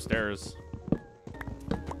room upstairs.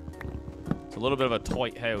 It's a little bit of a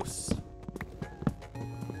tight house.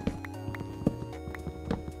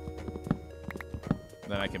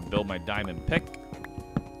 Then I can build my diamond pick.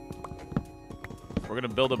 We're going to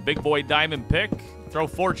build a big boy diamond pick. Throw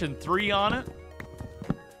Fortune 3 on it.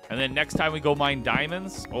 And then next time we go mine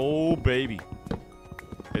diamonds, oh, baby.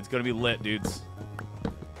 It's going to be lit, dudes.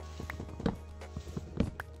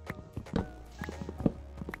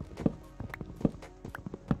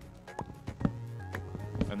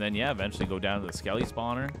 And then, yeah, eventually go down to the skelly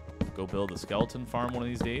spawner. Go build a skeleton farm one of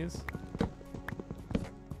these days.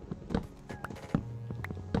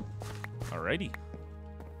 Alrighty.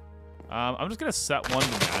 I'm just going to set one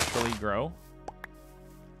to naturally grow.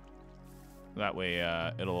 That way,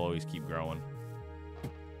 it'll always keep growing.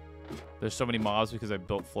 There's so many mobs because I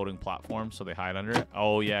built floating platforms, so they hide under it.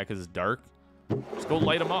 Oh, yeah, because it's dark. Just go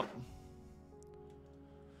light them up.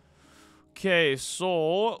 Okay,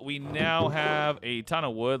 so we now have a ton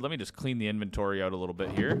of wood. Let me just clean the inventory out a little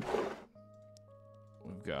bit here.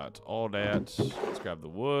 We've got all that. Let's grab the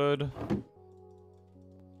wood.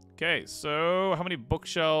 Okay, so how many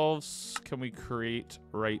bookshelves can we create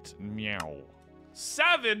right now?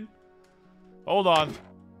 7? Hold on.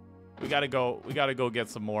 We gotta go. We gotta go get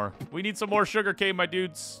some more. We need some more sugarcane, my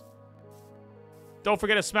dudes. Don't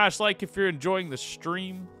forget to smash like if you're enjoying the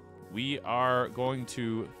stream. We are going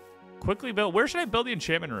to quickly build. Where should I build the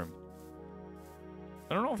enchantment room?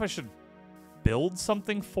 I don't know if I should build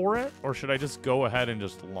something for it, or should I just go ahead and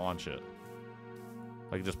just launch it?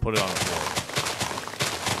 Like, just put it on the floor.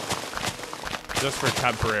 Just for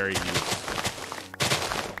temporary use.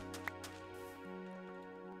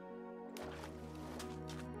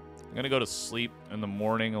 I'm gonna go to sleep in the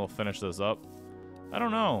morning and we'll finish this up. I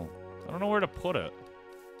don't know. I don't know where to put it.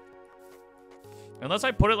 Unless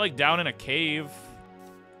I put it, like, down in a cave.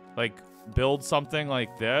 Like, build something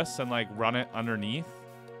like this and, like, run it underneath.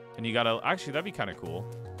 And you gotta... Actually, that'd be kind of cool.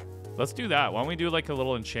 Let's do that. Why don't we do, like, a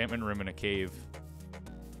little enchantment room in a cave?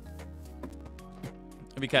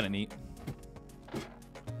 It'd be kind of neat.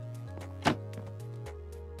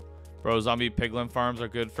 Bro, zombie piglin farms are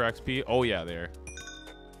good for XP. Oh, yeah, they are.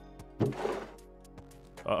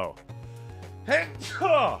 Uh-oh.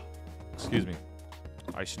 Excuse me.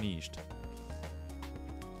 I sneezed.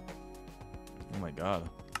 Oh, my God.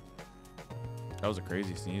 That was a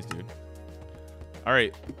crazy sneeze, dude. All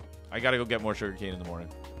right. I got to go get more sugarcane in the morning.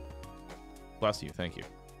 Bless you. Thank you.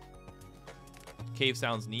 Cave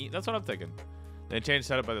sounds neat. That's what I'm thinking. They changed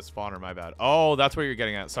setup by the spawner. My bad. Oh, that's what you're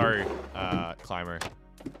getting at. Sorry, Climber.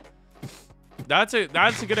 That's a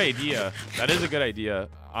good idea. That is a good idea.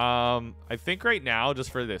 I think right now,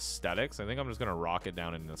 just for the aesthetics, I think I'm just gonna rock it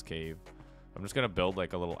down in this cave. I'm just gonna build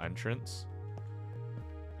like a little entrance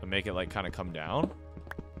and make it like kind of come down.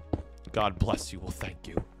 God bless you. Well, thank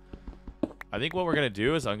you. I think what we're gonna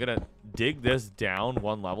do is I'm gonna dig this down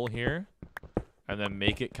one level here and then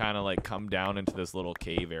make it kind of like come down into this little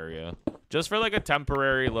cave area, just for like a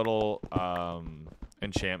temporary little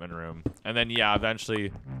enchantment room. And then, yeah,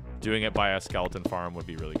 eventually doing it by a skeleton farm would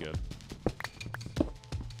be really good.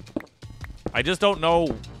 I just don't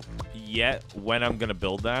know yet when I'm going to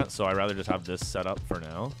build that, so I'd rather just have this set up for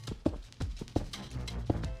now.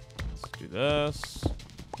 Let's do this.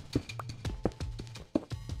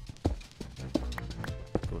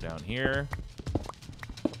 Go down here.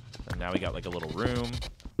 And now we got like a little room.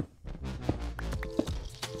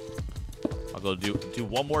 I'll go do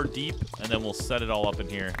one more deep, and then we'll set it all up in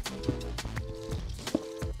here.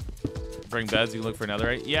 Bring beds, you can look for another,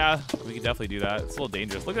 right? Yeah, we can definitely do that. It's a little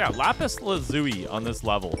dangerous. Look at that. Lapis Lazuli on this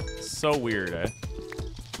level. So weird, eh?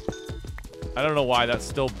 I don't know why that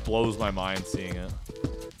still blows my mind seeing it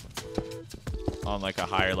on like a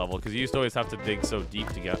higher level, because you used to always have to dig so deep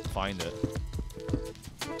to find it.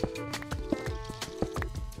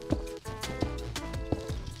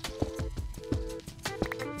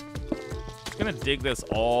 Just gonna dig this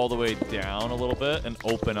all the way down a little bit and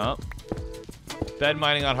open up. Bed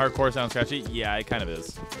mining on hardcore sounds sketchy. Yeah, it kind of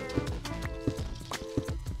is.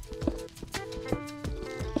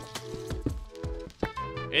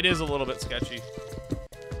 It is a little bit sketchy.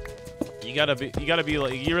 You gotta be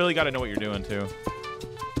like, you really gotta know what you're doing too.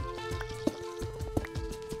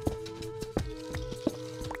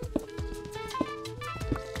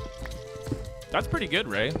 That's pretty good,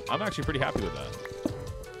 Ray. I'm actually pretty happy with that.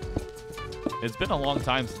 It's been a long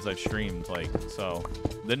time since I've streamed, like, so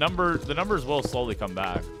the numbers will slowly come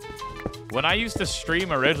back. When I used to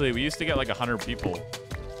stream originally, we used to get like 100 people,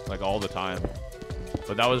 like all the time.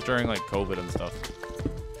 But that was during like COVID and stuff.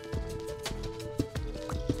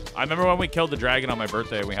 I remember when we killed the dragon on my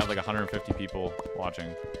birthday, and we had like 150 people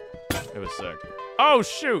watching. It was sick. Oh,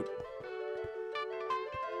 shoot!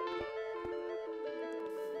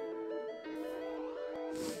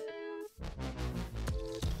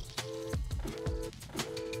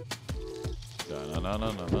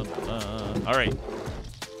 All right.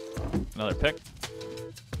 Another pick.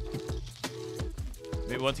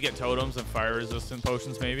 Maybe once you get totems and fire-resistant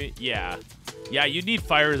potions, maybe? Yeah. Yeah, you need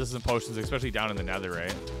fire-resistant potions, especially down in the nether,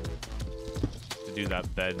 right? To do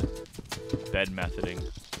that bed methoding.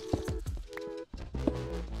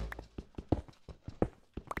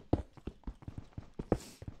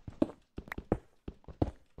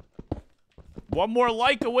 One more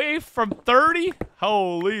like away from 30?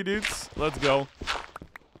 Holy dudes. Let's go.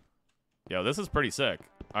 Yo, this is pretty sick.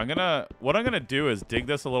 What I'm gonna do is dig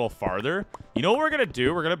this a little farther. You know what we're gonna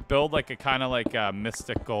do? We're gonna build like a kind of like a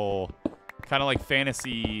mystical, kind of like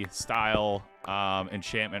fantasy style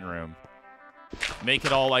enchantment room. Make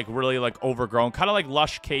it all like really like overgrown, kind of like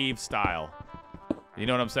lush cave style. You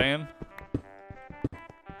know what I'm saying?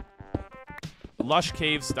 Lush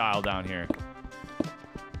cave style down here.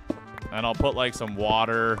 And I'll put like some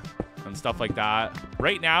water and stuff like that.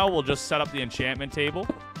 Right now, we'll just set up the enchantment table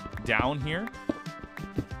down here.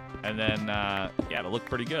 And then, yeah, it'll look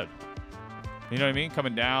pretty good. You know what I mean?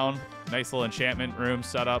 Coming down, nice little enchantment room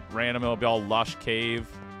set up. Random, it'll be all lush cave.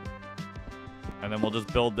 And then we'll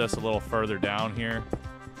just build this a little further down here.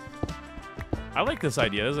 I like this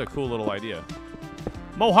idea. This is a cool little idea.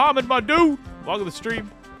 Mohammed, my dude! Welcome to the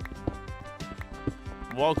stream.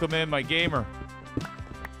 Welcome in, my gamer.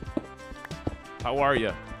 How are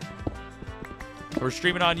you? We're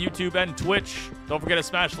streaming on YouTube and Twitch. Don't forget to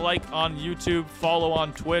smash like on YouTube, follow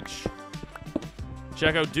on Twitch.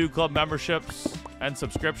 Check out Dude Club memberships and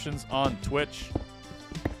subscriptions on Twitch.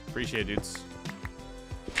 Appreciate it, dudes.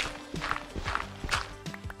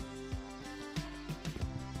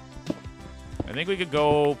 I think we could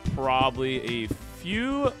go probably a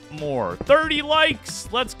few more. 30 likes!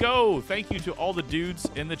 Let's go! Thank you to all the dudes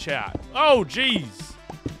in the chat. Oh, jeez!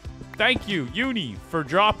 Thank you, Uni, for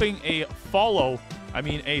dropping a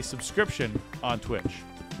a subscription on Twitch.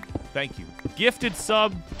 Thank you. Gifted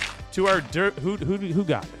sub to our who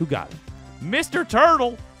got it? Mr.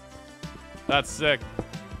 Turtle. That's sick.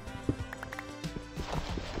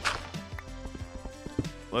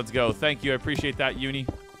 Let's go. Thank you. I appreciate that, Uni.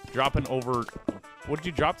 Dropping over. What did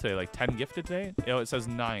you drop today? Like 10 gifted today? Oh, it says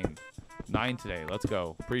 9. 9 today. Let's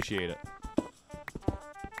go. Appreciate it.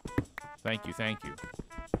 Thank you. Thank you.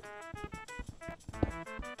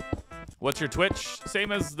 What's your Twitch?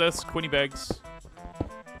 Same as this, Quinny Begs.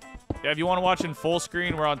 Yeah, if you want to watch in full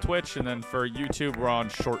screen, we're on Twitch, and then for YouTube, we're on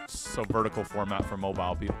shorts, so vertical format for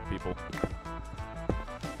mobile people.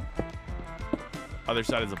 Other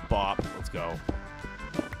side is a bop. Let's go.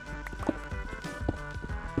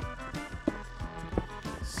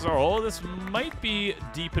 So, this might be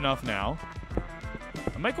deep enough now.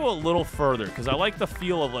 I might go a little further, because I like the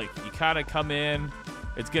feel of, like, you kind of come in.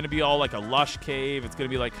 It's going to be all like a lush cave. It's going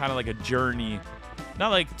to be like kind of like a journey. Not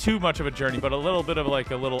like too much of a journey, but a little bit of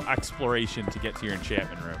like a little exploration to get to your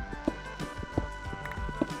enchantment room.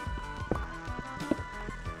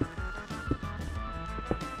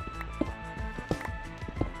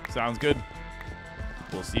 Sounds good.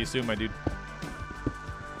 We'll see you soon, my dude.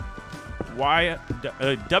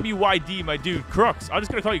 WYD, my dude. Crooks. I'm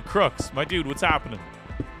just going to call you Crooks. My dude, what's happening?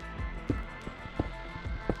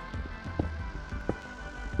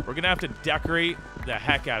 We're going to have to decorate the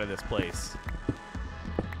heck out of this place.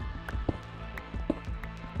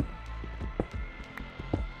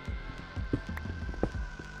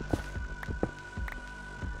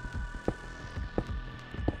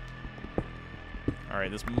 All right,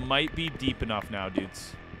 this might be deep enough now,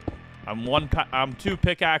 dudes. I'm 2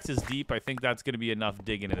 pickaxes deep. I think that's gonna be enough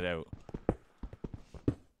digging it out.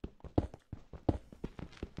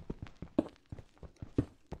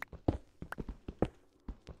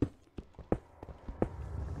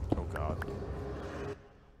 Oh God.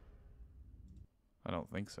 I don't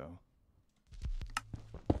think so.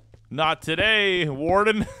 Not today,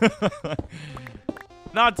 Warden.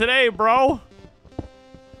 Not today, bro.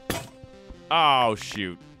 Oh,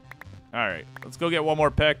 shoot. All right, let's go get one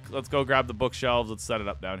more pick. Let's go grab the bookshelves. Let's set it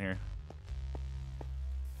up down here.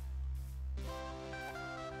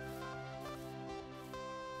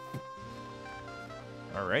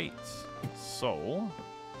 All right, so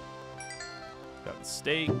got the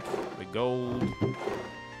steak, the gold.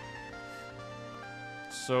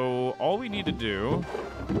 So all we need to do,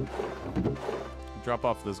 drop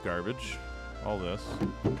off this garbage, all this,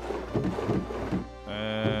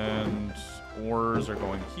 and ores are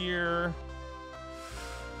going here.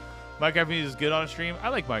 Minecraft music is good on stream. I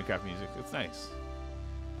like Minecraft music. It's nice.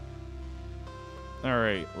 All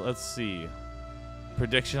right, let's see.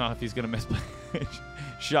 Prediction on if he's gonna miss.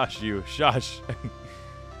 Shush you, shush.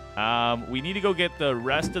 We need to go get the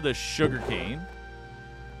rest of the sugarcane.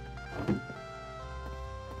 And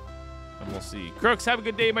we'll see. Crooks, have a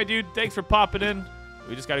good day, my dude. Thanks for popping in.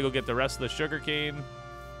 We just got to go get the rest of the sugarcane.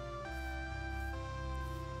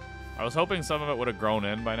 I was hoping some of it would have grown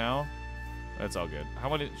in by now. That's all good. How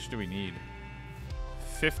much do we need?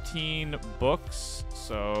 15 books.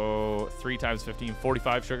 So 3 times 15,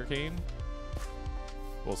 45 sugarcane.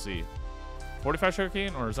 We'll see. 45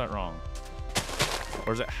 sugarcane, or is that wrong?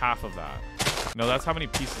 Or is it half of that? No, that's how many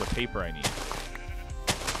pieces of paper I need.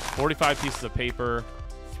 45 pieces of paper.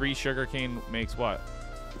 3 sugarcane makes what?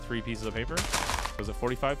 3 pieces of paper? Was it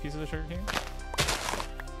 45 pieces of sugarcane?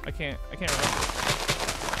 I can't remember.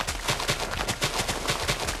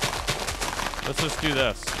 Let's just do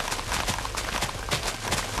this.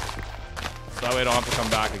 So that way I don't have to come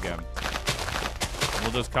back again. And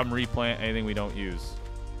we'll just come replant anything we don't use.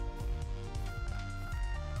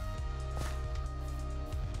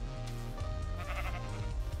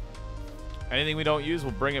 Anything we don't use,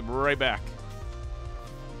 we'll bring it right back.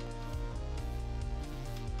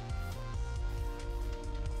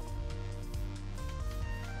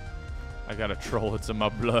 I got a troll. It's in my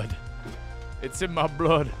blood. It's in my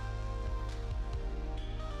blood.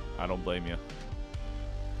 I don't blame you.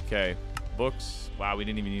 Okay. Books. Wow, we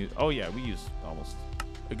didn't even use... Oh, yeah, we used almost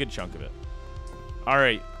a good chunk of it. All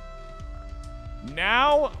right.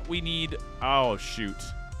 Now we need... Oh, shoot.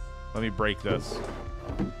 Let me break this.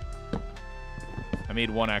 I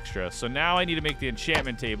made 1 extra. So now I need to make the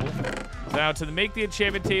enchantment table. So now to make the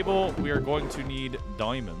enchantment table, we are going to need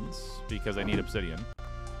diamonds because I need obsidian.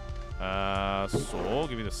 So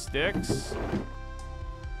give me the sticks.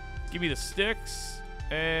 Give me the sticks.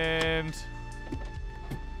 And...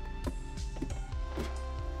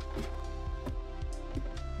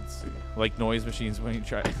 let's see. Like noise machines when you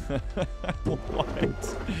try...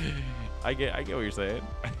 What? I get what you're saying.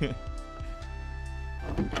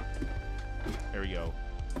 There we go.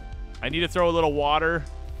 I need to throw a little water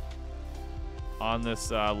on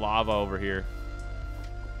this lava over here.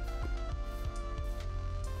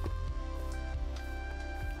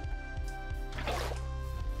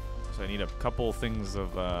 So I need a couple things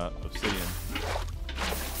of obsidian.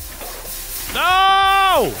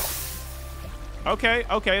 No! Okay,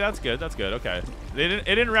 that's good. That's good. Okay. It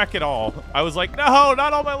didn't wreck at all. I was like, no,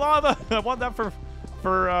 not all my lava. I want that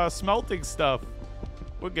for smelting stuff.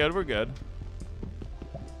 We're good. We're good.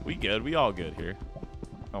 We good. We all good here.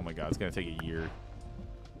 Oh my god, it's gonna take a year.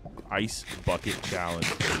 Ice bucket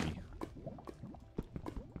challenge, baby.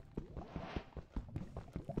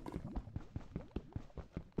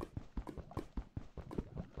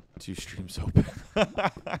 Two streams open.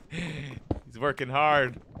 He's working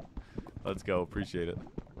hard. Let's go. Appreciate it.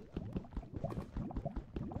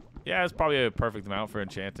 Yeah, it's probably a perfect amount for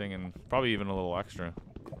enchanting and probably even a little extra.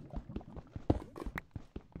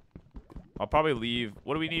 I'll probably leave...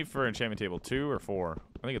 What do we need for enchantment table? 2 or 4?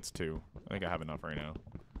 I think it's 2. I think I have enough right now.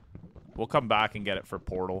 We'll come back and get it for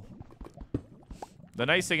portal. The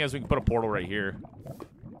nice thing is we can put a portal right here.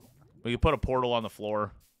 We can put a portal on the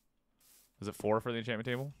floor. Is it 4 for the enchantment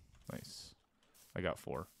table? Nice. I got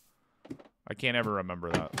 4. I can't ever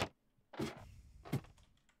remember that.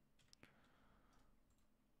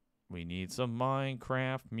 We need some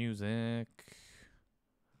Minecraft music.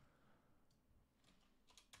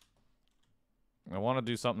 I want to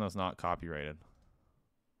do something that's not copyrighted.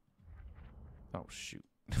 Oh, shoot.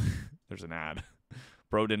 There's an ad.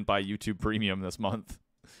 Bro didn't buy YouTube Premium this month.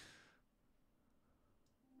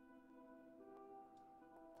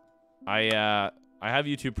 I have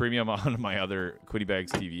YouTube Premium on my other Quiddy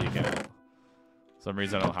Bags TV account. For some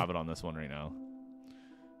reason I don't have it on this one right now.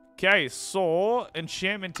 Okay, so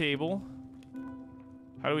enchantment table.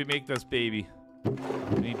 How do we make this baby?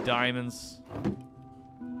 We need diamonds.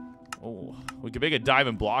 Oh, we could make a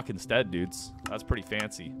diamond block instead, dudes. That's pretty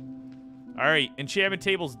fancy. All right, enchantment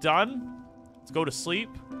table's done. Let's go to sleep.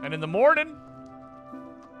 And in the morning,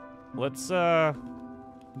 let's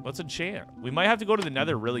enchant. We might have to go to the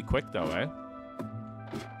nether really quick though, eh?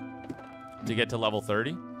 To get to level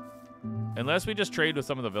 30. Unless we just trade with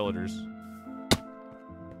some of the villagers.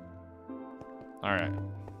 All right.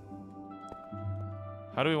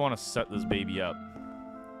 How do we want to set this baby up?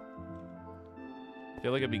 I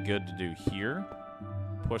feel like it'd be good to do here.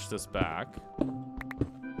 Push this back.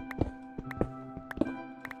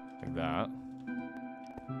 Like that.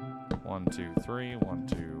 1, 2, 3. 1,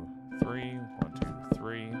 2, 3. 1, 2,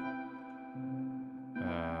 3.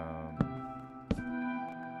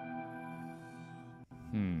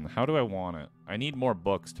 How do I want it? I need more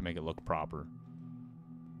books to make it look proper.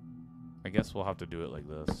 I guess we'll have to do it like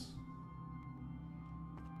this.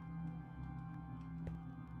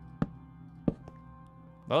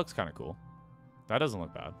 That looks kind of cool. That doesn't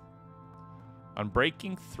look bad.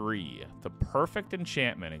 Unbreaking 3. The perfect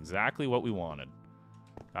enchantment. Exactly what we wanted.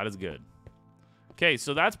 That is good. Okay,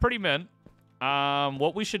 so that's pretty mint.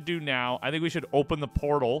 What we should do now, I think we should open the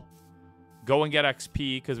portal. Go and get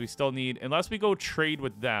XP, because we still need... Unless we go trade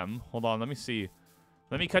with them. Hold on, let me see.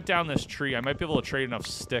 Let me cut down this tree. I might be able to trade enough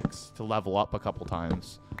sticks to level up a couple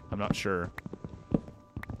times. I'm not sure.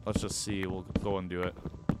 Let's just see. We'll go and do it.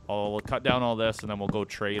 We'll cut down all this, and then we'll go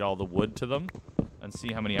trade all the wood to them and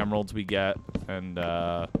see how many emeralds we get. And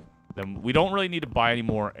then we don't really need to buy any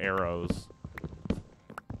more arrows.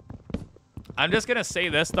 I'm just going to say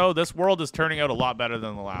this, though. This world is turning out a lot better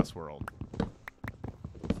than the last world.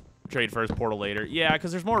 Trade first, portal later. Yeah,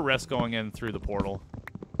 because there's more risk going in through the portal.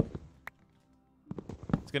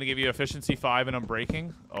 It's going to give you efficiency 5 and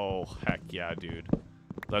unbreaking. Oh, heck yeah, dude.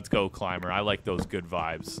 Let's go, climber. I like those good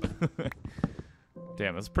vibes.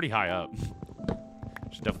 Damn, that's pretty high up.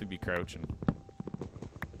 Should definitely be crouching.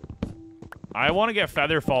 I want to get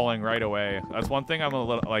feather falling right away. That's one thing I'm a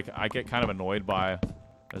little, like, I get kind of annoyed by.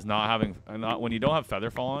 Is not having, when you don't have feather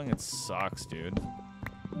falling, it sucks, dude.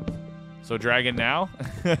 So dragon now?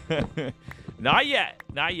 Not yet.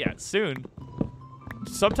 Not yet. Soon.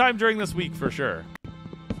 Sometime during this week for sure.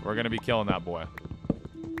 We're going to be killing that boy.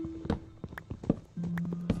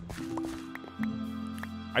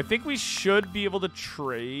 I think we should be able to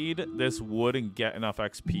trade this wood and get enough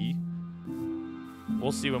XP.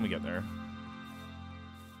 We'll see when we get there.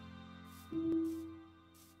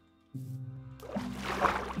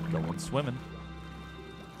 Going swimming.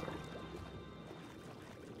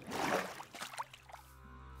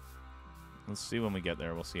 Let's see when we get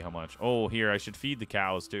there. We'll see how much. Oh, here, I should feed the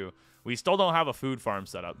cows, too. We still don't have a food farm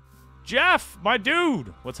set up. Jeff, my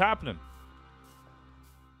dude! What's happening?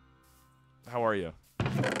 How are you?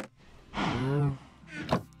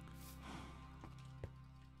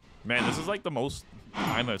 Man, this is like the most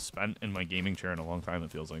time I've spent in my gaming chair in a long time,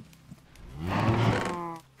 it feels like.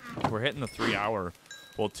 We're hitting the 3 hour,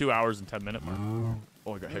 well, 2 hours and 10 minute mark.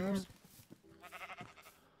 Oh, I got hiccups.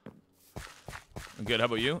 I'm good. How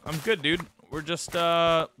about you? I'm good, dude. We're just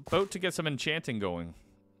about to get some enchanting going.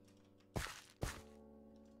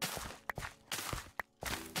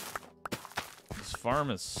 This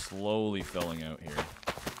farm is slowly filling out here.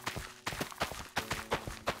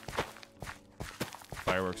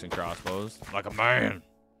 Fireworks and crossbows. Like a man.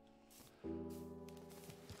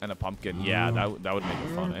 And a pumpkin. Yeah, that would make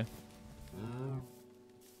it fun, eh?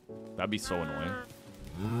 That'd be so annoying.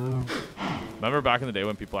 Remember back in the day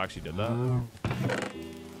when people actually did that?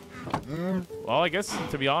 Well, I guess,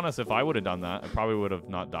 to be honest, if I would have done that, I probably would have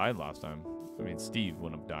not died last time. I mean, Steve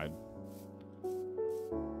wouldn't have died.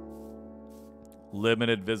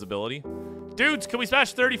 Limited visibility. Dudes, can we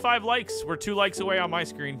smash 35 likes? We're 2 likes away on my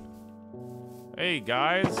screen. Hey,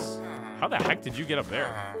 guys. How the heck did you get up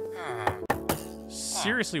there?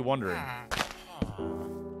 Seriously wondering.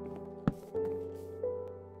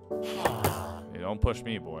 Hey, don't push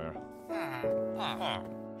me, boy.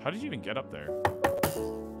 How did you even get up there?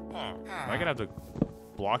 Am I gonna have to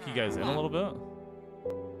block you guys in a little bit?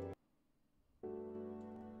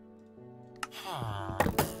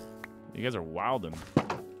 You guys are wildin'.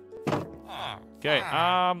 Okay,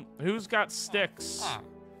 who's got sticks?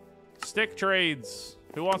 Stick trades.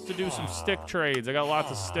 Who wants to do some stick trades? I got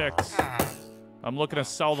lots of sticks. I'm looking to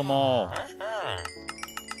sell them all.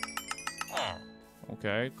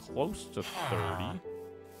 Okay, close to 30.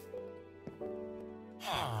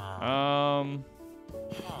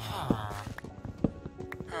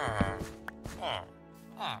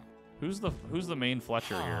 Who's the main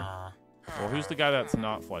Fletcher here? Well, who's the guy that's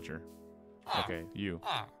not Fletcher? Okay, you.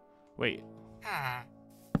 Wait.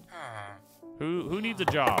 Who needs a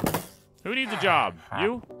job? Who needs a job?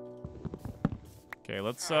 You? Okay,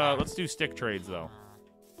 let's do stick trades though.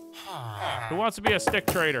 Who wants to be a stick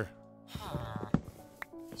trader?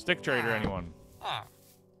 Stick trader, anyone?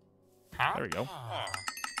 There we go.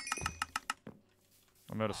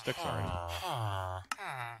 I'm out of sticks already.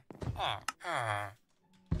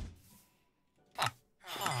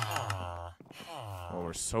 Oh,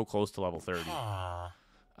 we're so close to level 30.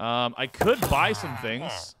 I could buy some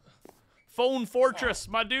things. Phone Fortress,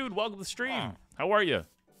 my dude, welcome to the stream. How are you?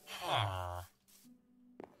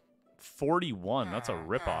 41, that's a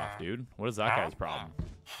ripoff, dude. What is that guy's problem?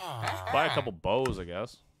 Buy a couple bows, I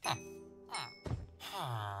guess.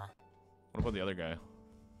 What about the other guy?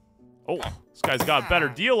 Oh, this guy's got a better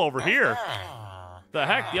deal over here. The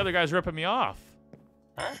heck? The other guy's ripping me off.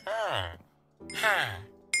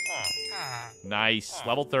 Nice.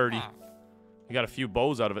 Level 30. You got a few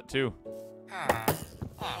bows out of it, too. I'm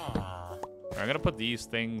going to put these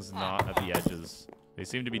things not at the edges. They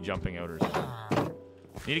seem to be jumping out or something.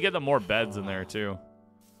 Need to get them more beds in there, too.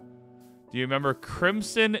 Do you remember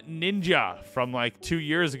Crimson Ninja from, like, 2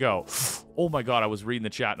 years ago? Oh, my God. I was reading the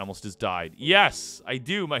chat and almost just died. Yes, I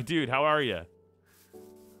do, my dude. How are you?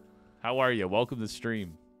 How are you? Welcome to the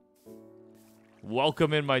stream.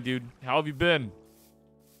 Welcome in, my dude. How have you been?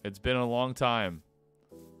 It's been a long time.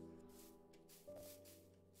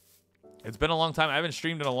 It's been a long time. I haven't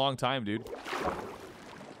streamed in a long time, dude.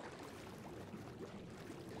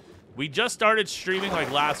 We just started streaming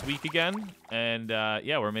like last week again. And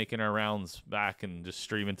yeah, we're making our rounds back and just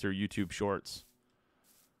streaming through YouTube Shorts.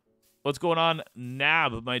 What's going on,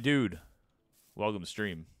 Nab, my dude? Welcome to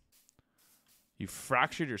stream. You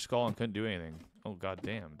fractured your skull and couldn't do anything. Oh,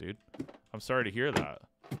 goddamn, dude. I'm sorry to hear that.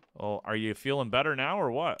 Well, are you feeling better now or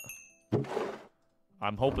what?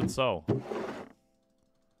 I'm hoping so.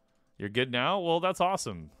 You're good now? Well, that's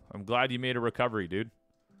awesome. I'm glad you made a recovery, dude.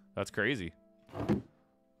 That's crazy.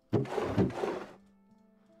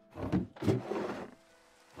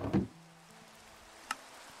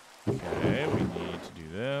 Okay, we need to do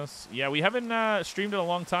this. Yeah, we haven't streamed in a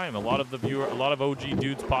long time. A lot of OG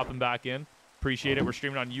dudes popping back in. Appreciate it. We're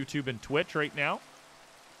streaming on YouTube and Twitch right now.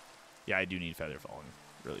 Yeah, I do need Feather Falling.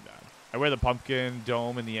 Really bad. I wear the pumpkin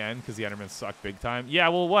dome in the end because the Enderman sucked big time. Yeah,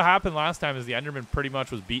 well, what happened last time is the Enderman pretty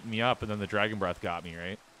much was beating me up, and then the Dragon Breath got me,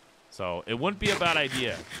 right? So it wouldn't be a bad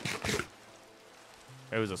idea.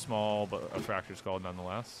 It was a small but a fractured skull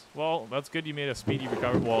nonetheless. Well, that's good you made a speedy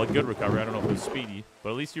recovery. Well, a good recovery. I don't know if it was speedy, but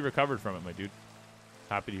at least you recovered from it, my dude.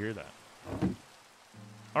 Happy to hear that.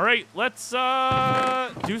 All right, let's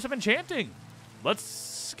do some enchanting.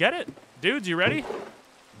 Let's get it. Dudes, you ready?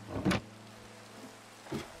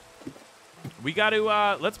 We got to,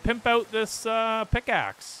 let's pimp out this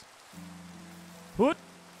pickaxe. Hoot,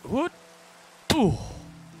 hoot, ooh.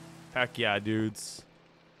 Heck yeah, dudes.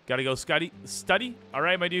 Gotta go study. All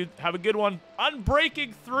right, my dude, have a good one.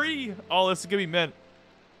 Unbreaking 3. Oh, this is gonna be mint.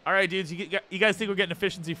 All right, dudes, you guys think we're getting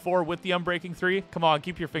efficiency 4 with the Unbreaking 3? Come on,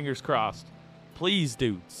 keep your fingers crossed. Please,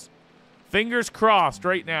 dudes. Fingers crossed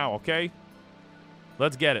right now, okay?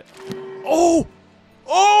 Let's get it. Oh!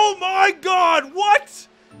 Oh my God, what?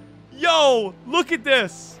 Yo, look at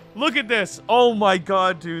this. Look at this. Oh my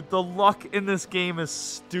God, dude. The luck in this game is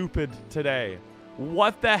stupid today.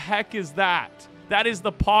 What the heck is that? That is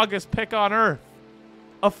the poggest pick on earth.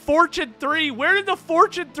 A Fortune 3. Where did the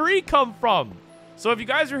Fortune 3 come from? So if you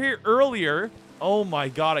guys were here earlier, oh my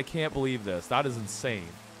God, I can't believe this. That is insane.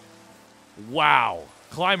 Wow.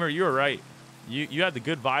 Climber, you were right. You had the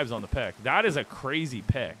good vibes on the pick. That is a crazy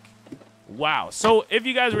pick. Wow. So if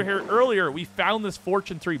you guys were here earlier, we found this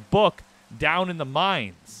Fortune 3 book down in the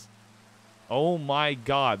mines. Oh my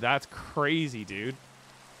God, that's crazy, dude.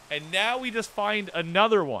 And now we just find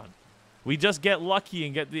another one. We just get lucky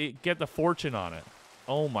and get the fortune on it.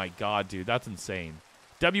 Oh my God, dude, that's insane.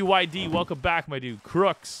 WYD, welcome back, my dude.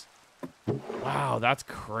 Crooks. Wow, that's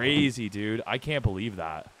crazy, dude. I can't believe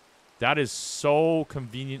that. That is so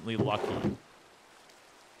conveniently lucky.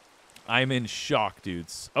 I'm in shock,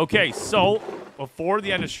 dudes. Okay, so before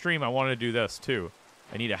the end of stream, I want to do this too.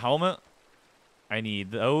 I need a helmet. I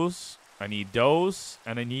need those. I need those.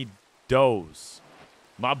 And I need those.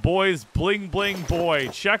 My boy's bling bling boy.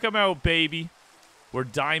 Check him out, baby. We're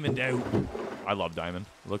diamond out. I love diamond.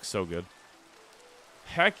 Looks so good.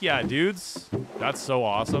 Heck yeah, dudes. That's so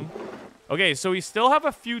awesome. Okay, so we still have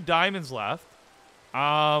a few diamonds left.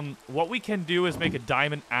 What we can do is make a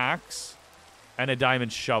diamond axe and a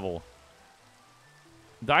diamond shovel.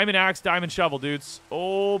 Diamond axe, diamond shovel, dudes.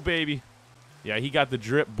 Oh, baby. Yeah, he got the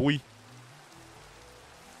drip, boy.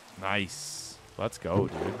 Nice. Let's go,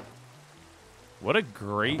 dude. What a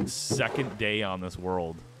great second day on this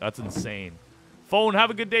world. That's insane. Phone,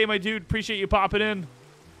 have a good day, my dude. Appreciate you popping in.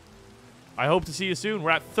 I hope to see you soon.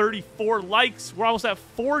 We're at 34 likes. We're almost at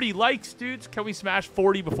 40 likes, dudes. Can we smash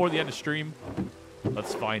 40 before the end of stream?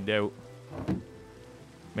 Let's find out.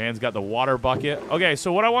 Man's got the water bucket. Okay,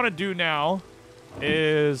 so what I want to do now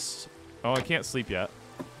is... Oh, I can't sleep yet.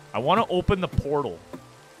 I want to open the portal.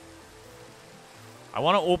 I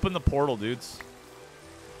want to open the portal, dudes.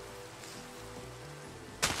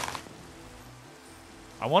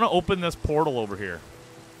 I want to open this portal over here.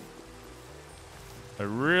 I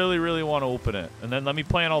really, really want to open it. And then let me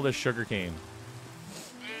plant all this sugarcane.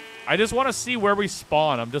 I just want to see where we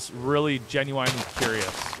spawn. I'm just really genuinely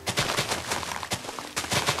curious.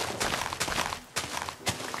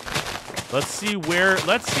 Let's see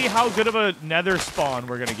how good of a nether spawn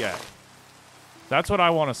we're going to get. That's what I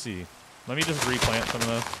want to see. Let me just replant some of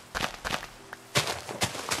this.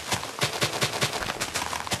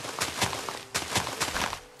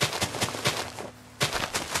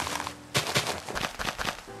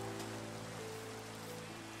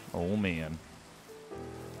 Oh, man.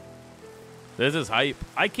 This is hype.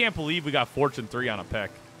 I can't believe we got Fortune 3 on a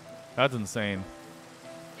pick. That's insane.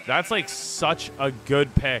 That's like such a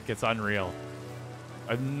good pick. It's unreal.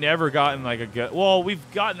 I've never gotten like a good... Well, we've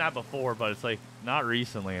gotten that before, but it's like not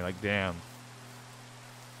recently. Like, damn.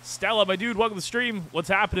 Stella, my dude, welcome to the stream. What's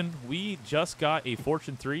happening? We just got a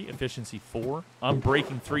Fortune 3, Efficiency 4,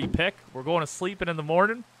 Unbreaking 3 pick. We're going to sleep, and in the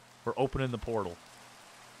morning, we're opening the portal.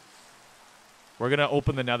 We're going to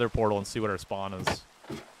open the nether portal and see what our spawn is.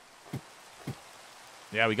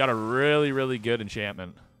 Yeah, we got a really, really good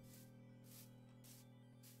enchantment.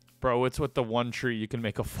 Bro, it's with the one tree you can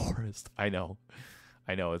make a forest. I know.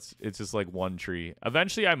 I know. It's just like one tree.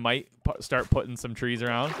 Eventually, I might start putting some trees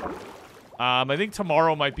around. I think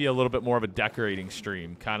tomorrow might be a little bit more of a decorating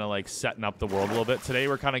stream. Kind of like setting up the world a little bit. Today,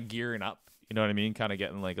 we're kind of gearing up. You know what I mean? Kind of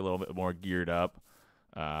getting like a little bit more geared up.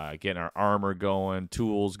 Getting our armor going.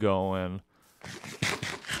 Tools going.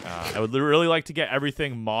 I would really like to get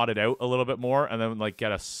everything modded out a little bit more. And then like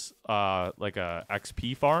get a like a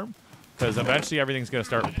XP farm. Because eventually everything's going to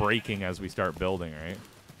start breaking as we start building, right?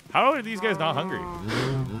 How are these guys not hungry?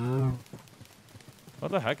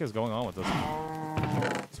 What the heck is going on with this?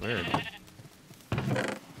 It's weird.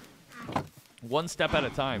 One step at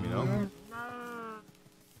a time, you know?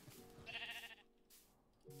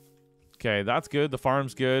 Okay, that's good. The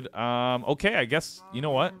farm's good. Okay, I guess, you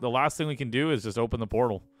know what? The last thing we can do is just open the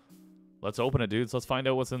portal. Let's open it, dudes. Let's find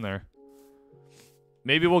out what's in there.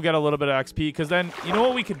 Maybe we'll get a little bit of XP, because then, you know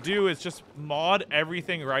what we could do is just mod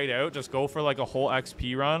everything right out. Just go for, like, a whole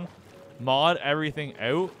XP run. Mod everything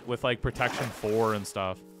out with, like, Protection 4 and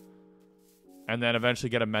stuff. And then eventually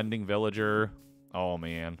get a Mending Villager. Oh,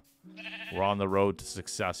 man. We're on the road to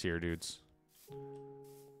success here, dudes.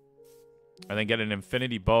 And then get an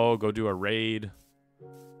Infinity Bow, go do a raid.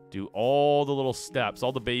 Do all the little steps,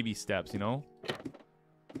 all the baby steps, you know?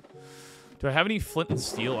 Do I have any flint and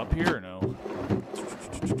steel up here or no?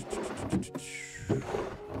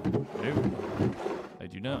 No, I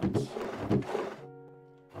do not.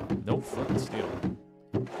 No flint and steel.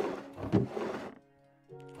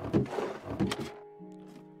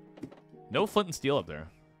 No flint and steel up there.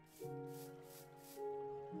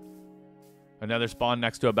 Another spawn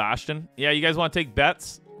next to a bastion. Yeah, you guys want to take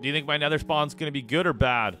bets? Do you think my nether spawn's going to be good or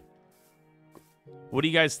bad? What do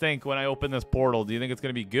you guys think when I open this portal? Do you think it's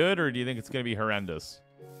going to be good or do you think it's going to be horrendous?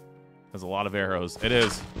 There's a lot of arrows. It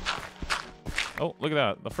is. Oh, look at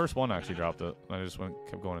that. The first one actually dropped it. I just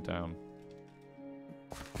kept going to town.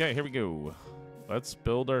 Okay, here we go. Let's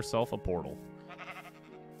build ourselves a portal.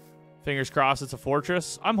 Fingers crossed it's a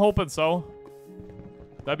fortress. I'm hoping so.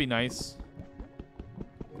 That'd be nice.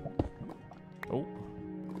 Oh.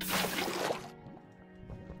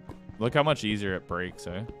 Look how much easier it breaks,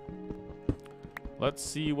 eh? Let's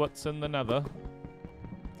see what's in the nether.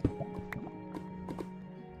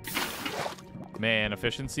 Man,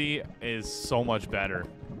 efficiency is so much better.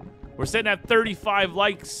 We're sitting at 35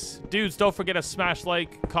 likes. Dudes, don't forget to smash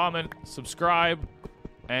like, comment, subscribe.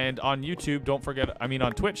 And on YouTube, don't forget,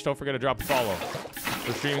 on Twitch, don't forget to drop a follow.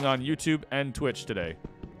 We're streaming on YouTube and Twitch today.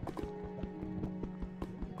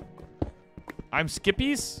 I'm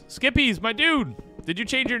Skippies? Skippies, my dude. Did you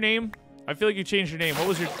change your name? I feel like you changed your name. What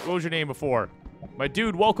was your name before? My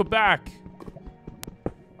dude, welcome back.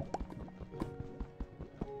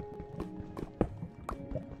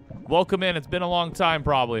 Welcome in. It's been a long time,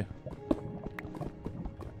 probably.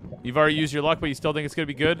 You've already used your luck, but you still think it's going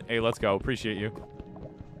to be good? Hey, let's go. Appreciate you.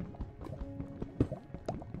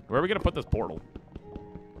 Where are we gonna put this portal?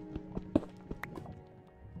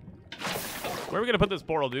 Where are we gonna put this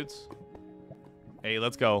portal, dudes? Hey,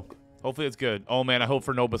 let's go. Hopefully it's good. Oh man, I hope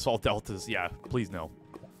for no basalt deltas. Yeah, please no.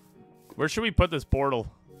 Where should we put this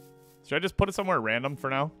portal? Should I just put it somewhere random for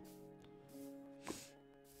now?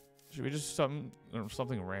 Should we just something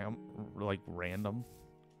random?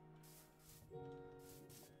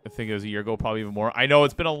 I think it was a year ago, probably even more. I know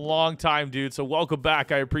it's been a long time, dude. So welcome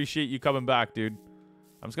back. I appreciate you coming back, dude.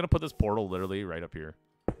 I'm just gonna put this portal literally right up here.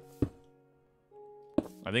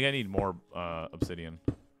 I think I need more obsidian.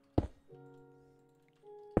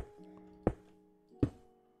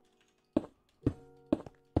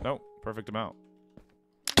 Nope, perfect amount.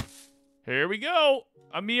 Here we go.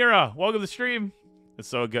 Amira, welcome to the stream. It's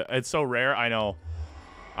so good. It's so rare. I know.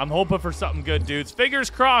 I'm hoping for something good, dudes.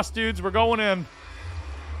 Fingers crossed, dudes. We're going in.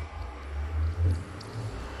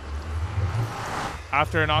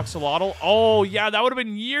 After an oxalotl. Oh, yeah, that would have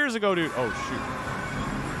been years ago, dude. Oh, shoot.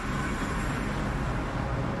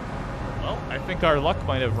 Well, I think our luck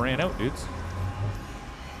might have ran out, dudes.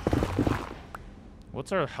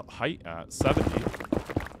 What's our height at? 70.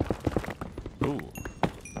 Ooh.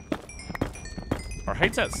 Our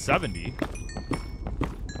height's at 70.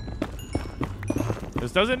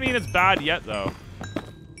 This doesn't mean it's bad yet, though.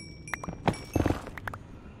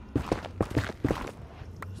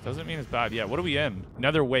 This doesn't mean it's bad yet. What are we in?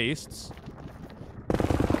 Nether wastes.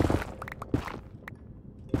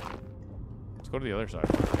 Let's go to the other side.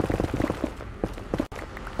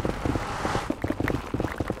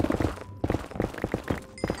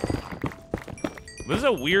 This is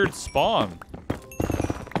a weird spawn.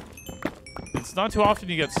 It's not too often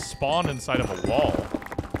you get spawned inside of a wall.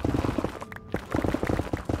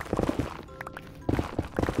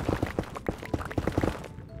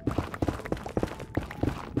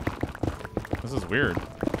 This is weird.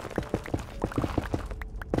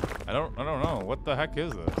 I don't know. What the heck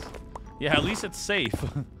is this? Yeah, at least it's safe.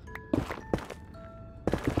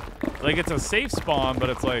 Like, it's a safe spawn, but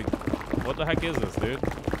it's like, what the heck is this, dude?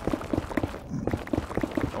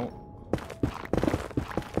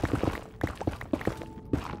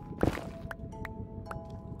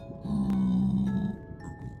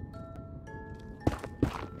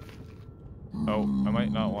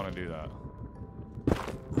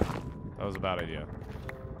 Bad idea.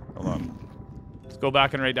 Hold on. Let's go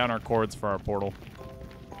back and write down our coords for our portal.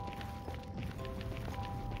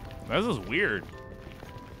 This is weird.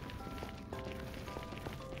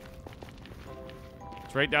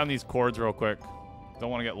 Let's write down these coords real quick. Don't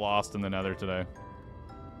want to get lost in the nether today.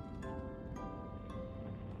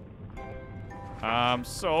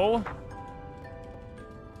 So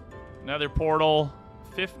nether portal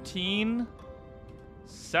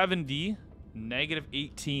 1570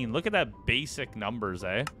 -18. Look at that basic numbers,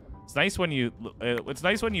 eh? It's nice when you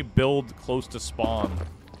build close to spawn.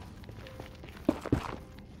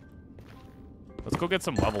 Let's go get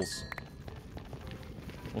some levels.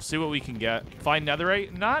 We'll see what we can get. Find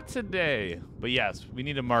netherite? Not today. But yes, we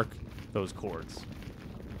need to mark those coords.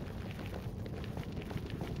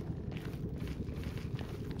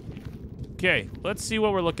 Okay, let's see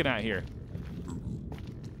what we're looking at here.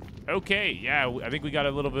 Okay, yeah, I think we got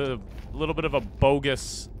a little bit of a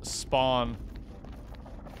bogus spawn.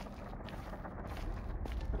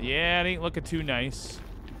 Yeah, it ain't looking too nice.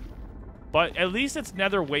 But at least it's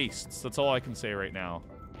nether wastes. That's all I can say right now.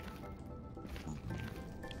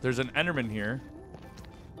 There's an enderman here.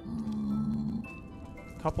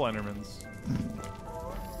 Couple endermans.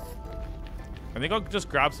 I think I'll just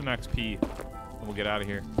grab some XP and we'll get out of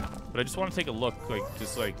here. But I just want to take a look, like,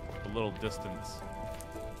 just like a little distance.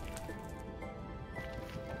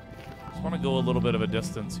 I want to go a little bit of a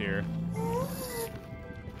distance here.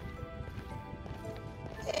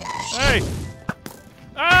 Hey!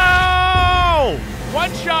 Oh!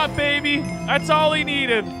 One shot, baby! That's all he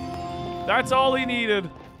needed. That's all he needed.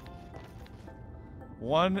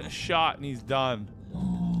 One shot and he's done.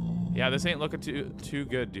 Yeah, this ain't looking too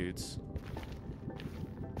good, dudes.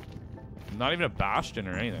 Not even a bastion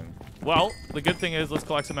or anything. Well, the good thing is let's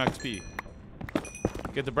collect some XP.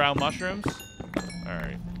 Get the brown mushrooms. All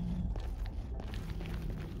right.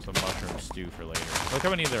 Some mushroom stew for later. Look how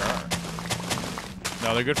many there are.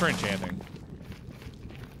 No, they're good for enchanting.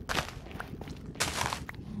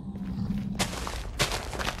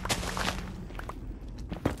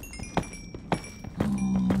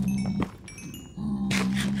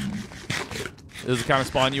 This is the kind of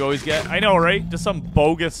spawn you always get. I know, right? Just some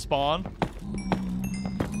bogus spawn.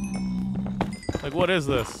 Like, what is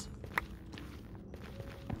this?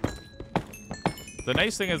 The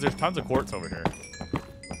nice thing is there's tons of quartz over here.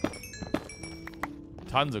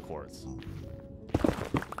 Tons of quartz.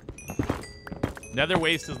 Nether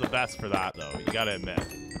waste is the best for that, though. You gotta admit.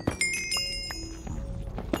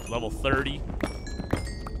 Level 30.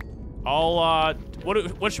 I'll,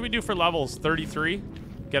 what should we do for levels? 33?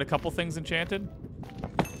 Get a couple things enchanted?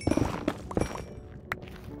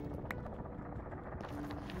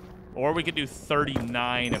 Or we could do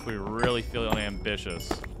 39 if we really feel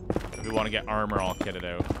ambitious. If we want to get armor all kitted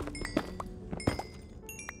out.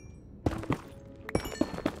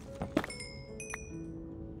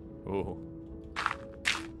 Ooh.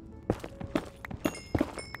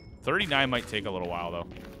 39 might take a little while, though.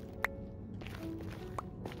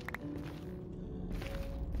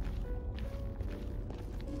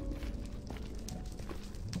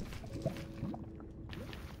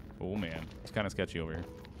 Oh, man. It's kind of sketchy over here.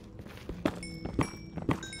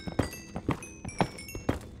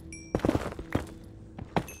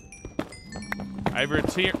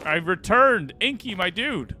 I've returned! Inky, my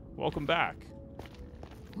dude! Welcome back.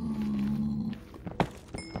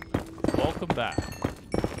 Welcome back.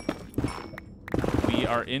 We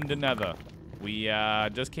are in the Nether. We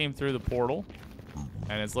just came through the portal,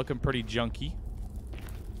 and it's looking pretty junky.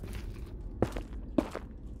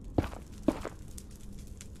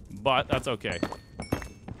 But that's okay.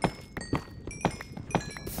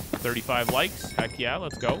 35 likes. Heck yeah,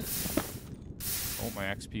 let's go. Oh, my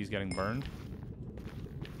XP is getting burned.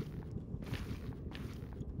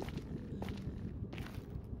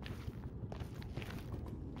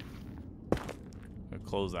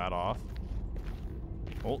 Close that off.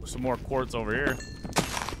 Oh, some more quartz over here.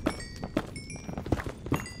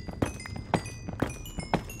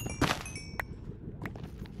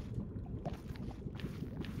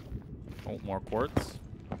 Oh, more quartz.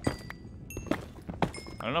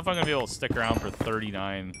 I don't know if I'm gonna be able to stick around for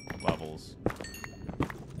 39 levels.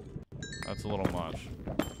 That's a little much.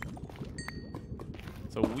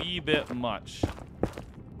 It's a wee bit much.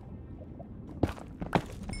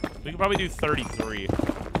 We can probably do 33.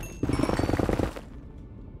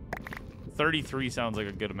 33 sounds like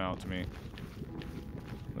a good amount to me.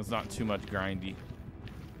 That's not too much grindy.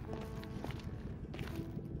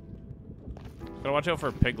 Gotta watch out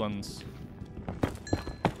for piglins.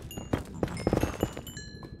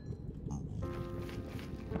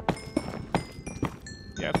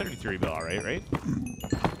 Yeah, 33 will be alright, right?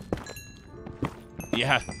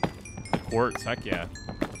 Yeah. The quartz, heck yeah.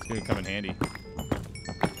 It's gonna come in handy.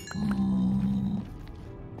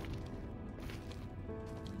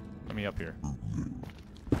 Let me up here.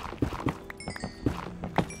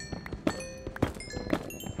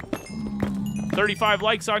 $35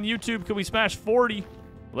 likes on YouTube. Can we smash 40?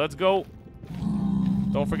 Let's go.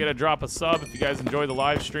 Don't forget to drop a sub if you guys enjoy the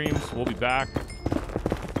live streams. We'll be back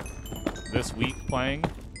this week playing.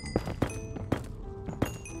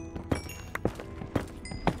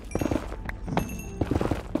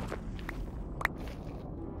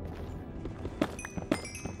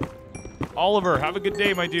 Oliver, have a good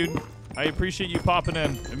day, my dude. I appreciate you popping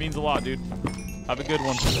in. It means a lot, dude. Have a good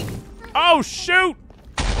one. Oh, shoot!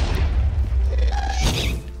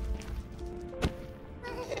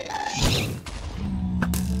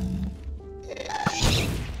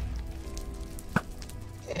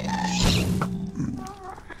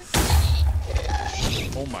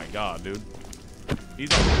 Oh my god, dude. He's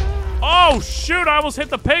oh, shoot! I almost hit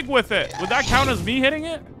the pig with it. Would that count as me hitting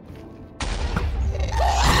it?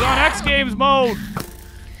 He's on X Games mode.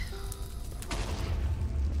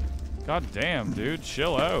 God damn, dude.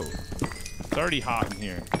 Chill out. It's already hot in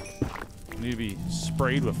here. Need to be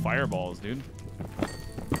sprayed with fireballs, dude.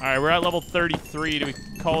 Alright, we're at level 33. Do we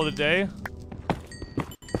call it a day?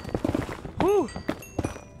 Woo!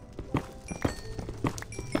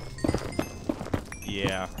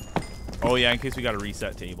 Yeah. Oh, yeah, in case we got a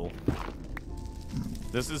reset table.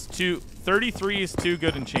 This is 33 is too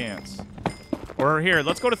good in chance. Or here,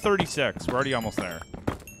 let's go to 36. We're already almost there.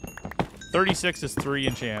 36 is 3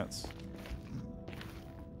 in chance.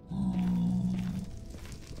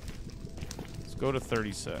 Let's go to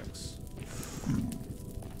 36.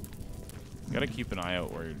 Gotta keep an eye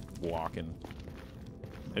out where you're walking.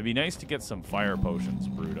 It'd be nice to get some fire potions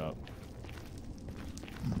brewed up.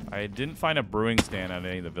 I didn't find a brewing stand at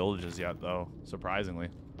any of the villages yet, though, surprisingly.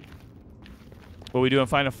 What we doing?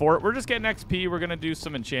 Find a fort? We're just getting XP. We're gonna do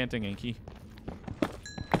some enchanting, Inky.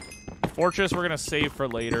 Fortress, we're gonna save for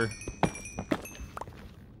later.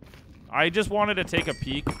 I just wanted to take a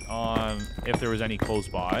peek on if there was any close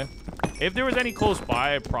by. If there was any close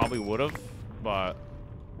by, I probably would have, but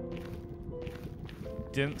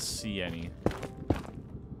didn't see any.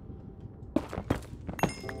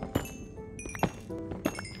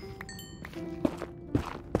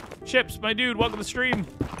 Chips, my dude, welcome to the stream.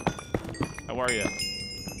 How are you?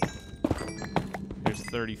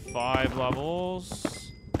 35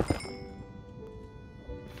 levels.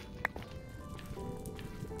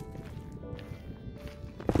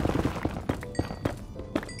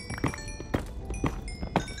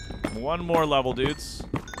 One more level, dudes.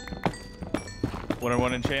 What are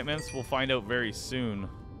 1 enchantments? We'll find out very soon.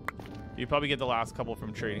 You probably get the last couple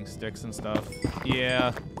from trading sticks and stuff. Yeah,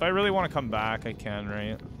 if I really want to come back, I can,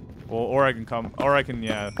 right? Well, or I can,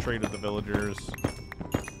 yeah, trade with the villagers.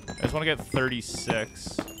 I just want to get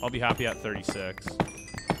 36. I'll be happy at 36.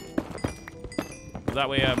 That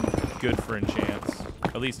way I'm good for enchants.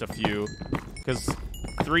 At least a few. Because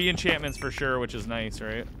 3 enchantments for sure, which is nice,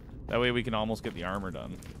 right? That way we can almost get the armor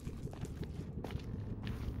done.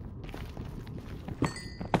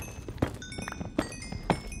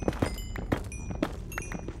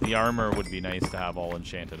 The armor would be nice to have all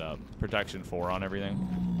enchanted up. Protection 4 on everything.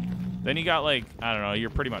 Then you got, like, I don't know, you're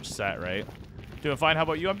pretty much set, right? Doing fine. How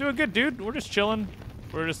about you? I'm doing good, dude. We're just chilling.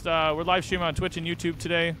 We're just, we're live streaming on Twitch and YouTube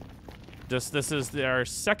today. This is our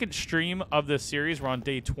 2nd stream of this series. We're on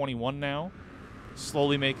day 21 now.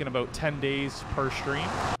 Slowly making about 10 days per stream.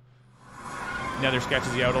 Nether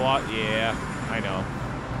sketches you out a lot. Yeah, I know.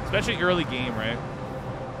 Especially early game, right?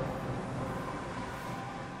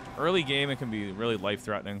 Early game, it can be really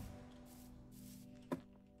life-threatening.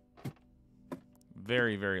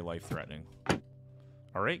 Very, very life-threatening.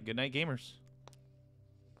 All right, good night, gamers.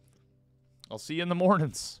 I'll see you in the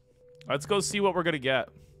mornings. Let's go see what we're going to get.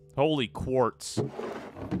 Holy quartz.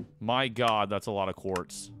 My God, that's a lot of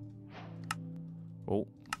quartz. Oh.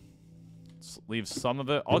 Let's leave some of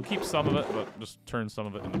it. I'll keep some of it, but just turn some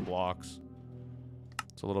of it into blocks.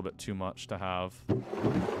 It's a little bit too much to have.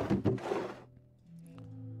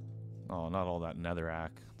 Oh, not all that netherrack.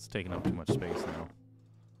 It's taking up too much space now.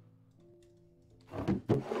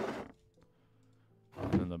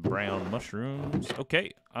 And then the brown mushrooms.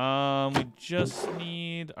 Okay. We just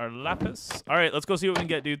need our lapis. All right, let's go see what we can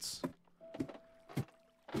get, dudes.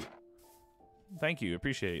 Thank you.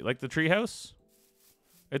 Appreciate it. Like the treehouse?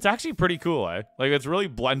 It's actually pretty cool, eh? Like, it's really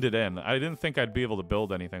blended in. I didn't think I'd be able to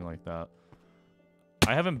build anything like that.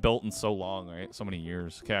 I haven't built in so long, right? So many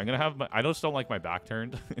years. Okay, I'm going to have my... I just don't like my back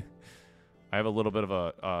turned. I have a little bit of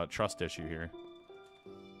a trust issue here.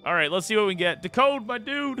 All right, let's see what we get. Decode, my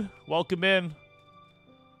dude. Welcome in.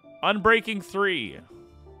 Unbreaking 3.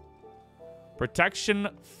 Protection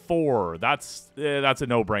 4. That's a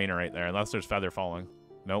no-brainer right there, unless there's feather falling.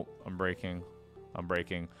 Nope, I'm breaking. I'm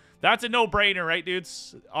breaking. That's a no-brainer, right,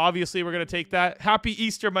 dudes? Obviously, we're going to take that. Happy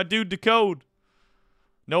Easter, my dude, Decode.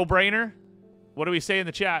 No-brainer? What do we say in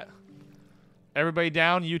the chat? Everybody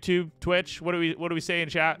down? YouTube, Twitch? What do we say in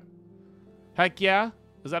chat? Heck yeah?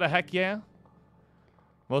 Is that a heck yeah?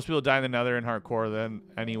 Most people die in the nether in hardcore than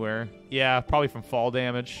anywhere. Yeah, probably from fall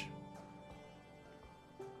damage.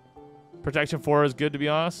 Protection 4 is good, to be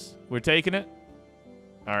honest. We're taking it.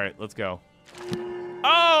 All right, let's go.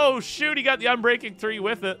 Oh, shoot. He got the Unbreaking 3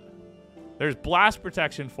 with it. There's Blast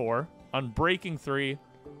Protection 4. Unbreaking 3.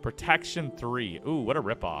 Protection 3. Ooh, what a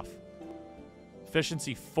ripoff.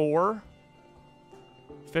 Efficiency 4.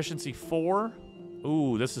 Efficiency 4.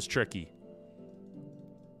 Ooh, this is tricky.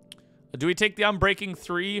 Do we take the Unbreaking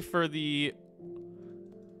 3 for the...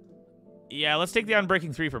 Yeah, let's take the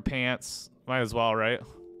Unbreaking 3 for pants. Might as well, right?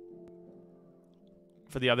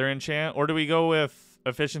 For the other enchant? Or do we go with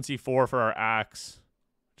Efficiency 4 for our axe?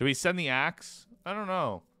 Do we send the axe? I don't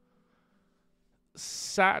know.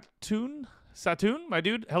 Satoon? Satoon, my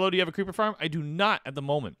dude? Hello, do you have a creeper farm? I do not at the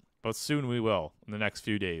moment, but soon we will in the next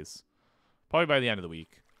few days. Probably by the end of the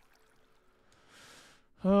week.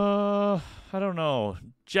 I don't know.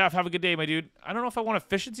 Jeff, have a good day, my dude. I don't know if I want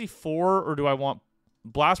Efficiency 4 or do I want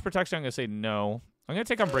Blast Protection. I'm going to say no. I'm going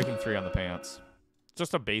to take Unbreaking 3 on the pants.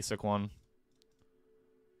 Just a basic one.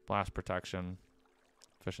 Blast Protection.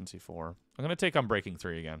 Efficiency 4. I'm going to take Unbreaking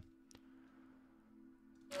 3 again.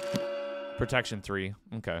 Protection 3.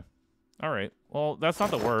 Okay. All right. Well, that's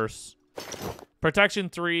not the worst. Protection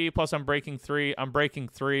 3 plus Unbreaking 3, Unbreaking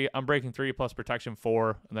 3, Unbreaking 3 plus Protection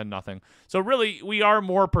 4, and then nothing. So really, we are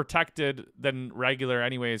more protected than regular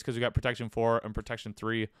anyways because we got Protection 4 and Protection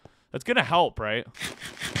 3. That's going to help, right?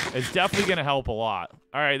 It's definitely going to help a lot.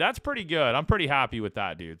 All right, that's pretty good. I'm pretty happy with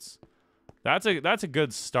that, dudes. That's a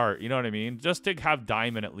good start, you know what I mean? Just to have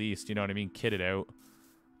Diamond at least, you know what I mean? Kit it out.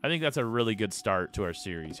 I think that's a really good start to our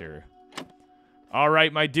series here. All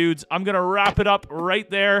right, my dudes, I'm going to wrap it up right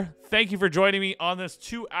there. Thank you for joining me on this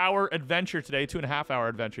 2-hour adventure today, 2.5-hour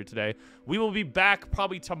adventure today. We will be back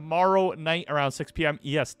probably tomorrow night around 6 p.m.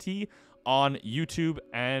 EST on YouTube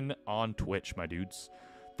and on Twitch, my dudes.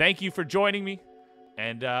 Thank you for joining me,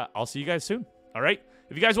 and I'll see you guys soon. All right.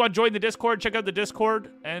 If you guys want to join the Discord, check out the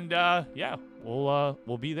Discord, and yeah,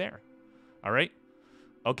 we'll be there. All right.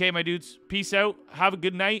 Okay, my dudes. Peace out. Have a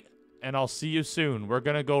good night, and I'll see you soon. We're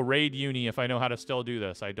gonna go raid Uni if I know how to still do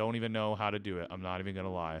this. I don't even know how to do it. I'm not even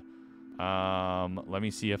gonna lie. Let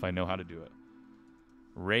me see if I know how to do it.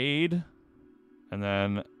 Raid, and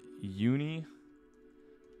then Uni.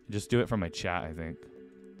 Just do it from my chat, I think.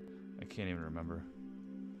 I can't even remember.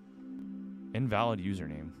 Invalid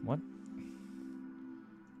username. What?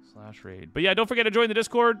 /raid. But yeah, don't forget to join the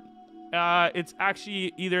Discord. It's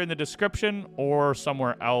actually either in the description or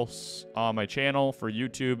somewhere else on my channel for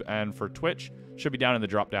YouTube and for Twitch. Should be down in the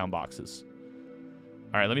drop-down boxes.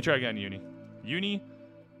 All right, let me try again, Uni. Uni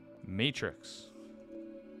Matrix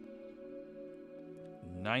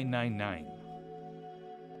 999.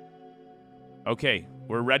 Okay,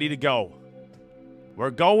 we're ready to go.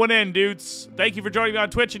 We're going in, dudes. Thank you for joining me on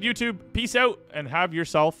Twitch and YouTube. Peace out, and have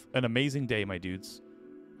yourself an amazing day, my dudes.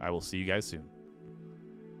 I will see you guys soon.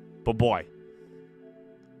 Bye-bye.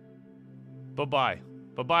 Bye-bye.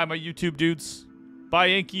 Bye-bye, my YouTube dudes. Bye,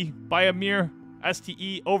 Inky. Bye, Amir.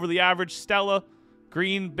 STE, Overly Average, Stella.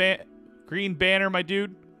 Green Banner, my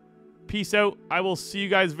dude. Peace out. I will see you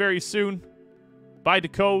guys very soon. Bye,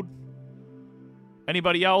 Decode.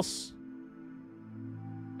 Anybody else?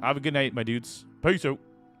 Have a good night, my dudes. Peace out.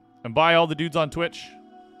 And bye, all the dudes on Twitch.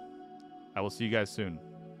 I will see you guys soon.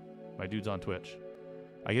 My dudes on Twitch.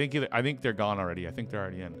 I think they're gone already. I think they're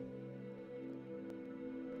already in.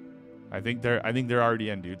 I think they're already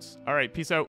in, dudes. All right, peace out.